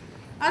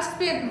 I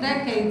spent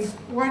decades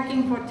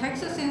working for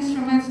Texas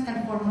Instruments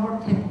and for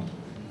Nortel.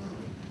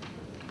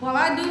 While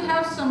I do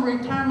have some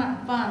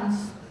retirement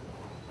funds,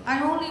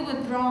 I only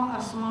withdraw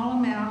a small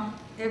amount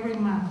every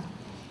month.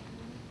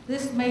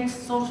 This makes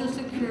Social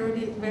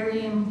Security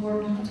very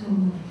important to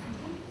me.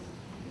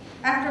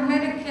 After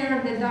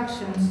Medicare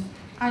deductions,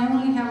 I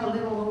only have a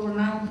little over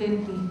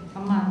 $950 a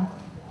month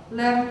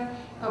left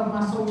of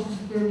my Social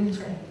Security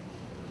check.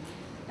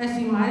 As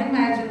you might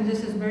imagine,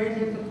 this is very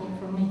difficult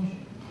for me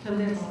to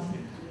live on.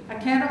 I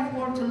can't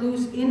afford to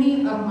lose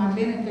any of my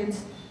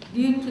benefits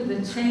due to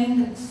the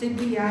chained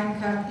CPI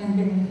cut in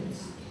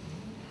benefits.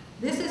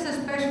 This is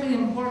especially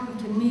important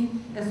to me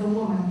as a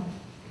woman,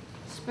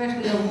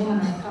 especially a woman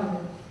of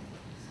color.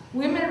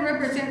 Women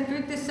represent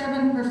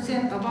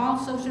 57% of all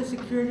Social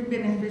Security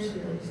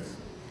beneficiaries.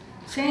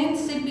 Chained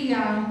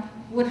CPI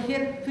would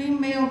hit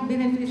female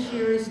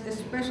beneficiaries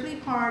especially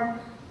hard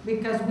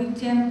because we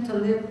tend to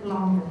live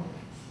longer.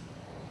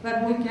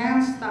 But we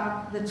can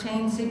stop the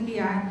chain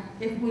CPI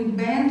if we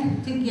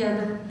band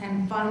together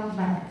and fight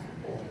back.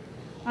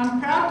 I'm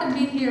proud to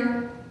be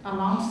here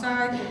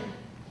alongside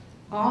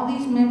all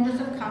these members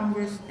of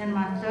Congress and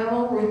my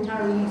fellow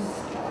retirees,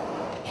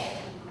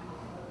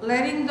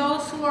 letting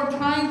those who are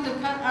trying to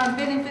cut our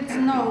benefits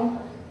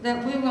know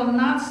that we will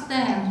not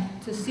stand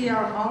to see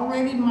our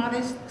already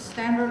modest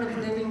standard of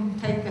living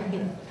take a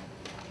hit.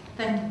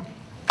 Thank you.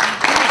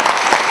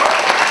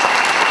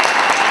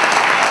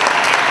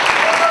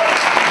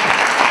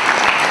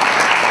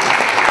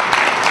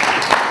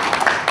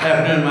 Good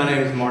afternoon, my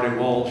name is Marty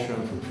Walsh.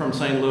 I'm from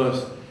St.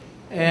 Louis,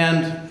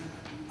 and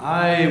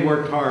I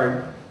worked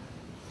hard,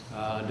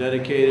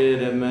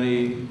 dedicated at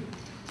many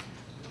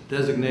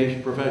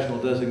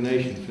professional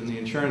designations in the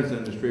insurance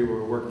industry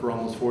where I worked for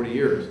almost 40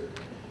 years.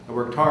 I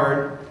worked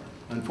hard,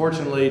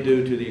 unfortunately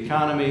due to the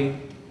economy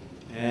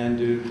and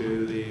due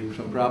to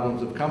some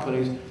problems of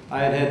companies,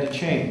 I had to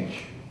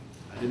change.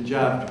 I didn't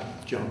job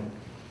jump.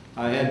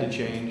 I had to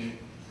change,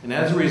 and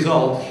as a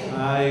result,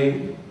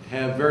 I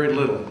have very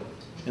little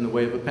in the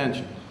way of a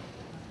pension.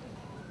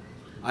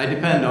 I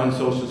depend on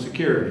Social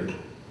Security.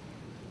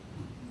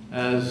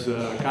 As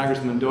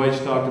Congressman Deutsch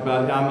talked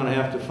about, I'm going to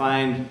have to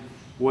find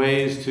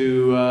ways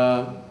to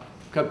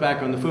cut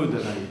back on the food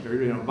that I eat,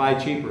 or buy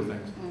cheaper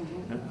things.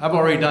 I've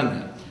already done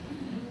that.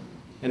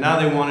 And now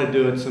they want to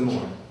do it some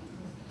more.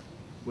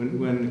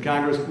 When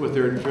Congress, with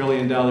their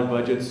trillion-dollar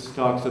budgets,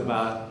 talks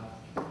about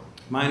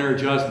minor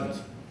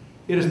adjustments,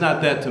 it is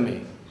not that to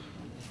me.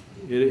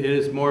 It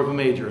is more of a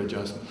major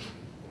adjustment.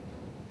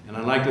 And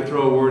I'd like to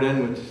throw a word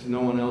in, which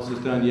no one else has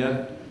done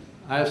yet.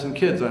 I have some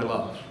kids I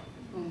love.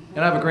 And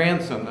I have a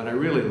grandson that I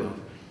really love.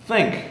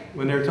 Think,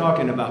 when they're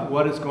talking about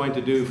what it's going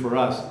to do for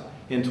us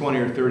in 20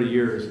 or 30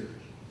 years,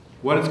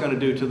 what it's going to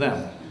do to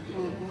them,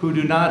 who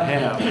do not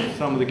have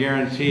some of the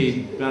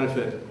guaranteed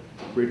benefit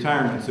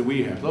retirements that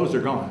we have. Those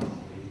are gone.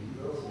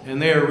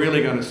 And they are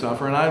really going to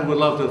suffer, and I would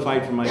love to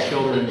fight for my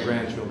children and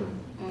grandchildren.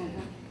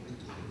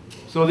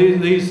 So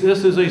this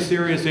is a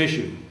serious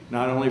issue,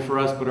 not only for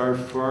us, but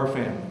for our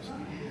families.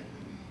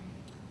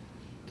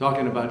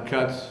 Talking about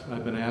cuts,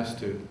 I've been asked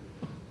to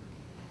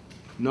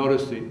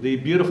notice the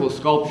beautiful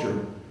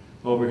sculpture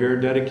over here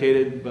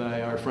dedicated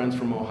by our friends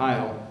from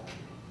Ohio,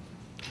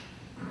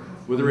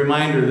 with a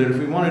reminder that if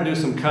we want to do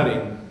some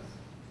cutting,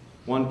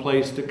 one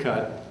place to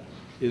cut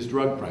is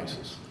drug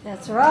prices.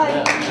 That's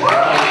right. Put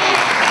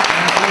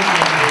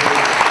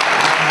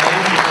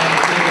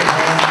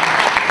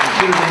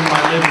it in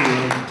my living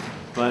room,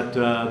 but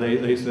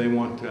they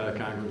want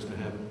Congress to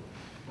have it.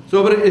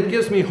 So, but it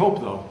gives me hope,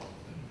 though,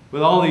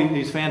 with all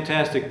these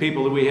fantastic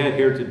people that we had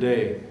here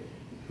today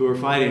who are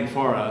fighting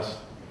for us,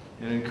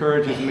 and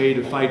encourages me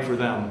to fight for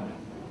them,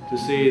 to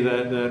see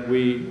that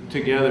we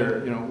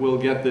together, will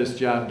get this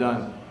job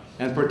done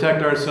and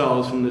protect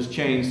ourselves from this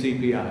chain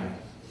CPI.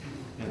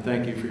 And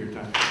thank you for your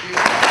time.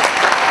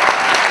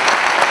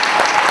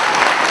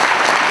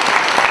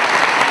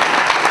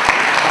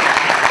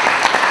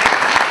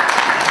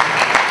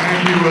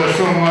 Thank you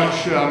so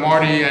much,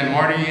 Marty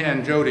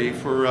and Jody,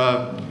 for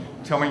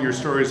telling your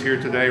stories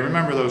here today.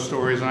 Remember those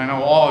stories, and I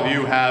know all of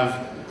you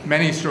have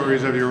many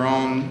stories of your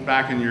own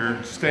back in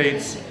your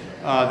states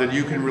that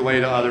you can relay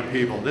to other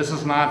people. This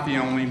is not the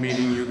only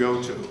meeting you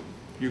go to.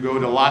 You go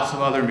to lots of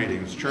other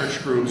meetings,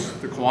 church groups,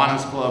 the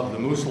Kiwanis Club, the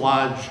Moose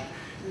Lodge.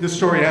 This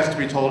story has to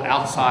be told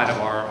outside of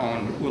our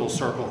own little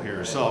circle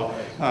here. So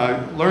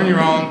learn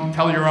your own,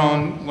 tell your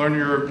own, learn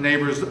your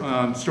neighbors'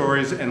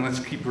 stories, and let's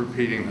keep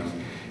repeating them.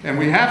 And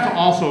we have to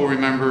also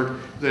remember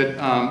that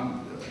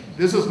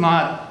this is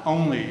not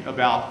only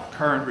about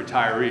current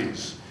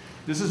retirees.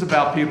 This is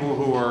about people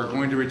who are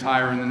going to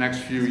retire in the next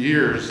few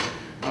years.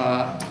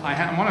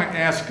 I want to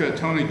ask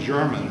Tony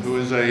German, who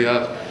is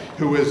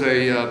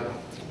a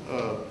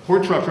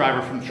port truck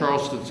driver from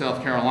Charleston,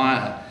 South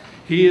Carolina.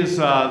 He has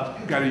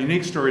got a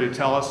unique story to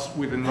tell us.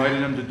 We've invited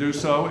him to do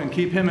so, and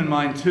keep him in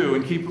mind too,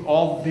 and keep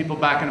all the people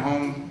back at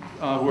home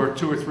who are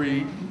 2 or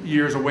 3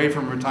 years away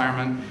from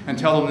retirement, and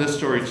tell them this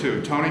story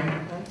too. Tony?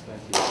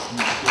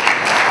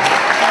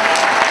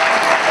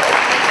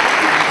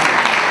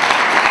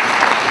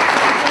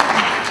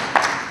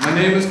 My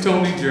name is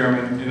Tony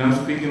German, and I'm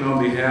speaking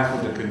on behalf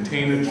of the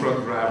container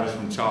truck drivers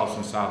from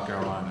Charleston, South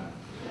Carolina.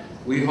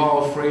 We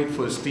haul freight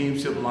for a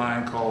steamship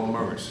line called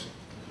Maersk.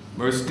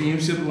 Maersk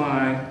Steamship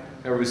Line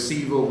have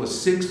received over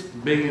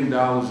 $6 billion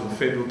in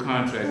federal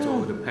contracts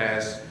over the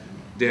past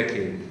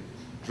decade.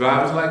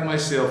 Drivers like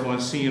myself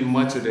aren't seeing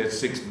much of that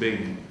 $6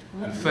 billion.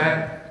 In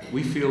fact,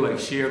 we feel like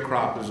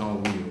sharecroppers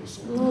on wheels.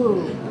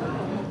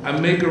 I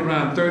make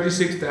around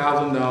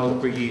 $36,000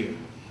 per year.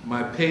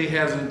 My pay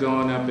hasn't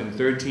gone up in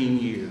 13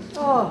 years.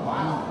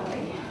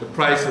 The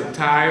price of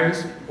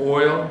tires,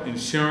 oil,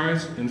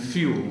 insurance, and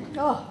fuel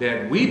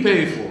that we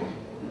pay for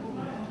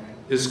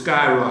is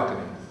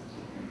skyrocketing.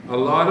 A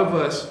lot of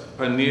us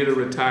are near the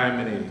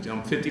retirement age.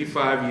 I'm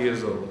 55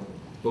 years old,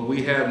 but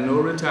we have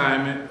no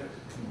retirement,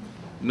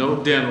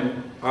 no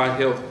dental, or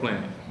health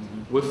plan.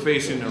 we're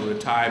facing a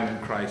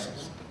retirement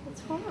crisis.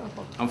 That's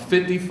horrible. I'm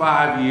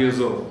 55 years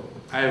old.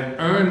 I have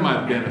earned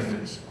my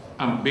benefits.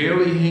 I'm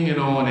barely hanging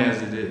on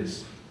as it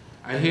is.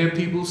 I hear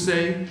people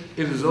say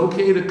it is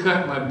okay to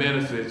cut my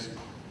benefits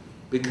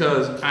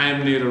because I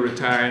am near the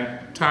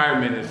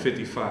retirement at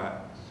 55.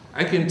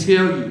 I can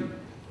tell you,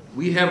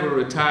 we have a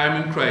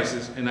retirement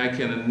crisis, and I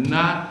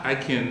cannot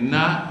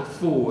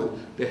afford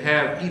to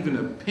have even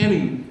a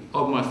penny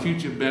of my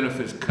future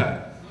benefits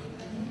cut.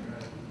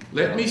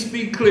 Let me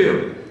speak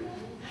clearly.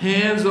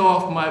 Hands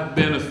off my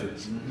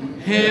benefits.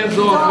 Hands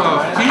off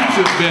our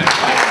future benefits.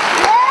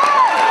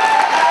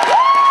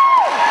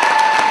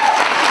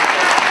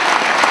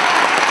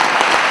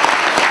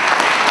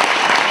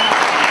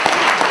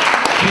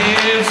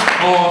 Hands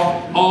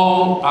off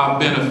all our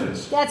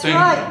benefits. That's Thank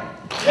right. you.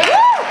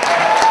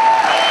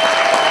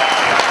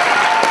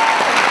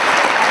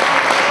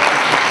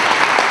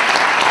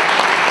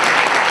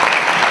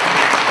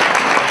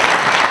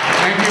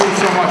 Thank you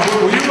so much.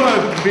 Will you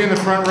be in the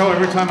front row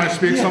every time I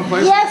speak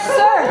someplace? Yes,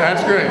 sir.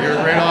 That's great. You're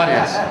a great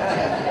audience.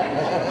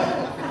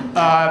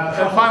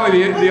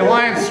 Finally, the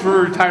Alliance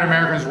for Retired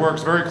Americans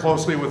works very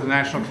closely with the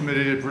National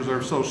Committee to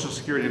Preserve Social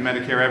Security and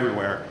Medicare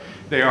everywhere.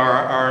 They are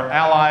our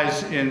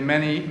allies in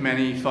many,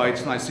 many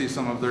fights, and I see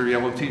some of their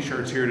yellow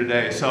t-shirts here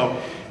today. So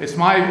it's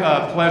my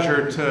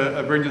pleasure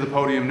to bring to the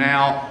podium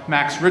now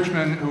Max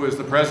Richmond, who is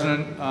the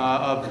president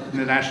of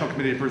the National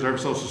Committee to Preserve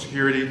Social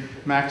Security.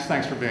 Max,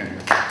 thanks for being here.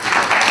 Good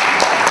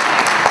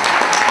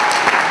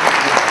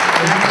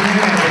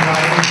afternoon,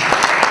 everybody.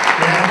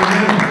 Good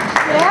afternoon.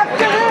 Good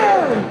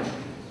afternoon.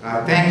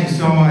 Thank you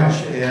so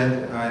much,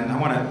 Ed. And I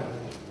want to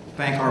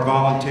thank our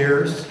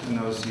volunteers, and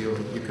those you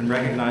can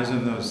recognize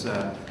them, those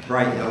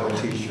bright yellow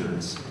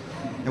t-shirts.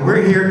 And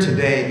we're here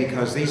today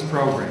because these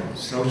programs,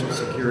 Social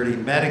Security,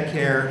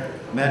 Medicare,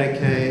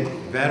 Medicaid,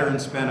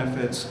 veterans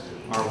benefits,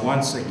 are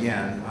once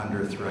again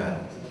under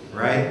threat,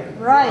 right?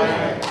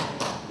 Right.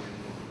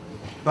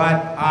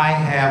 But I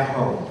have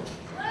hope.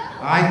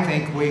 I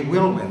think we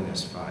will win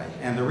this fight.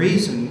 And the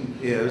reason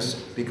is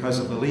because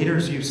of the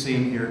leaders you've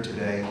seen here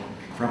today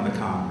from the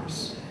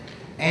Congress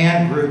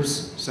and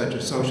groups such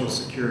as Social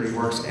Security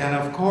Works, and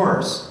of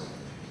course,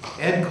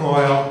 Ed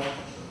Coyle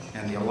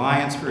and the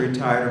Alliance for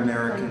Retired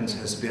Americans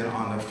has been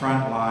on the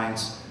front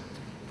lines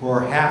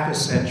for half a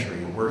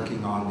century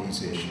working on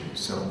these issues.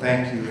 So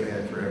thank you,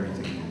 Ed, for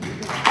everything you do. You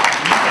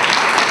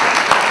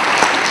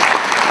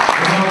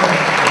know, the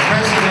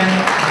President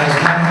has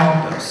not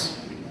helped us.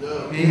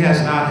 He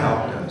has not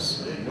helped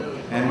us.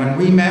 And when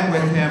we met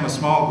with him, a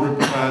small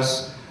group of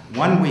us,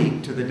 1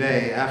 week to the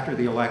day after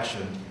the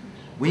election,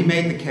 we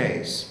made the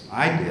case,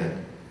 I did,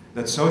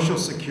 that Social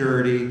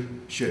Security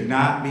should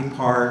not be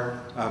part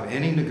of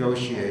any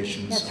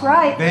negotiations. That's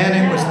right. Then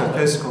it was the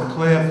fiscal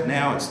cliff,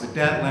 now it's the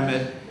debt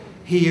limit.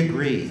 He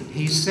agreed.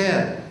 He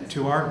said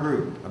to our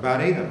group,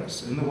 about 8 of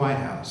us in the White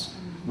House,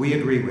 we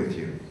agree with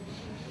you.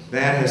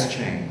 That has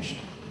changed.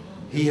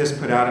 He has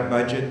put out a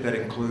budget that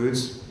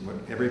includes what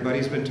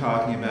everybody's been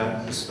talking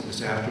about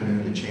this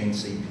afternoon, the chain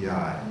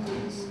CPI,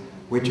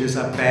 which is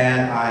a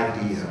bad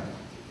idea.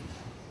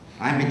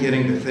 I'm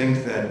beginning to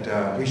think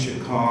that we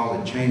should call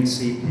the chain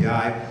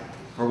CPI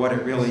for what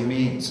it really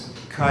means,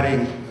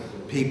 cutting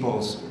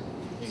people's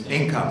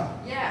income.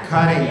 Yeah.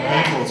 Cutting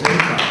people's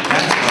income.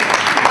 That's what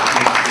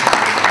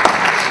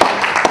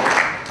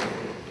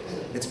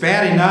it's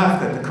bad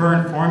enough that the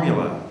current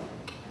formula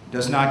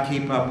does not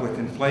keep up with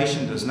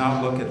inflation, does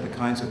not look at the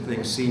kinds of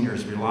things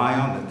seniors rely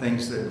on, the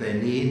things that they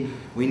need.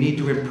 We need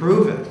to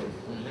improve it.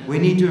 We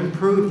need to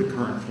improve the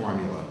current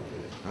formula.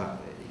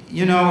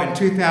 You know, in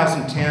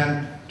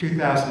 2010,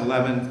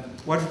 2011,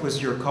 what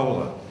was your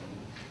COLA?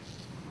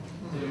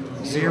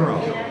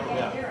 0.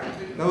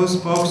 Those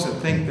folks that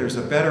think there's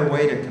a better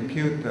way to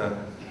compute the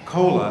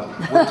COLA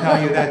will tell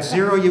you that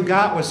 0 you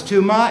got was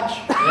too much.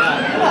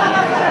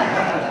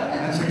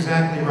 That's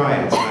exactly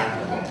right. It's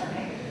laughable.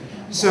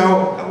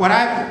 So what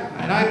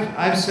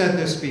I've said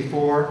this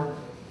before,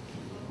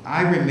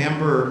 I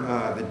remember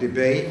the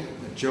debate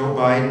that Joe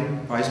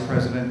Biden, Vice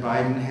President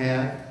Biden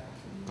had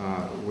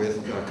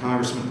with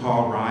Congressman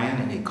Paul Ryan,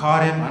 and he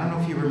caught him, I don't know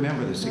if you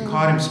remember this, he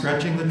caught him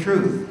stretching the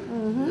truth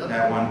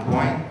at one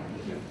point.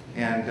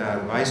 And the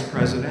Vice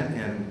President,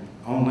 and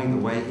only the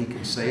way he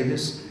could say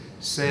this,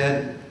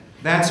 said,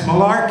 "That's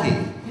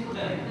malarkey.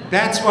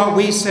 That's what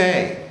we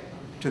say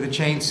to the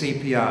chain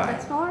CPI."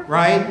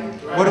 Right?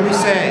 What do we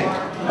say?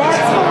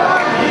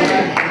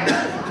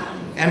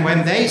 And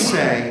when they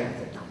say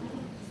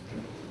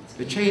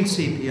the chain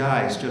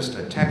CPI is just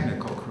a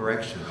technical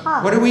correction,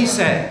 what do we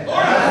say?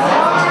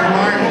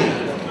 Malarkey.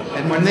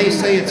 And when they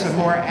say it's a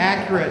more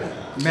accurate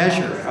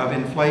measure of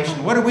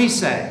inflation, what do we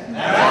say?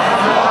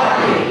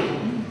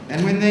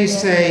 And when they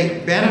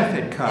say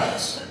benefit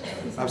cuts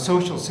of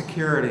Social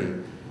Security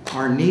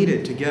are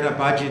needed to get a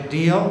budget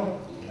deal,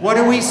 what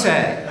do we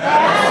say?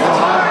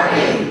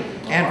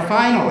 And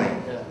finally,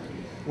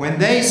 when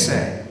they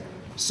say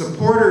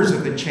supporters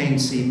of the chain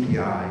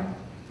CPI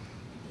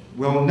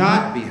will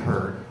not be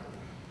heard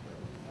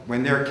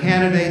when their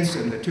candidates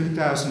in the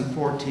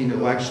 2014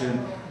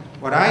 election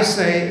What I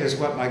say is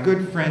what my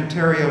good friend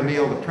Terry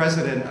O'Neill, the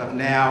president of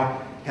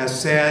NOW,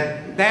 has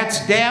said,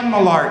 that's damn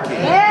malarkey.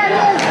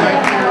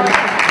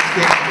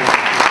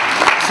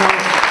 So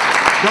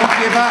don't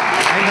give up.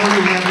 I know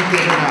you haven't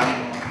given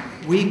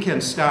up. We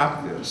can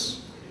stop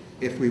this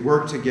if we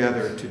work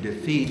together to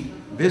defeat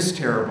this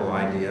terrible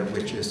idea,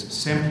 which is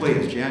simply,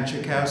 as Jan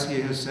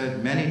Schakowsky has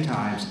said many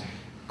times,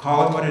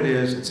 call it what it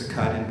is, it's a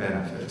cut in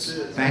benefits.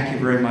 Thank you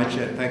very much,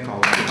 and thank all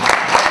of you.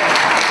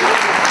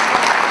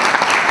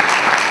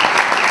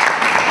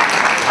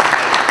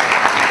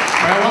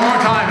 Well, one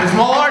more time, it's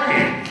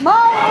malarkey.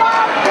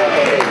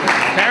 Malarkey!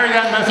 Carry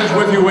that message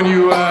with you when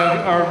you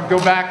go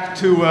back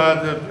to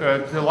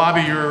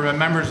lobby your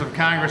members of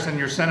Congress and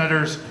your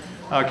senators.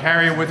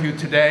 Carry it with you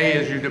today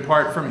as you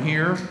depart from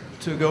here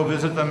to go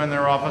visit them in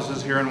their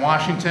offices here in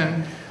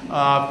Washington.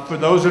 For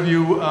those of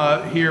you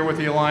here with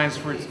the Alliance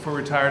for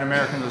Retired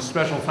Americans, a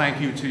special thank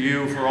you to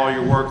you for all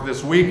your work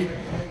this week.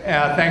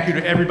 Thank you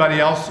to everybody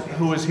else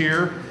who is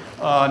here.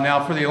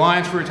 Now for the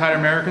Alliance for Retired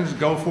Americans,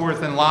 go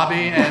forth and lobby,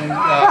 and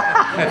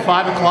at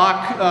 5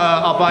 o'clock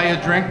I'll buy you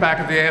a drink back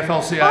at the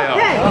AFL-CIO.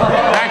 Okay.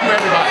 Thank you,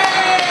 everybody.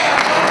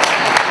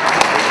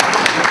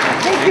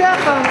 Thank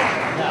you.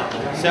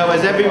 So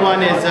as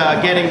everyone is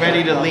getting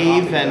ready to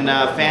leave and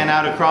fan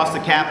out across the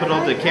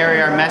Capitol to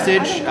carry our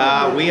message,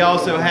 we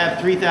also have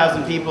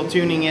 3,000 people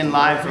tuning in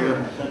live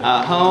from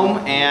home,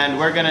 and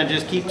we're going to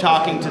just keep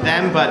talking to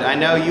them, but I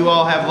know you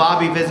all have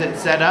lobby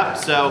visits set up,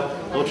 so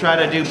we'll try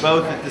to do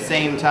both at the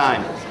same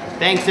time.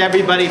 Thanks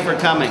everybody for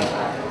coming.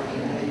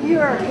 You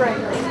are great.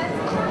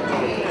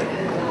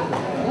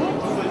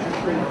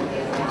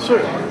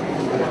 Sure.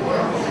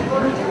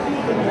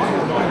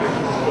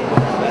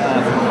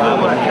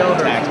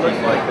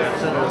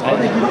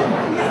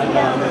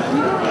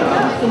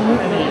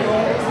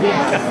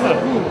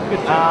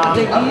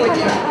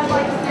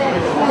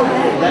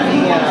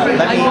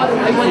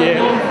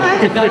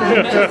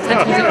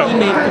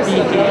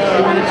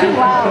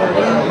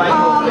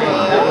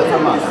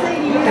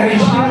 Any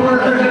steel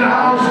workers in the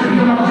house?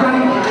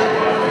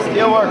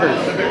 Steel workers.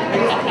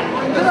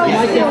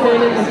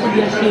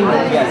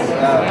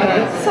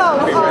 So,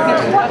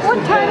 what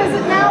time is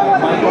it now? What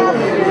do we have to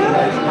do?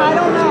 I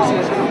don't know.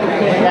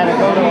 We gotta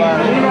go to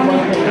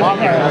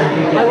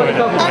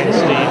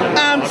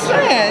I'm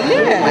saying,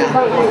 yeah.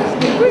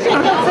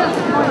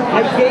 I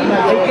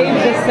gave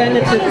the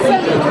senator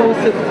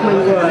most of my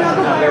word.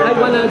 I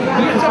want to be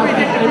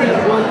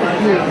one of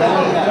you.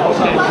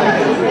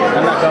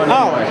 I'm not going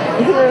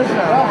anywhere.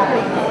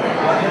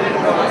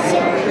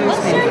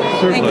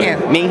 Thank you.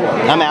 Me?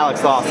 I'm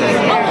Alex Lawson.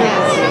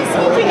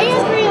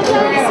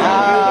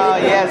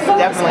 Yes,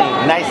 definitely.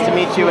 Nice to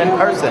meet you in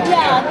person.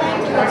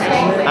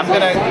 I'm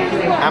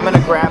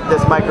gonna grab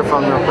this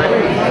microphone real quick.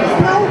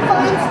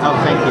 Oh,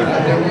 thank you.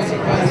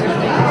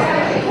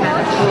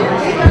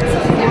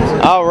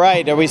 All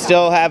right, we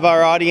still have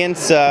our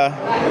audience?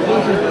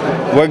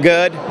 We're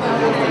good?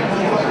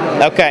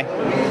 Okay.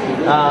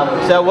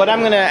 So what I'm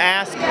going to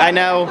ask, I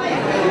know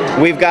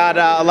we've got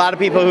a lot of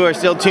people who are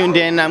still tuned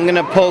in. I'm going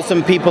to pull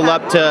some people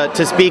up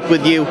to speak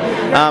with you.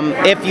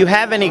 If you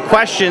have any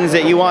questions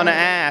that you want to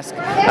ask,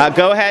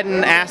 go ahead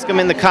and ask them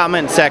in the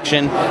comment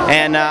section,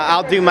 and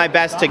I'll do my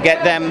best to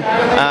get them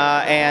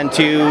and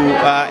to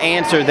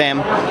answer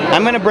them.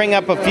 I'm going to bring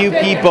up a few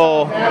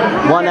people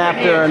one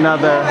after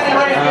another.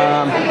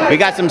 We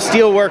got some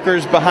steel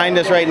workers behind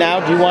us right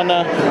now. Do you want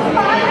to?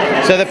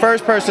 So the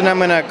first person I'm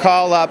going to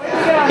call up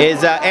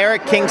is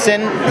Eric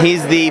Kingston.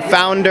 He's the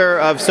founder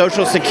of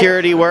Social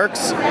Security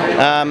Works.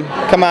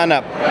 Come on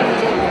up.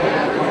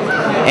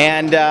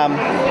 And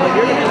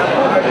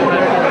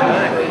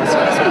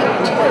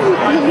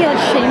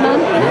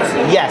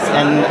yes,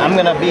 and I'm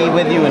going to be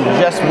with you in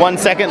just 1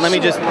 second. Let me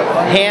just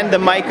hand the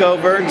mic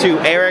over to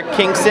Eric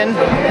Kingston.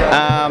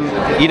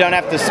 You don't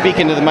have to speak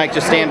into the mic,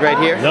 just stand right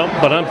here. No,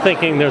 but I'm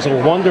thinking there's a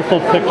wonderful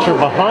picture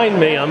behind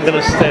me I'm going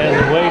to stand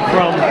away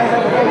from.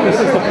 This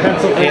is the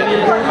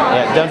Pennsylvania.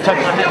 Yeah, don't touch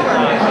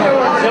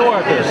the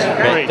workers.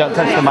 Great. Don't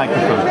touch the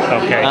microphone.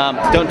 Okay.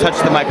 Don't touch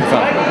the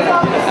microphone.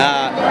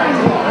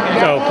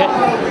 Okay.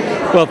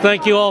 Well,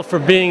 thank you all for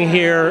being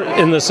here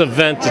in this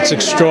event. It's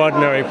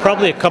extraordinary.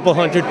 Probably a couple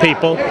hundred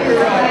people.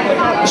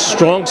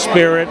 Strong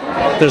spirit.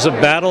 There's a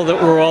battle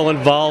that we're all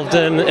involved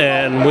in,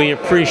 and we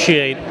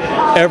appreciate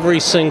every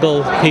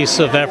single piece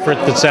of effort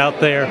that's out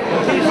there.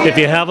 If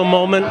you have a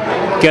moment,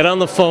 get on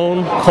the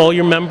phone, call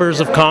your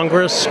members of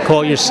Congress,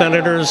 call your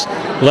senators,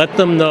 let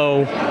them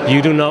know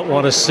you do not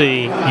want to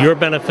see your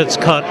benefits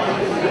cut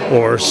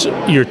or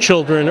your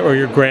children or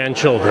your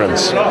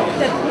grandchildren's.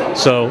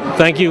 So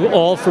thank you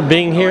all for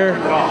being here.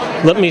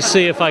 Let me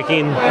see if I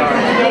can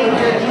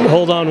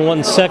hold on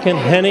 1 second.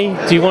 Henny,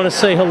 do you want to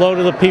say hello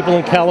to the people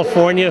in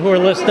California who are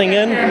listening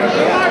in?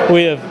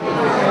 We have,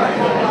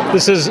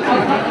 this is...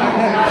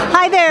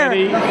 Hi there.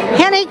 there.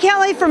 Henny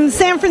Kelly from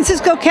San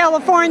Francisco,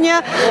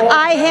 California.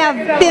 I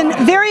have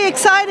been very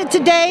excited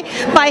today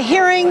by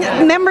hearing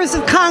members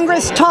of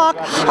Congress talk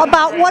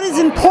about what is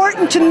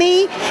important to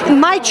me and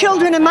my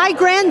children and my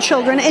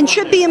grandchildren and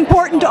should be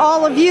important to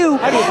all of you.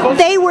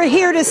 They were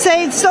here to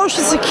save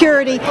Social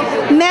Security,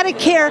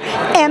 Medicare,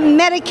 and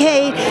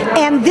Medicaid,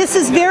 and this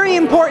is very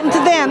important to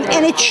them,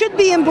 and it should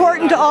be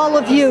important to all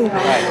of you.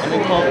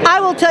 I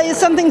will tell you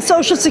something,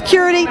 Social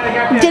Security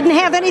didn't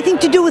have anything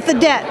to do with the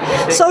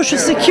debt. Social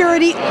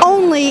Security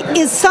only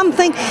is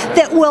something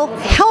that will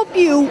help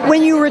you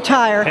when you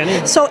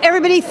retire. So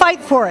everybody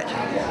fight for it.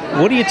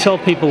 What do you tell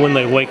people when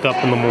they wake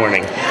up in the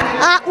morning?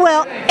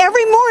 Well,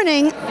 every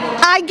morning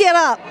I get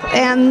up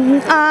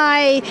and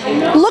I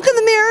look in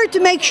the mirror to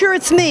make sure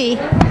it's me.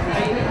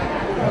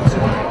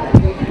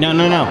 No.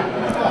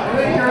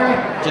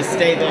 Just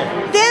stay there.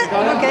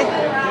 Okay.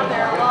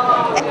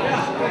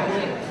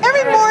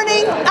 Every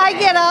morning I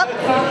get up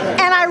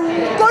and I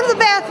go to the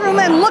bathroom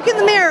and look in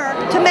the mirror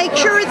to make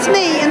sure it's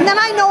me, and then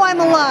I know I'm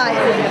alive.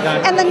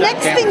 And the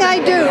next thing I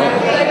do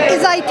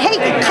is I take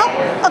a cup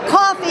of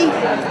coffee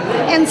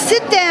and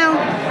sit down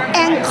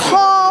and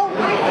call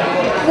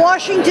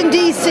Washington,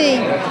 D.C.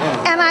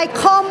 and I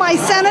call my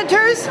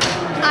senators,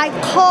 I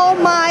call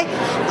my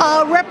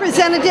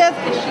Representative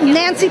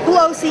Nancy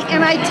Pelosi,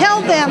 and I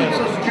tell them,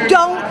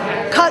 don't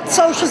cut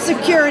Social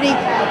Security,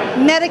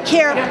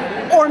 Medicare,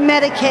 or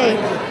Medicaid.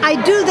 I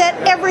do that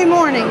every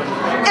morning.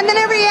 And then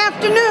every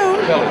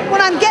afternoon, when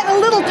I'm getting a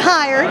little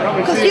tired,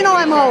 because you know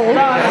I'm old,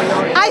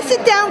 I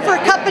sit down for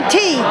a cup of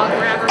tea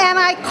and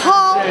I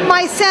call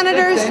my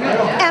senators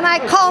and I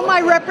call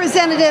my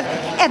representative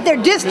at their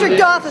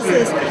district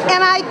offices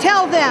and I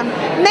tell them,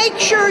 make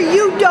sure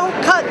you don't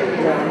cut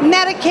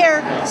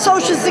Medicare,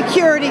 Social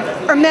Security,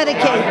 or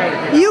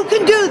Medicaid. You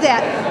can do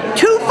that.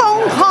 2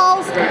 phone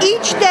calls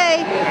each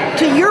day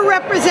to your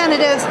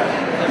representatives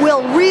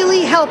will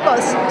really help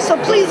us. So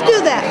please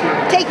do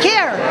that. Take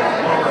care.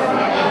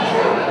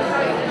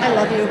 I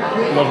love you.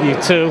 Love you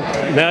too.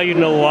 Now you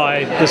know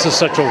why this is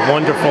such a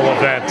wonderful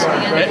event.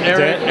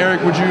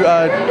 Eric, would you?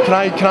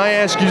 Can I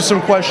ask you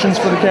some questions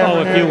for the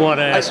camera? Oh, if you want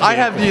to ask. I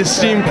have the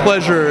esteemed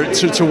pleasure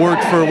to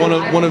work for one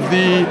of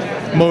the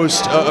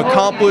most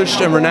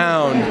accomplished and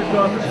renowned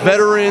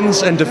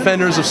veterans and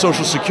defenders of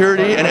Social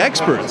Security and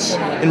experts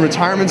in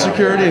retirement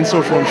security and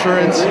social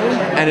insurance.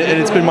 And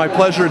it's been my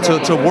pleasure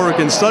to work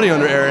and study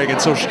under Eric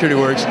at Social Security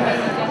Works.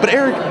 But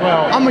Eric,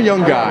 I'm a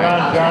young guy,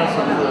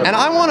 and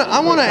I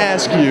want to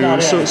ask you,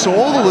 so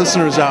all the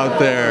listeners out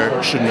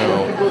there should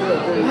know,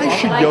 why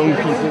should young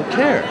people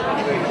care?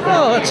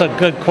 Oh, that's a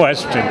good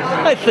question.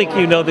 I think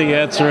you know the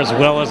answer as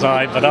well as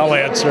I, but I'll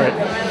answer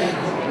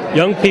it.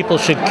 Young people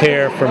should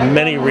care for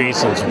many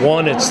reasons.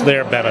 One, it's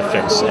their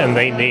benefits, and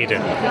they need it.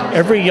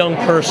 Every young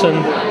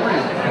person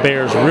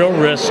bears real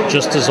risk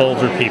just as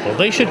older people.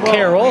 They should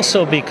care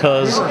also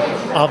because,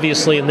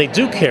 obviously, and they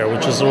do care,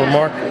 which is a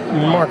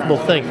remarkable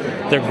thing,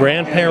 their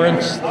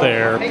grandparents,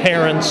 their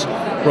parents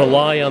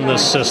rely on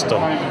this system.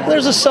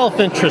 There's a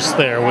self-interest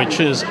there, which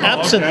is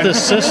absent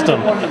this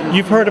system.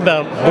 You've heard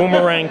about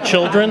boomerang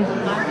children.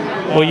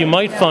 Well, you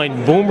might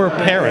find boomer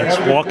parents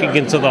walking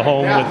into the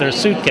home with their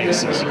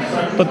suitcases.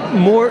 But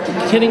more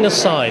kidding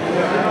aside,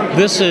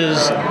 this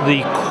is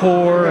the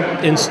core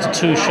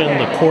institution,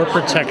 the core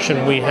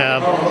protection we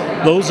have.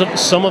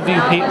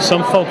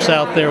 Some folks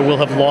out there will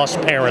have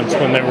lost parents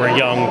when they were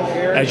young,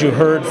 as you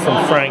heard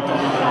from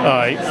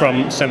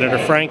from Senator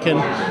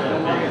Franken.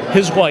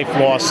 His wife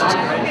lost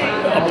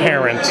a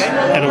parent,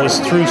 and it was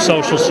through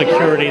Social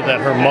Security that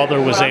her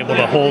mother was able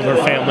to hold her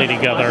family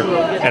together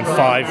and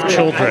 5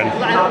 children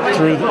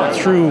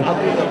through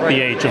the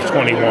age of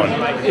 21.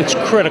 It's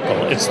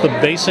critical. It's the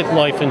basic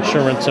life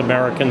insurance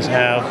Americans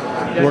have.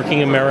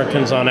 Working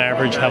Americans on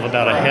average have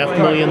about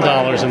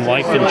 $500,000 in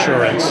life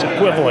insurance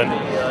equivalent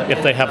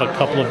if they have a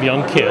couple of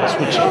young kids,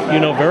 which you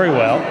know very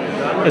well.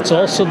 It's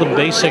also the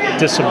basic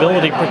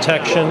disability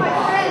protection.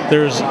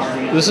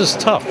 This is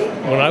tough.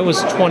 When I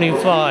was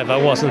 25, I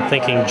wasn't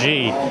thinking,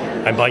 gee,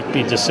 I might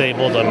be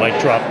disabled, I might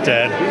drop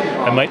dead,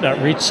 I might not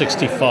reach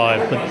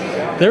 65,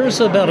 but there is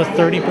about a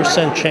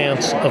 30%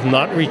 chance of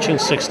not reaching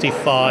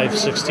 65,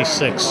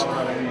 66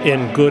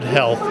 in good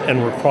health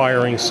and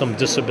requiring some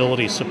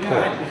disability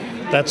support.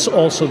 That's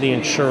also the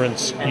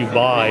insurance you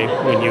buy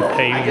when you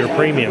pay your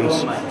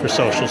premiums for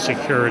Social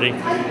Security.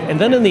 And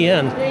then in the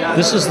end,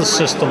 this is the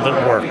system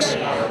that works.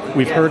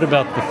 We've heard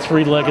about the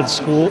 3-legged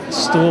stool,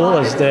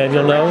 as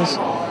Daniel knows.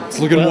 It's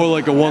looking more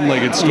like a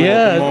 1-legged stool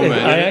at the moment,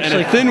 and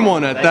a thin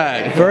one at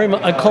that.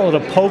 I call it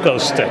a pogo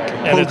stick,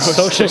 and it's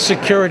Social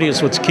Security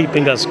is what's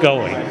keeping us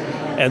going.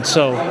 And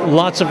so,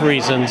 lots of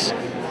reasons,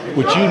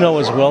 which you know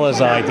as well as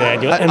I,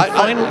 Daniel. And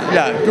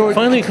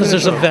finally, because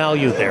there's a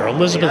value there.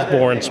 Elizabeth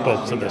Warren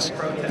spoke to this.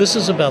 This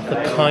is about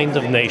the kind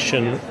of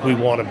nation we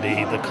want to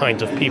be, the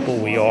kind of people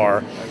we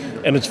are.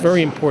 And it's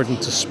very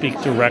important to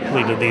speak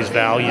directly to these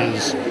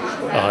values.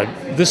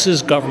 This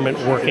is government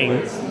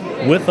working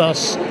with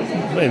us,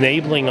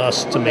 enabling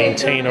us to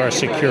maintain our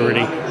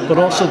security, but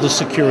also the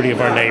security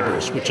of our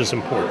neighbors, which is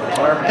important.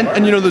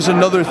 And you know, there's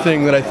another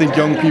thing that I think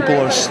young people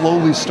are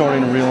slowly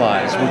starting to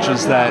realize, which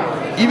is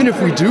that even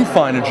if we do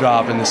find a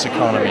job in this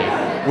economy,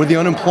 where the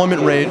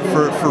unemployment rate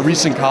for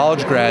recent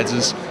college grads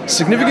is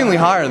significantly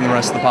higher than the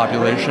rest of the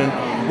population,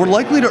 we're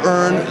likely to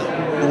earn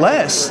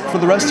less for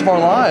the rest of our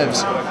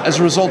lives as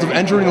a result of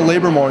entering the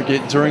labor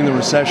market during the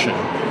recession.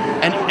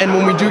 And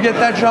when we do get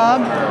that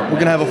job, we're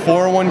going to have a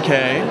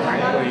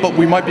 401k, but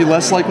we might be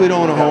less likely to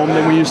own a home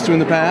than we used to in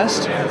the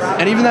past.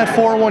 And even that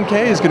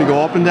 401k is going to go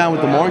up and down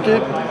with the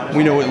market.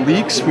 We know it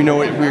leaks. We know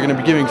we're going to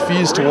be giving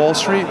fees to Wall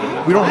Street.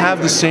 We don't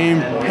have the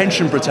same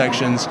pension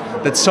protections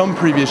that some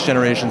previous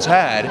generations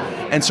had.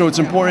 And so it's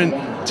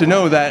important to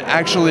know that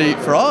actually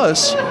for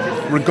us,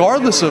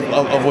 regardless of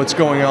what's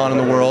going on in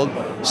the world,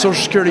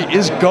 Social Security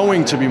is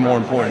going to be more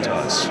important to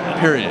us,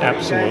 period.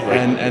 Absolutely.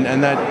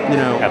 And that, you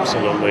know.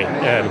 Absolutely.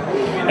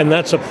 And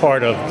that's a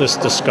part of this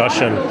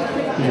discussion.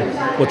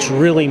 What's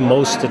really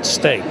most at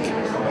stake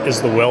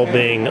is the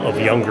well-being of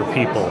younger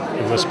people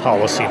in this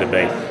policy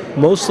debate.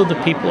 Most of the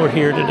people who are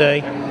here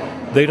today,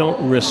 they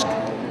don't risk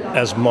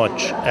as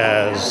much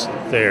as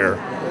their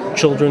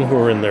children who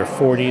are in their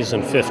 40s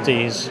and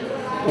 50s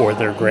or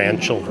their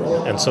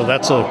grandchildren. And so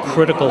that's a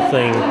critical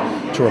thing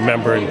to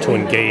remember and to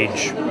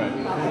engage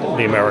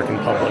the American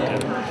public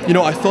in. You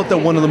know, I thought that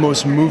one of the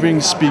most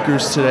moving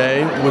speakers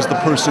today was the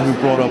person who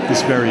brought up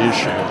this very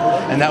issue.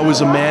 And that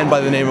was a man by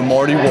the name of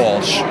Marty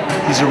Walsh.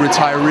 He's a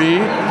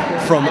retiree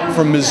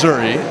from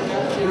Missouri.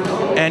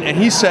 And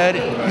he said,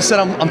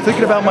 I'm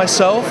thinking about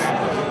myself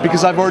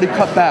because I've already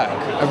cut back.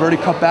 I've already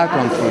cut back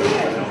on food.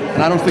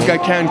 And I don't think I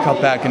can cut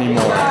back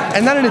anymore.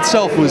 And that in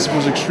itself was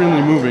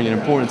extremely moving and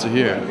important to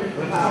hear.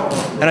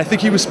 And I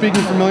think he was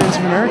speaking for millions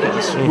of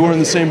Americans who are in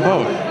the same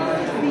boat.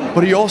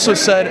 But he also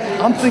said,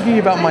 I'm thinking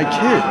about my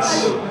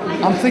kids.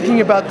 I'm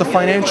thinking about the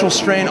financial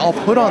strain I'll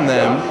put on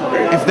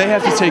them if they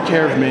have to take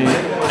care of me,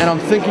 and I'm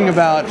thinking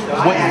about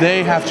what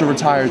they have to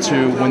retire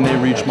to when they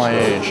reach my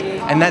age.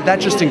 And that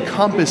just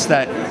encompassed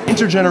that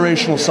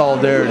intergenerational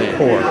solidarity.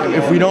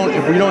 If we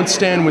don't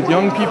stand with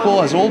young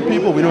people as old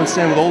people, we don't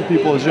stand with old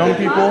people as young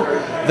people,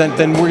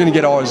 then we're going to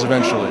get ours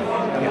eventually.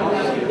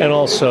 And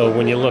also,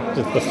 when you looked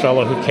at the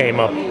fellow who came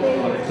up,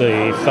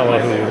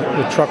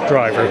 the truck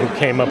driver who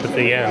came up at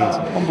the end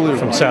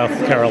from South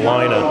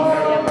Carolina,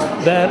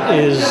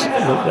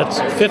 that's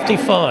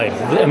 55.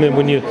 I mean,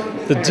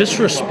 the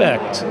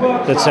disrespect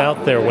that's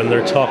out there when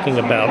they're talking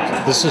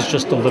about this is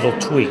just a little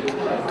tweak,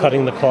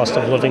 cutting the cost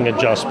of living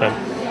adjustment.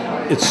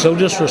 It's so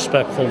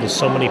disrespectful to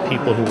so many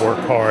people who work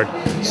hard.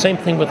 Same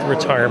thing with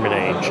retirement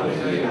age.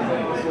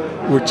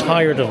 We're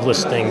tired of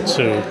listening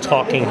to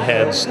talking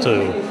heads,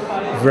 to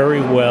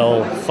very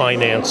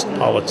well-financed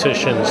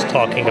politicians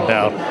talking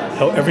about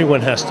how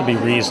everyone has to be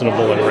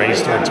reasonable and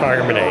raise the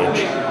retirement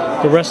age.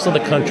 The rest of the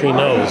country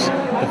knows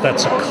that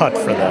that's a cut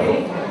for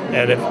them.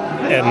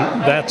 And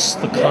that's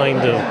the kind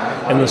of,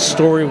 and the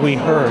story we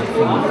heard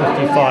from a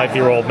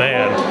 55-year-old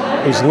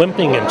man who's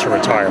limping into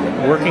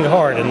retirement, working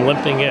hard and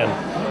limping in,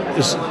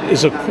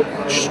 is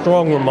a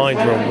strong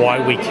reminder of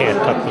why we can't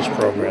cut this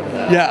program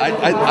down. Yeah,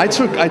 I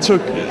took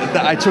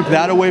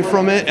that away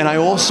from it, and I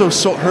also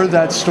heard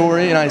that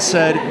story, and I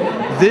said,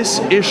 this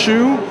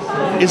issue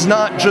is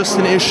not just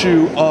an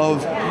issue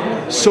of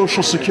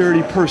Social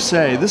Security per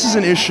se. This is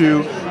an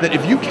issue that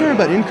if you care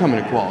about income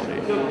inequality,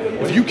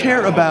 if you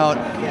care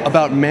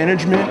about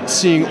management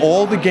seeing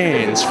all the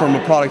gains from the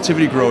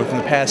productivity growth in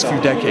the past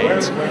few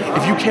decades,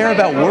 if you care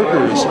about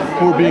workers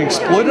who are being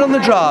exploited on the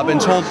job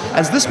and told,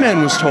 as this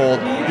man was told,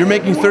 you're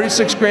making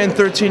 36 grand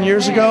 13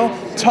 years ago,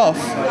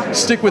 tough,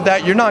 stick with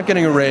that, you're not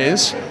getting a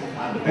raise,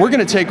 we're going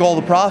to take all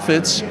the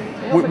profits,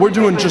 we're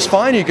doing just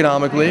fine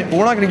economically, but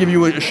we're not going to give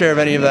you a share of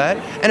any of that.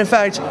 And in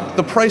fact,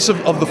 the price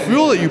of the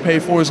fuel that you pay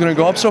for is going to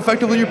go up, so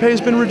effectively your pay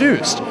has been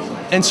reduced.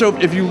 And so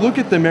if you look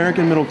at the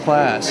American middle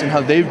class and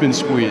how they've been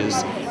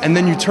squeezed, and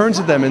then you turn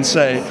to them and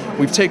say,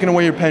 we've taken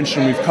away your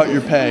pension, we've cut your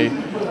pay,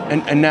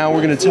 and now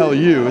we're going to tell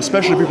you,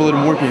 especially people that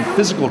are working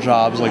physical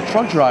jobs like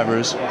truck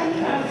drivers,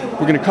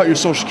 we're going to cut your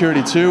Social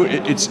Security too.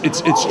 It's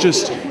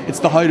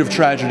the height of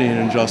tragedy and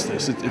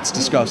injustice. It's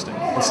disgusting.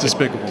 It's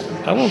despicable.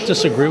 I won't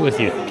disagree with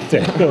you.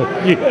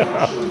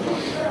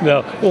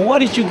 No. Well, why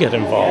did you get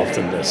involved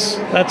in this?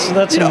 That's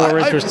a more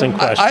interesting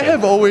question. I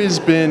have always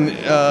been.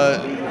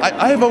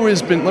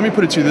 Let me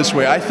put it to you this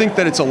way. I think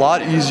that it's a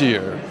lot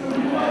easier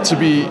to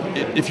be,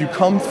 if you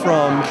come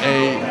from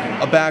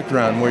a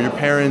background where your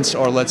parents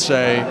are, let's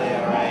say,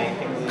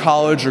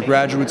 college or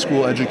graduate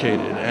school educated,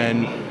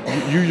 and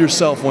you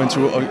yourself went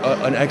to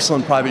an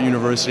excellent private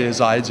university as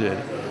I did.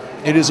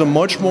 It is a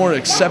much more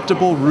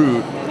acceptable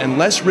route and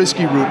less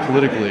risky route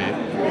politically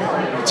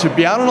to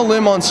be out on a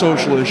limb on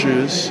social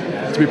issues,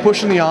 to be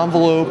pushing the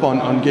envelope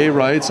on gay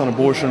rights, on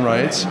abortion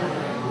rights.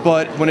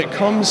 But when it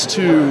comes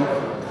to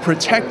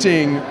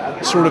protecting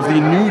sort of the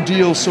New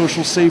Deal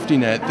social safety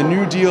net, the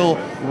New Deal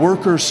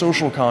worker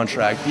social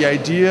contract, the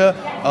idea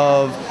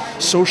of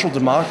social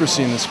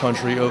democracy in this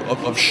country,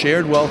 of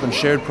shared wealth and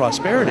shared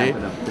prosperity,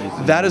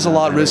 that is a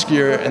lot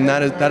riskier and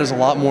that is a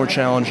lot more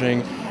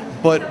challenging.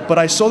 But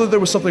I saw that there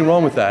was something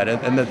wrong with that,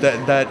 and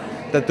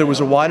that there was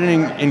a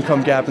widening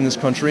income gap in this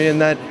country,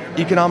 and that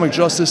economic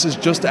justice is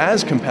just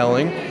as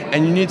compelling,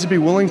 and you need to be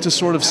willing to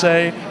sort of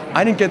say,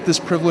 I didn't get this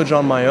privilege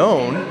on my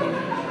own,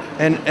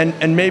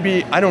 and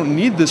maybe I don't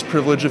need this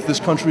privilege if this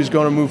country is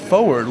going to move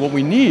forward. What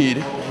we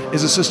need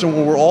is a system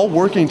where we're all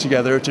working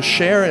together to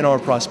share in our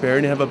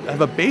prosperity and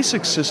have a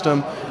basic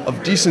system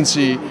of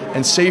decency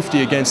and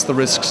safety against the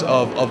risks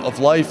of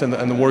life and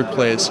the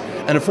workplace.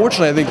 And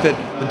unfortunately, I think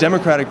that the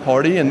Democratic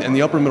Party and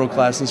the upper middle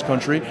class in this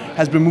country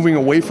has been moving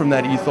away from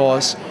that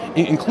ethos,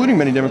 including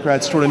many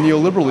Democrats, toward a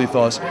neoliberal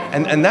ethos.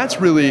 And that's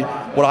really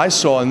what I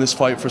saw in this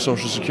fight for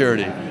Social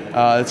Security.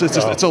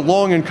 It's a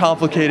long and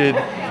complicated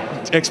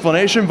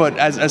explanation, but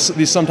as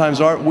these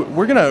sometimes are,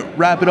 we're going to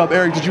wrap it up.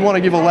 Eric, did you want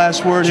to give a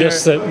last word here?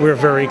 Just that we're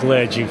very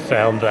glad you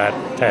found that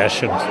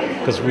passion,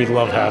 because we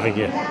love having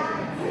you.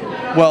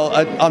 Well,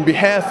 on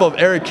behalf of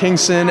Eric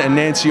Kingson and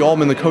Nancy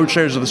Altman, the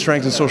co-chairs of the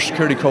Strength and Social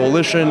Security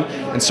Coalition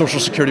and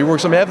Social Security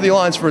Works, on behalf of the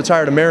Alliance for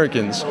Retired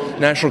Americans,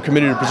 National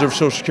Committee to Preserve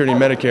Social Security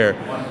and Medicare,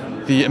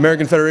 the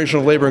American Federation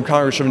of Labor and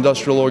Congress of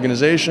Industrial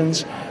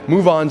Organizations,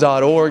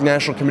 MoveOn.org,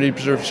 National Committee to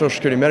Preserve Social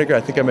Security and Medicare,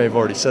 I think I may have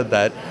already said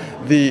that,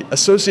 the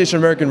Association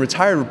of American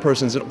Retired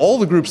Persons, and all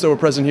the groups that were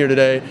present here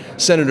today,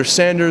 Senator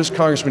Sanders,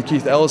 Congressman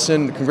Keith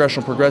Ellison, the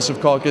Congressional Progressive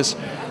Caucus,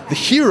 the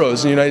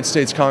heroes in the United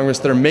States Congress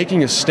that are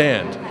making a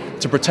stand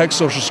to protect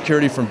Social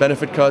Security from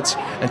benefit cuts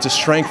and to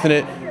strengthen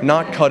it,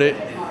 not cut it.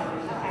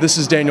 This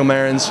is Daniel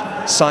Marins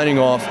signing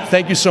off.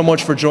 Thank you so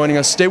much for joining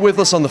us. Stay with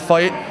us on the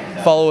fight.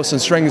 Follow us on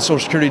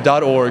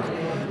strengthandsocialsecurity.org,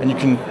 and you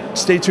can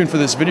stay tuned for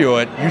this video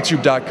at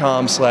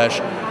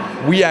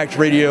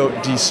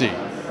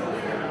youtube.com/WeActRadioDC.